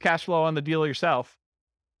negative cash flow on the deal yourself.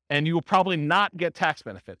 And you will probably not get tax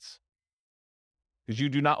benefits because you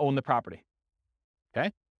do not own the property.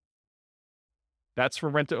 Okay? That's for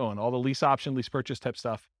rent to own. All the lease option, lease purchase type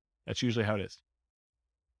stuff. That's usually how it is.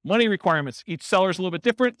 Money requirements. Each seller is a little bit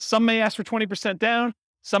different. Some may ask for 20% down.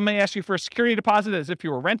 Some may ask you for a security deposit as if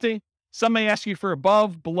you were renting. Some may ask you for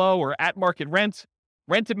above, below, or at market rent.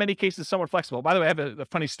 Rent in many cases is somewhat flexible. By the way, I have a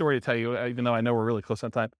funny story to tell you, even though I know we're really close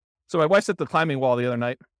on time. So my wife's at the climbing wall the other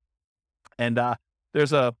night, and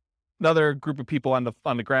there's another group of people on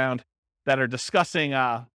the ground that are discussing.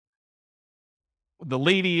 The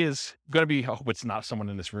lady is going to be. I hope it's not someone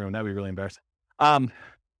in this room. That'd be really embarrassing. The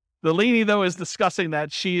lady though is discussing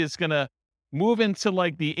that she is going to move into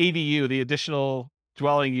like the ADU, the additional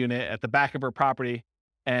dwelling unit at the back of her property,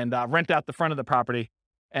 and rent out the front of the property.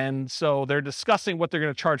 And so they're discussing what they're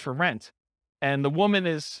going to charge for rent. And the woman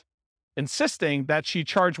is insisting that she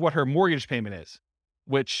charge what her mortgage payment is,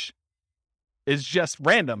 which is just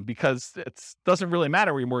random because it doesn't really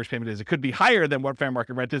matter what your mortgage payment is. It could be higher than what fair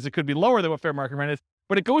market rent is. It could be lower than what fair market rent is.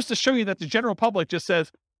 But it goes to show you that the general public just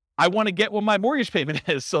says, I want to get what my mortgage payment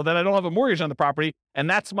is so that I don't have a mortgage on the property. And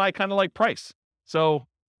that's my kind of like price. So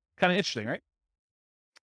kind of interesting, right?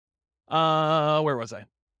 Where was I?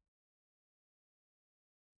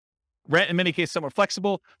 Rent in many cases somewhat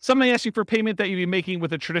flexible. Some may ask you for payment that you'd be making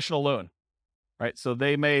with a traditional loan, right? So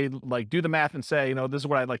they may like do the math and say, this is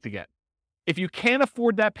what I'd like to get. If you can't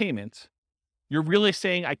afford that payment, you're really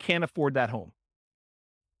saying I can't afford that home,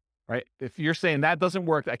 right? If you're saying that doesn't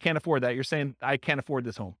work, I can't afford that, you're saying I can't afford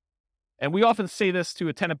this home. And we often say this to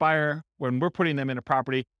a tenant buyer when we're putting them in a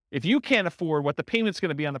property. If you can't afford what the payment's going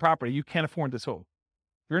to be on the property, you can't afford this home.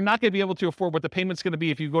 You're not going to be able to afford what the payment's going to be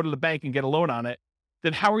if you go to the bank and get a loan on it.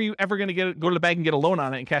 Then how are you ever going to go to the bank and get a loan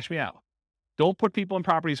on it and cash me out? Don't put people in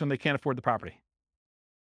properties when they can't afford the property.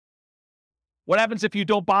 What happens if you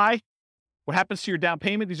don't buy? What happens to your down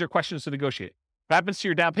payment? These are questions to negotiate. What happens to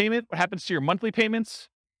your down payment? What happens to your monthly payments?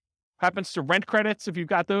 What happens to rent credits if you've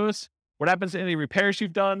got those? What happens to any repairs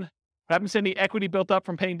you've done? What happens to any equity built up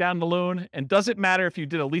from paying down the loan? And does it matter if you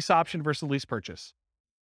did a lease option versus a lease purchase?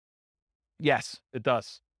 Yes, it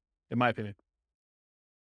does, in my opinion.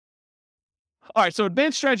 All right, so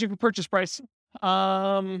advanced strategy for purchase price.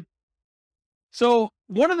 So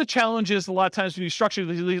one of the challenges a lot of times when you structure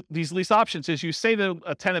these lease options is you say to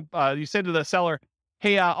a tenant, you say to the seller,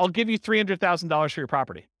 hey, I'll give you $300,000 for your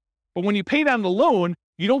property. But when you pay down the loan,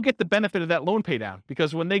 you don't get the benefit of that loan pay down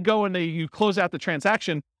because when they go and you close out the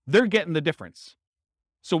transaction, they're getting the difference.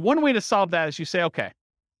 So one way to solve that is you say, okay,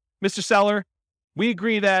 Mr. Seller, we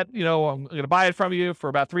agree that, I'm going to buy it from you for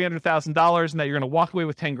about $300,000 and that you're going to walk away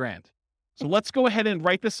with 10 grand. So let's go ahead and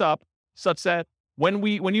write this up such that when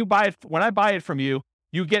I buy it from you,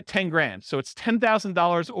 you get 10 grand. So it's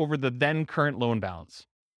 $10,000 over the then current loan balance.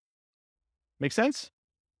 Make sense?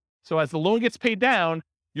 So as the loan gets paid down,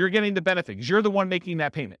 you're getting the benefit because you're the one making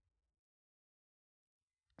that payment.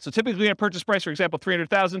 So typically a purchase price, for example,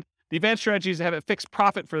 $300,000, the advanced strategy is to have a fixed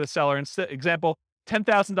profit for the seller. Example,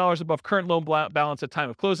 $10,000 above current loan balance at time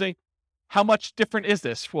of closing. How much different is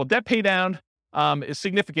this? Well, debt pay down is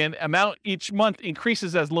significant. Amount each month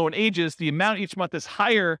increases as loan ages. The amount each month is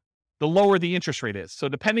higher, the lower the interest rate is. So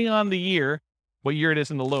depending on the year, what year it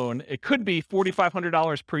is in the loan, it could be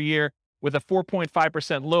 $4,500 per year with a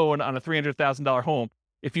 4.5% loan on a $300,000 home.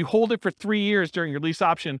 If you hold it for 3 years during your lease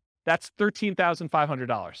option, that's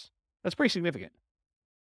 $13,500. That's pretty significant.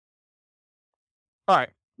 All right.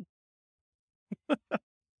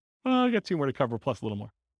 Well, I got 2 more to cover, plus a little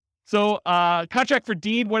more. So contract for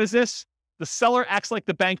deed, what is this? The seller acts like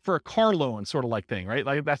the bank for a car loan, sort of like thing, right?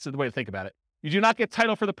 Like that's the way to think about it. You do not get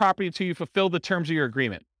title for the property until you fulfill the terms of your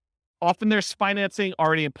agreement. Often there's financing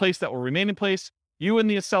already in place that will remain in place. You and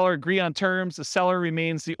the seller agree on terms. The seller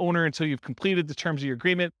remains the owner until you've completed the terms of your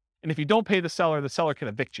agreement. And if you don't pay the seller can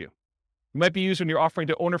evict you. It might be used when you're offering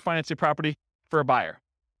to owner finance your property for a buyer.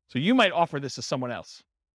 So you might offer this to someone else.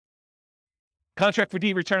 Contract for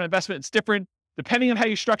deed return on investment, it's different. Depending on how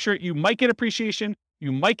you structure it, you might get appreciation,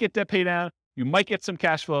 you might get debt pay down, you might get some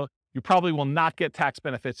cash flow. You probably will not get tax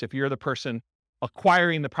benefits if you're the person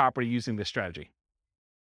acquiring the property using this strategy.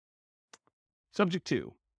 Subject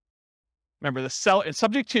 2. Remember, in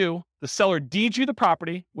subject 2, the seller deeds you the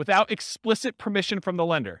property without explicit permission from the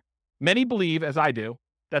lender. Many believe, as I do,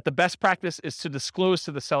 that the best practice is to disclose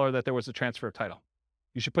to the seller that there was a transfer of title.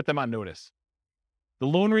 You should put them on notice. The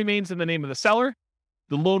loan remains in the name of the seller.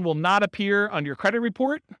 The loan will not appear on your credit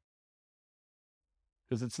report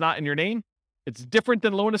because it's not in your name. It's different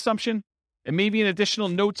than loan assumption. It may be an additional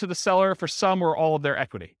note to the seller for some or all of their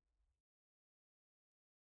equity.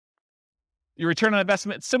 Your return on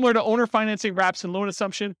investment, similar to owner financing, wraps, and loan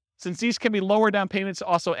assumption. Since these can be lower down payments,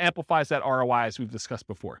 also amplifies that ROI as we've discussed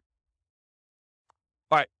before.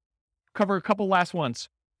 All right, cover a couple last ones.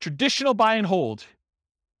 Traditional buy and hold.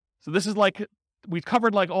 So this is like, we've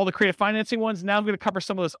covered like all the creative financing ones. Now I'm going to cover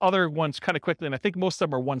some of those other ones kind of quickly. And I think most of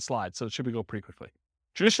them are one slide, so it should go pretty quickly.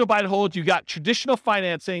 Traditional buy and hold, you got traditional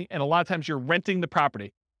financing, and a lot of times you're renting the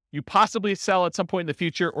property. You possibly sell at some point in the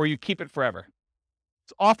future, or you keep it forever.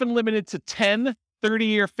 It's often limited to 10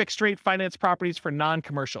 30-year fixed rate finance properties for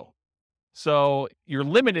non-commercial. So you're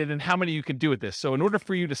limited in how many you can do with this. So in order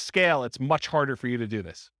for you to scale, it's much harder for you to do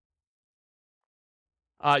this.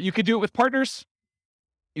 You could do it with partners.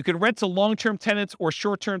 You can rent to long-term tenants or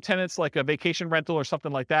short-term tenants like a vacation rental or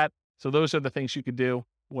something like that. So those are the things you could do,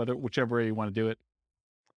 whichever way you want to do it.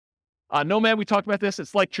 Nomad, we talked about this.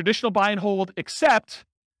 It's like traditional buy and hold, except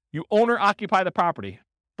you owner occupy the property.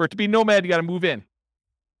 For it to be Nomad, you got to move in.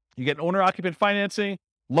 You get owner occupant financing,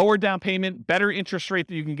 lower down payment, better interest rate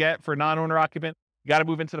that you can get for a non-owner occupant. You got to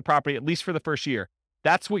move into the property at least for the first year.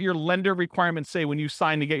 That's what your lender requirements say when you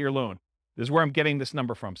sign to get your loan. This is where I'm getting this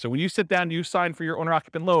number from. So when you sit down and you sign for your owner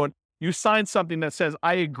occupant loan, you sign something that says,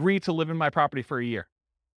 I agree to live in my property for a year.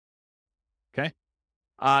 Okay.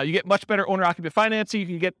 You get much better owner occupant financing. You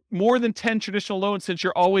can get more than 10 traditional loans since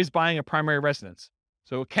you're always buying a primary residence.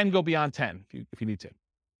 So it can go beyond 10 if you need to.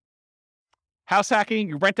 House hacking,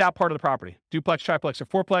 you rent out part of the property, duplex, triplex, or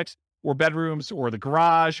fourplex, or bedrooms, or the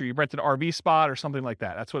garage, or you rent an RV spot or something like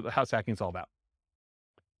that. That's what the house hacking is all about.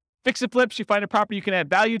 Fix and flips, you find a property you can add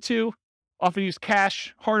value to, often use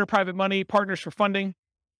cash, hard or private money, partners for funding.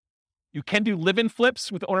 You can do live-in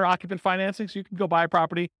flips with owner-occupant financing, so you can go buy a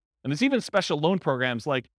property. And there's even special loan programs,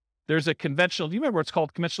 like there's a conventional, do you remember what's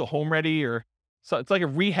called conventional Home Ready, or so it's like a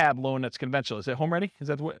rehab loan that's conventional. Is it Home Ready? Is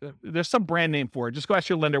that what, there's some brand name for it. Just go ask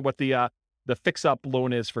your lender what the fix-up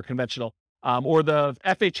loan is for conventional. Or the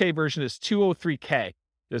FHA version is 203K.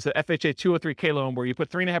 There's the FHA 203K loan where you put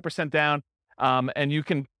 3.5% down, and you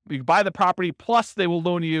can buy the property, plus they will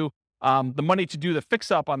loan you the money to do the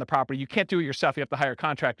fix-up on the property. You can't do it yourself. You have to hire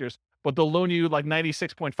contractors, but they'll loan you like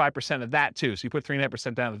 96.5% of that too. So you put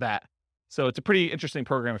 3.5% down of that. So it's a pretty interesting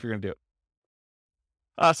program if you're going to do it.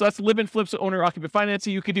 So that's live-in flips with owner-occupant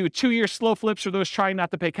financing. You could do a 2-year slow flips for those trying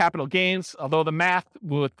not to pay capital gains, although the math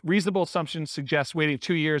with reasonable assumptions suggests waiting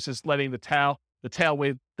 2 years is letting the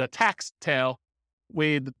tax tail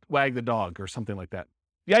wag the dog or something like that.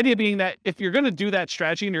 The idea being that if you're going to do that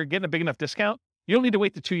strategy and you're getting a big enough discount, you don't need to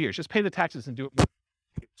wait the 2 years. Just pay the taxes and do it.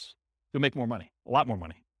 You'll make more money, a lot more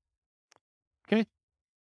money. Okay.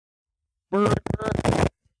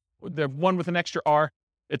 The one with an extra R.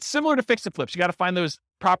 It's similar to fix and flips. You got to find those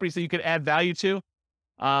properties that you could add value to.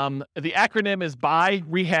 The acronym is buy,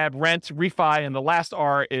 rehab, rent, refi, and the last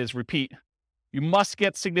R is repeat. You must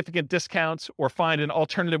get significant discounts or find an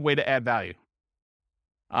alternative way to add value.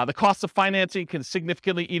 The cost of financing can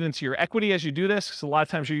significantly eat into your equity as you do this, because a lot of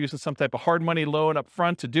times you're using some type of hard money loan up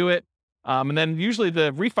front to do it. And then usually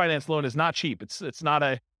the refinance loan is not cheap. It's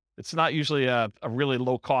not usually a really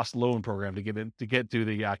low cost loan program to get to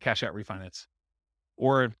the cash out refinance.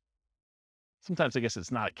 Or sometimes I guess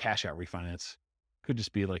it's not a cash out refinance. Could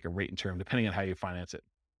just be like a rate and term, depending on how you finance it.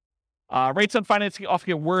 Rates on financing often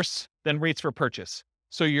get worse than rates for purchase.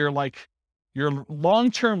 So your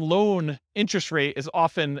long-term loan interest rate is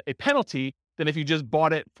often a penalty than if you just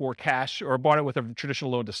bought it for cash or bought it with a traditional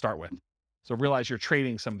loan to start with. So realize you're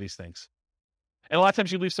trading some of these things. And a lot of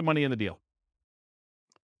times you leave some money in the deal.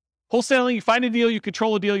 Wholesaling, you find a deal, you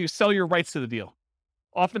control a deal, you sell your rights to the deal.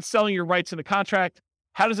 Often selling your rights in a contract.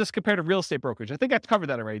 How does this compare to real estate brokerage? I think I covered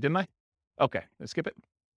that already, didn't I? Okay, let's skip it.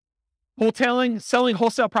 Wholesaling, selling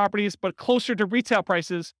wholesale properties, but closer to retail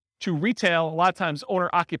prices to retail, a lot of times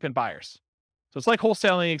owner-occupant buyers. So it's like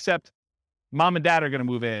wholesaling, except mom and dad are going to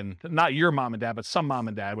move in. Not your mom and dad, but some mom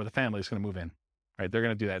and dad with a family is going to move in. Right? They're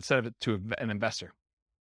going to do that instead of it to an investor.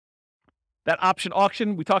 That option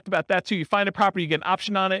auction, we talked about that too. You find a property, you get an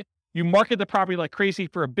option on it. You market the property like crazy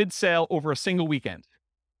for a bid sale over a single weekend.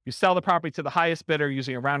 You sell the property to the highest bidder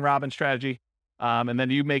using a round robin strategy. And then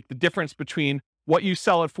you make the difference between what you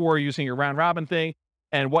sell it for using your round robin thing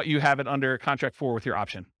and what you have it under contract for with your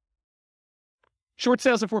option. Short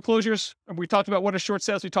sales and foreclosures. We talked about what are short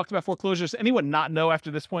sales. We talked about foreclosures. Anyone not know after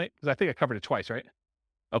this point? Because I think I covered it twice, right?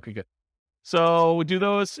 Okay, good. So we do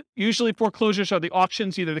those. Usually foreclosures are the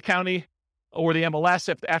auctions, either the county or the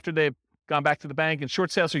MLS after they've gone back to the bank. And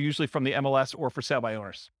short sales are usually from the MLS or for sale by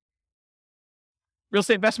owners. Real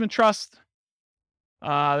estate investment trust.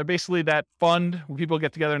 They're basically that fund where people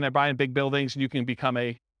get together and they're buying big buildings and you can become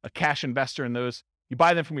a cash investor in those. You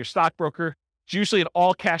buy them from your stockbroker. It's usually an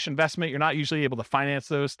all cash investment. You're not usually able to finance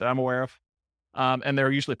those that I'm aware of. And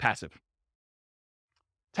they're usually passive.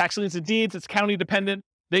 Tax liens and deeds, it's county dependent.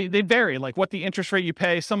 They vary, like what the interest rate you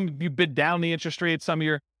pay. Some you bid down the interest rate. Some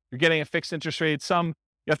you're getting a fixed interest rate. Some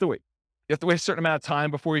you have to wait. You have to wait a certain amount of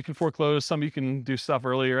time before you can foreclose. Some you can do stuff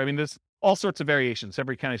earlier. I mean, there's all sorts of variations.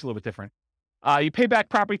 Every county's a little bit different. You pay back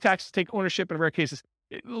property taxes, take ownership in rare cases.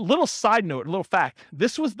 A little side note, a little fact.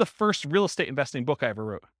 This was the first real estate investing book I ever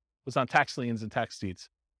wrote. It was on tax liens and tax deeds.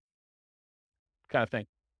 Kind of thing.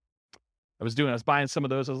 I was buying some of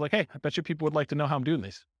those. I was like, hey, I bet you people would like to know how I'm doing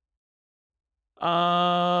these.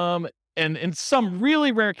 And in some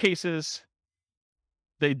really rare cases,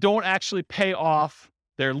 they don't actually pay off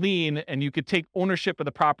their lien and you could take ownership of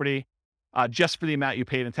the property just for the amount you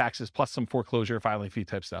paid in taxes, plus some foreclosure filing fee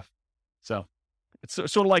type stuff. So it's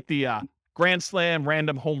sort of like the grand slam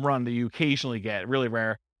random home run that you occasionally get, really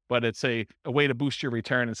rare, but it's a way to boost your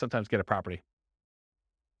return and sometimes get a property.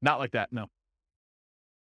 Not like that, no.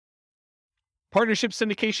 Partnership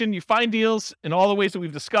syndication, you find deals in all the ways that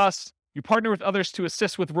we've discussed. You partner with others to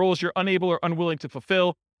assist with roles you're unable or unwilling to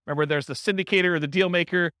fulfill. Remember, there's the syndicator or the deal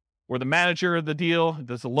maker or the manager of the deal.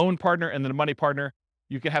 There's a loan partner and then a money partner.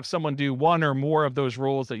 You can have someone do one or more of those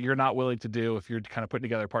roles that you're not willing to do if you're kind of putting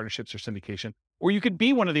together partnerships or syndication. Or you could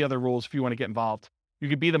be one of the other roles if you want to get involved. You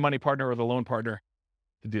could be the money partner or the loan partner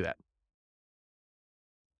to do that.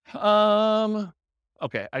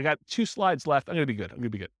 Okay, I got 2 slides left. I'm going to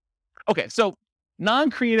be good. Okay, so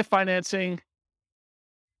non-creative financing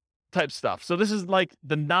type stuff. So this is like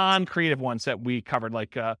the non-creative ones that we covered.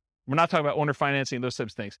 Like we're not talking about owner financing and those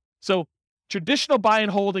types of things. So traditional buy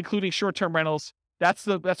and hold, including short-term rentals, that's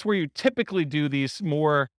where you typically do these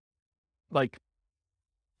more like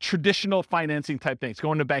traditional financing type things.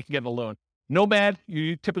 Going to the bank and getting a loan. Nomad,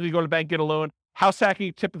 you typically go to the bank and get a loan. House hacking,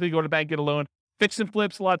 you typically go to the bank and get a loan. Fix and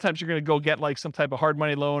flips, a lot of times you're going to go get like some type of hard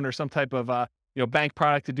money loan or some type of bank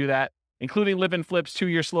product to do that, including live-in flips,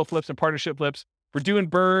 2-year slow flips, and partnership flips. For doing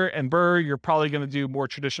BRRRR and BRRRR, you're probably going to do more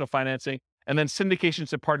traditional financing. And then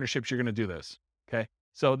syndications and partnerships, you're going to do those. Okay.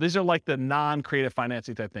 So these are like the non-creative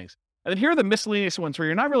financing type things. And then here are the miscellaneous ones where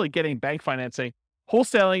you're not really getting bank financing.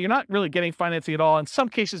 Wholesaling, you're not really getting financing at all. In some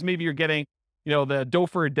cases, maybe you're getting, the dough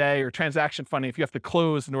for a day or transaction funding if you have to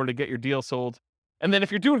close in order to get your deal sold. And then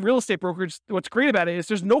if you're doing real estate brokerage, what's great about it is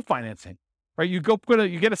there's no financing, right? You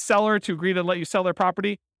get a seller to agree to let you sell their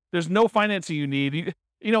property. There's no financing you need.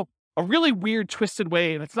 A really weird, twisted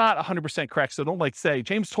way, and it's not 100% correct, so don't say,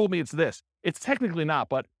 James told me it's this. It's technically not,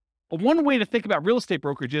 but one way to think about real estate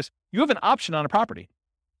brokerage is you have an option on a property.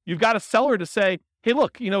 You've got a seller to say, hey,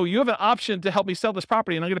 look, you have an option to help me sell this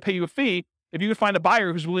property, and I'm going to pay you a fee if you can find a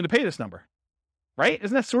buyer who's willing to pay this number, right?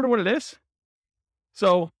 Isn't that sort of what it is?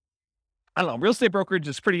 So, I don't know, real estate brokerage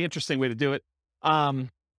is a pretty interesting way to do it. And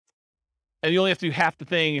you only have to do half the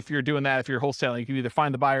thing if you're doing that. If you're wholesaling, you can either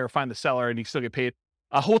find the buyer or find the seller, and you still get paid.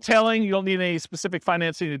 Wholesaling, you don't need any specific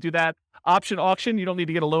financing to do that. Option auction, you don't need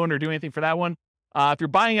to get a loan or do anything for that one. If you're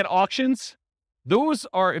buying at auctions,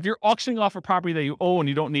 if you're auctioning off a property that you own,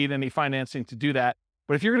 you don't need any financing to do that.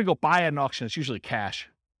 But if you're going to go buy at an auction, it's usually cash.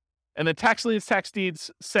 And then tax liens, tax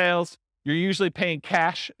deeds, sales, you're usually paying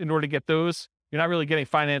cash in order to get those. You're not really getting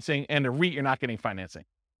financing. And a REIT, you're not getting financing.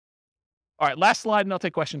 All right, last slide, and I'll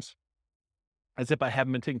take questions. As if I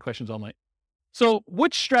haven't been taking questions all night. So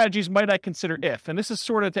which strategies might I consider if, and this is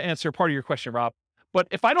sort of to answer part of your question, Rob, but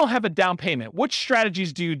if I don't have a down payment, which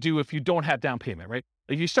strategies do you do if you don't have down payment, right?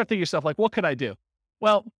 Like you start thinking to yourself, like, what could I do?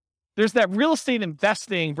 Well, there's that real estate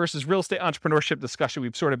investing versus real estate entrepreneurship discussion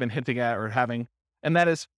we've sort of been hinting at or having. And that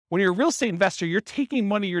is when you're a real estate investor, you're taking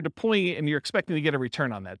money, you're deploying it, and you're expecting to get a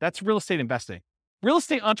return on that. That's real estate investing. Real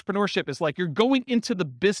estate entrepreneurship is like you're going into the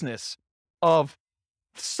business of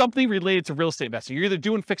something related to real estate investing. You're either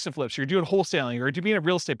doing fix and flips, you're doing wholesaling, or you're being a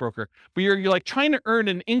real estate broker, but you're like trying to earn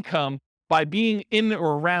an income by being in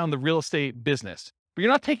or around the real estate business, but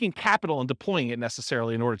you're not taking capital and deploying it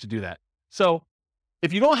necessarily in order to do that. So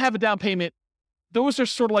if you don't have a down payment, those are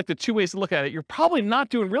sort of like the 2 ways to look at it. You're probably not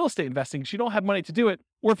doing real estate investing because you don't have money to do it.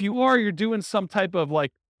 Or if you are, you're doing some type of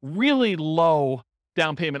like really low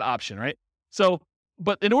down payment option, right? So,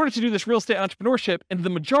 but in order to do this real estate entrepreneurship, in the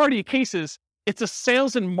majority of cases, it's a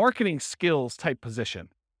sales and marketing skills type position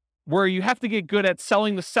where you have to get good at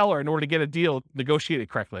selling the seller in order to get a deal negotiated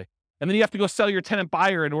correctly. And then you have to go sell your tenant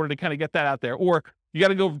buyer in order to kind of get that out there. Or you got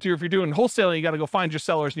to go do, if you're doing wholesaling, you got to go find your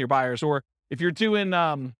sellers and your buyers. Or if you're doing,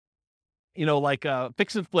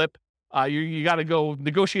 fix and flip, you got to go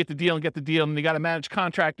negotiate the deal and get the deal. And you got to manage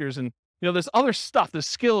contractors. And, there's other stuff, there's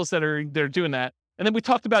skills they're doing that. And then we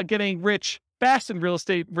talked about getting rich fast in real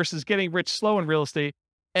estate versus getting rich slow in real estate.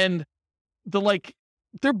 And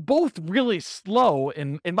they're both really slow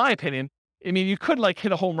in my opinion. I mean, you could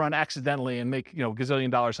hit a home run accidentally and make, gazillion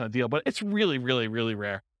dollars on a deal, but it's really, really, really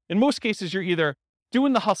rare. In most cases, you're either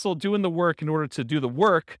doing the hustle, doing the work in order to do the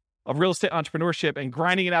work of real estate entrepreneurship and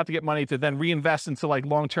grinding it out to get money to then reinvest into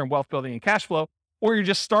long-term wealth building and cash flow, or you're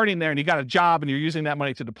just starting there and you got a job and you're using that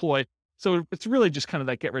money to deploy. So it's really just kind of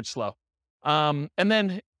that get rich slow. And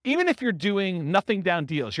then even if you're doing nothing down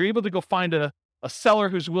deals, you're able to go find a seller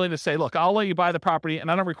who's willing to say, look, I'll let you buy the property and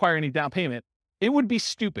I don't require any down payment. It would be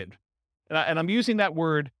stupid. And I'm using that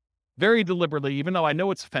word very deliberately, even though I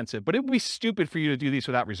know it's offensive, but it would be stupid for you to do these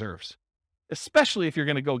without reserves, especially if you're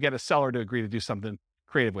going to go get a seller to agree to do something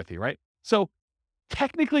creative with you, right? So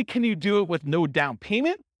technically, can you do it with no down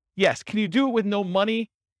payment? Yes. Can you do it with no money?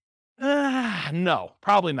 No,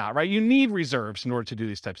 probably not, right? You need reserves in order to do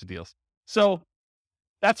these types of deals. So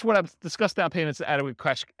that's what I've discussed, down payments and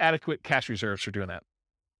adequate cash reserves for doing that.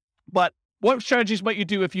 But what strategies might you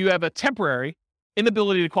do if you have a temporary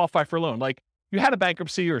inability to qualify for a loan? Like you had a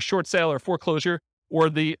bankruptcy or a short sale or foreclosure, or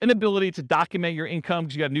the inability to document your income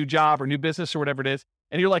because you got a new job or new business or whatever it is.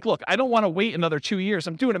 And you're like, look, I don't want to wait another 2 years.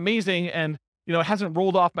 I'm doing amazing. And, it hasn't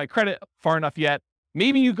rolled off my credit far enough yet.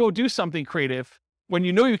 Maybe you go do something creative when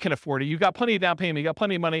you know you can afford it. You've got plenty of down payment, you got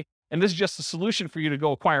plenty of money. And this is just a solution for you to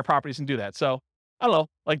go acquire properties and do that. So I don't know,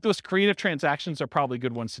 like those creative transactions are probably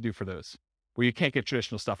good ones to do for those where you can't get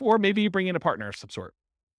traditional stuff. Or maybe you bring in a partner of some sort.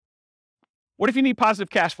 What if you need positive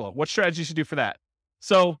cash flow? What strategies to do for that?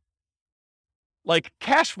 So like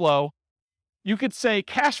cash flow, you could say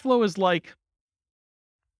cash flow is like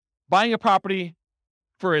buying a property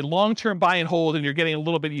for a long-term buy and hold, and you're getting a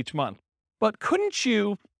little bit each month. But couldn't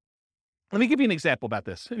you, let me give you an example about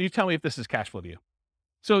this, and you tell me if this is cash flow to you.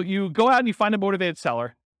 So you go out and you find a motivated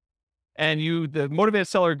seller, and the motivated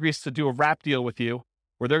seller agrees to do a wrap deal with you,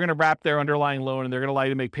 where they're going to wrap their underlying loan and they're going to allow you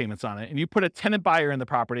to make payments on it. And you put a tenant buyer in the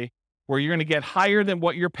property where you're going to get higher than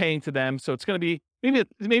what you're paying to them. So it's going to be,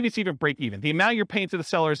 maybe it's even break even. The amount you're paying to the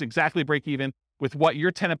seller is exactly break even with what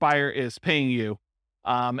your tenant buyer is paying you.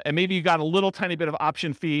 And maybe you got a little tiny bit of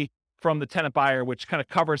option fee from the tenant buyer, which kind of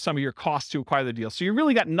covers some of your costs to acquire the deal. So you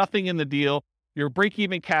really got nothing in the deal. You're break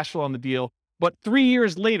even cash flow on the deal. But 3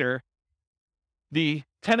 years later, the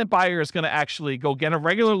tenant buyer is going to actually go get a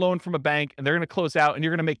regular loan from a bank, and they're going to close out, and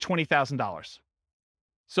you're going to make $20,000.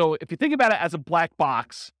 So if you think about it as a black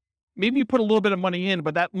box, maybe you put a little bit of money in,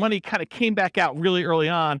 but that money kind of came back out really early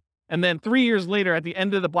on. And then 3 years later, at the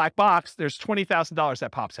end of the black box, there's $20,000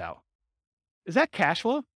 that pops out. Is that cash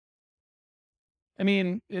flow? I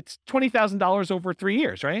mean, it's $20,000 over 3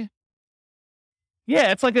 years, right?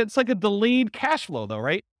 Yeah, it's like a delayed cash flow though,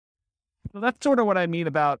 right? So that's sort of what I mean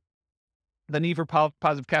about the need for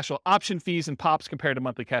positive cash flow, option fees and pops compared to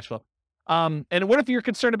monthly cash flow. And what if you're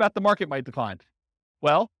concerned about the market might decline?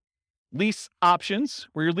 Well, lease options,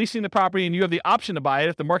 where you're leasing the property and you have the option to buy it.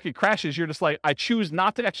 If the market crashes, you're just like, I choose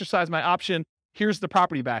not to exercise my option. Here's the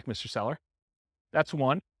property back, Mr. Seller. That's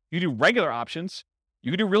one. You do regular options.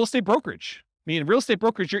 You can do real estate brokerage. I mean, real estate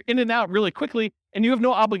brokerage, you're in and out really quickly and you have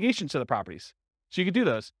no obligation to the properties. So you can do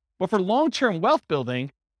those. But for long-term wealth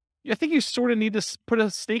building, I think you sort of need to put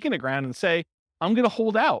a stake in the ground and say, I'm going to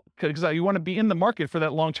hold out because you want to be in the market for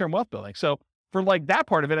that long-term wealth building. So for like that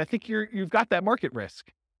part of it, I think you've got that market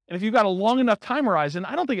risk. And if you've got a long enough time horizon,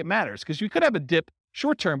 I don't think it matters because you could have a dip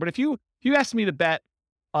short-term. But if you asked me to bet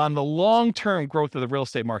on the long-term growth of the real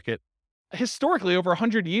estate market, historically over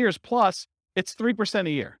 100 years plus, it's 3%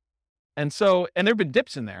 a year. And there've been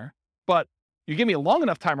dips in there, but you give me a long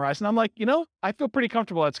enough time horizon, I'm like, I feel pretty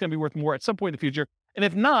comfortable it's going to be worth more at some point in the future. And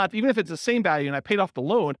if not, even if it's the same value and I paid off the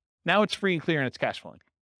loan, now it's free and clear and it's cash flowing.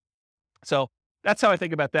 So that's how I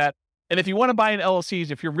think about that. And if you want to buy in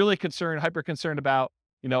LLCs, if you're really hyper concerned about,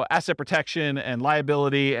 asset protection and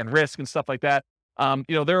liability and risk and stuff like that,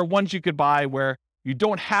 there are ones you could buy where you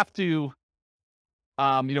don't have to,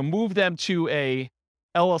 move them to a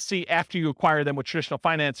LLC after you acquire them with traditional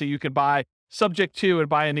financing. You could buy subject to and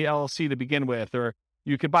buy in the LLC to begin with, or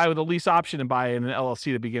you could buy with a lease option and buy in an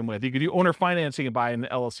LLC to begin with. You could do owner financing and buy in an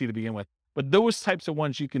LLC to begin with. But those types of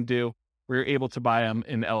ones you can do where you're able to buy them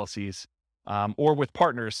in LLCs or with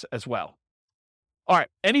partners as well. All right.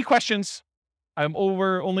 Any questions? I'm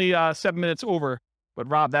only 7 minutes over, but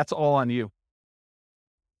Rob, that's all on you.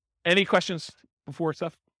 Any questions before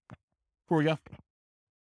we go?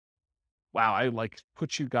 Wow, I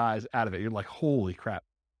put you guys out of it. You're like, holy crap.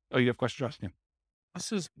 Oh, you have questions, Justin?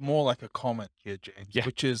 This is more like a comment here, James, Yeah.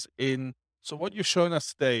 which is so what you're showing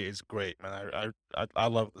us today is great, man. I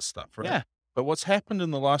love this stuff, right? Yeah. But what's happened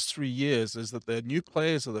in the last 3 years is that there are new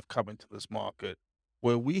players that have come into this market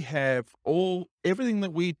where we have everything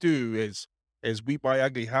that we do is we buy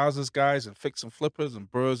ugly houses, guys, and fix and flippers and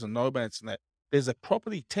burrs and nomads and that. There's a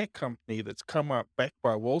property tech company that's come up backed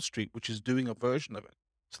by Wall Street, which is doing a version of it.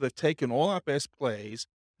 So they've taken all our best plays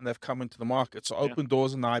and they've come into the market. So Open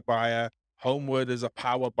Doors an iBuyer, Homeward is a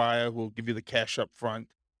power buyer who will give you the cash up front.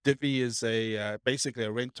 Divvy is basically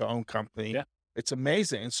a rent-to-own company. Yeah. It's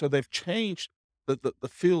amazing. And so they've changed the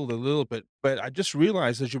field a little bit. But I just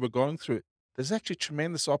realized as you were going through it, there's actually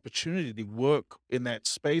tremendous opportunity to work in that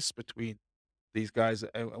space between these guys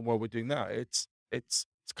and what we're doing now. It's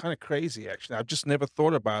kind of crazy, actually. I've just never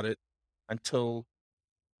thought about it until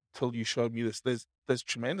you showed me this. There's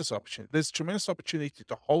tremendous opportunity. There's tremendous opportunity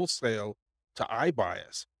to wholesale to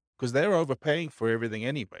iBuyers because they're overpaying for everything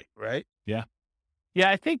anyway, right? Yeah. Yeah,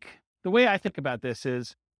 I think the way I think about this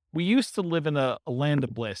is we used to live in a land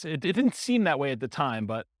of bliss. It didn't seem that way at the time,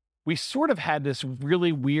 but we sort of had this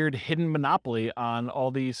really weird hidden monopoly on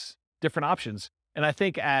all these different options. And I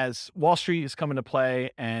think as Wall Street is coming to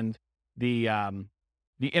play and the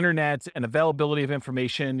the internet and availability of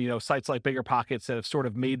information, sites like BiggerPockets that have sort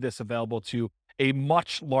of made this available to a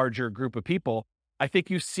much larger group of people, I think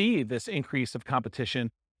you see this increase of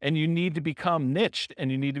competition, and you need to become niched,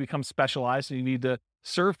 and you need to become specialized, and you need to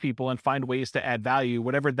serve people and find ways to add value,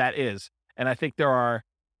 whatever that is. And I think there are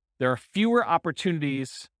fewer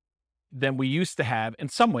opportunities than we used to have in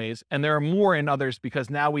some ways, and there are more in others because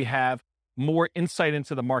now we have more insight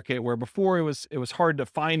into the market, where before it was hard to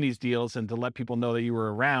find these deals and to let people know that you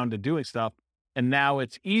were around and doing stuff. And now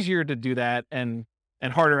it's easier to do that and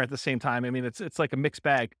harder at the same time. I mean, it's like a mixed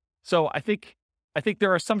bag. So I think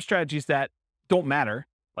there are some strategies that don't matter,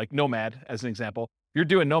 like Nomad as an example. If you're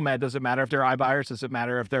doing Nomad, does it matter if there are iBuyers? Does it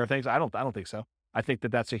matter if there are things? I don't think so. I think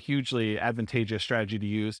that that's a hugely advantageous strategy to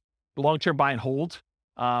use. Long-term buy and hold.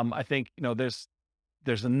 I think,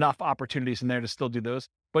 there's enough opportunities in there to still do those,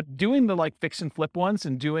 but doing the like fix and flip ones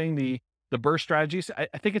and doing the burst strategies,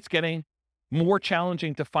 I think it's getting more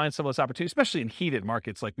challenging to find some of those opportunities, especially in heated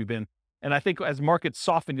markets like we've been. And I think as markets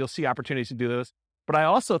soften, you'll see opportunities to do those. But I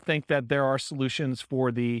also think that there are solutions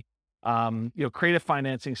for the, creative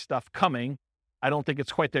financing stuff coming. I don't think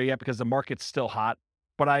it's quite there yet because the market's still hot,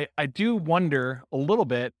 but I do wonder a little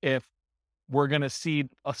bit if we're going to see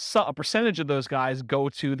a percentage of those guys go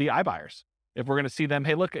to the iBuyers. If we're going to see them,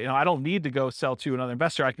 hey, look, I don't need to go sell to another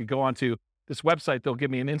investor. I could go onto this website. They'll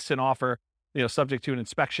give me an instant offer, subject to an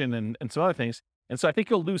inspection and some other things. And so I think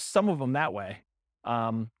you'll lose some of them that way,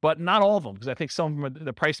 but not all of them, because I think some of them,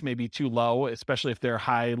 the price may be too low, especially if they're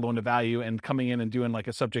high loan to value, and coming in and doing like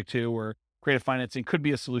a subject to or creative financing could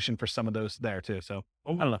be a solution for some of those there too. So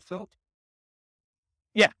I don't know.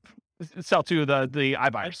 Yeah. Sell to the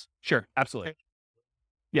iBuyers. Sure. Absolutely.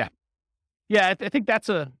 Yeah. Yeah. I think that's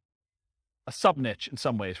a sub niche in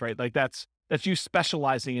some ways, right? Like that's you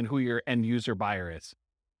specializing in who your end user buyer is.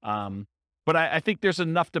 But I think there's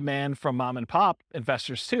enough demand from mom and pop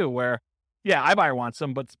investors too, where iBuyer wants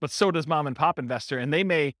them, but so does mom and pop investor. And they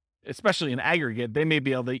may, especially in aggregate, they may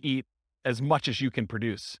be able to eat as much as you can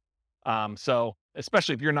produce. So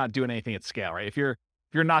especially if you're not doing anything at scale, right? If you're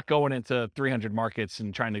not going into 300 markets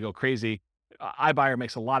and trying to go crazy, iBuyer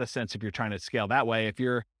makes a lot of sense if you're trying to scale that way. If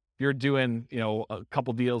you're doing, a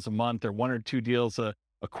couple deals a month or one or two deals a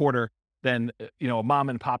quarter, then, a mom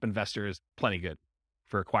and pop investor is plenty good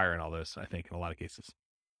for acquiring all those, I think, in a lot of cases.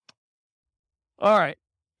 All right.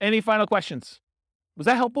 Any final questions? Was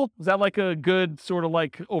that helpful? Was that like a good sort of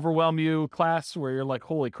like overwhelm you class where you're like,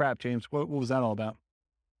 holy crap, James, what was that all about?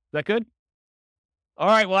 Is that good? All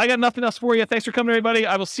right. Well, I got nothing else for you. Thanks for coming, everybody.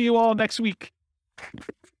 I will see you all next week.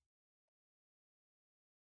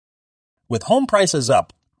 With home prices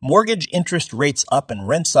up, mortgage interest rates up, and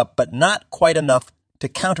rents up, but not quite enough to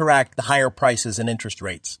counteract the higher prices and interest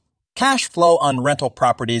rates. Cash flow on rental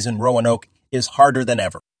properties in Roanoke is harder than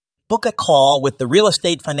ever. Book a call with the Real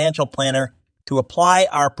Estate Financial Planner to apply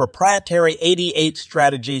our proprietary 88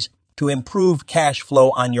 strategies to improve cash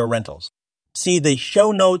flow on your rentals. See the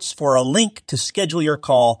show notes for a link to schedule your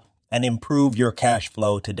call and improve your cash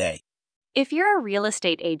flow today. If you're a real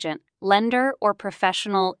estate agent, lender, or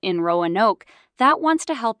professional in Roanoke that wants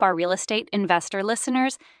to help our real estate investor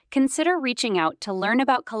listeners, consider reaching out to learn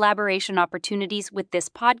about collaboration opportunities with this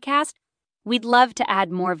podcast. We'd love to add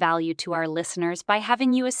more value to our listeners by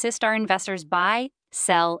having you assist our investors buy,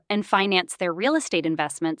 sell, and finance their real estate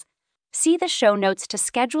investments. See the show notes to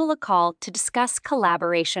schedule a call to discuss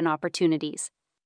collaboration opportunities.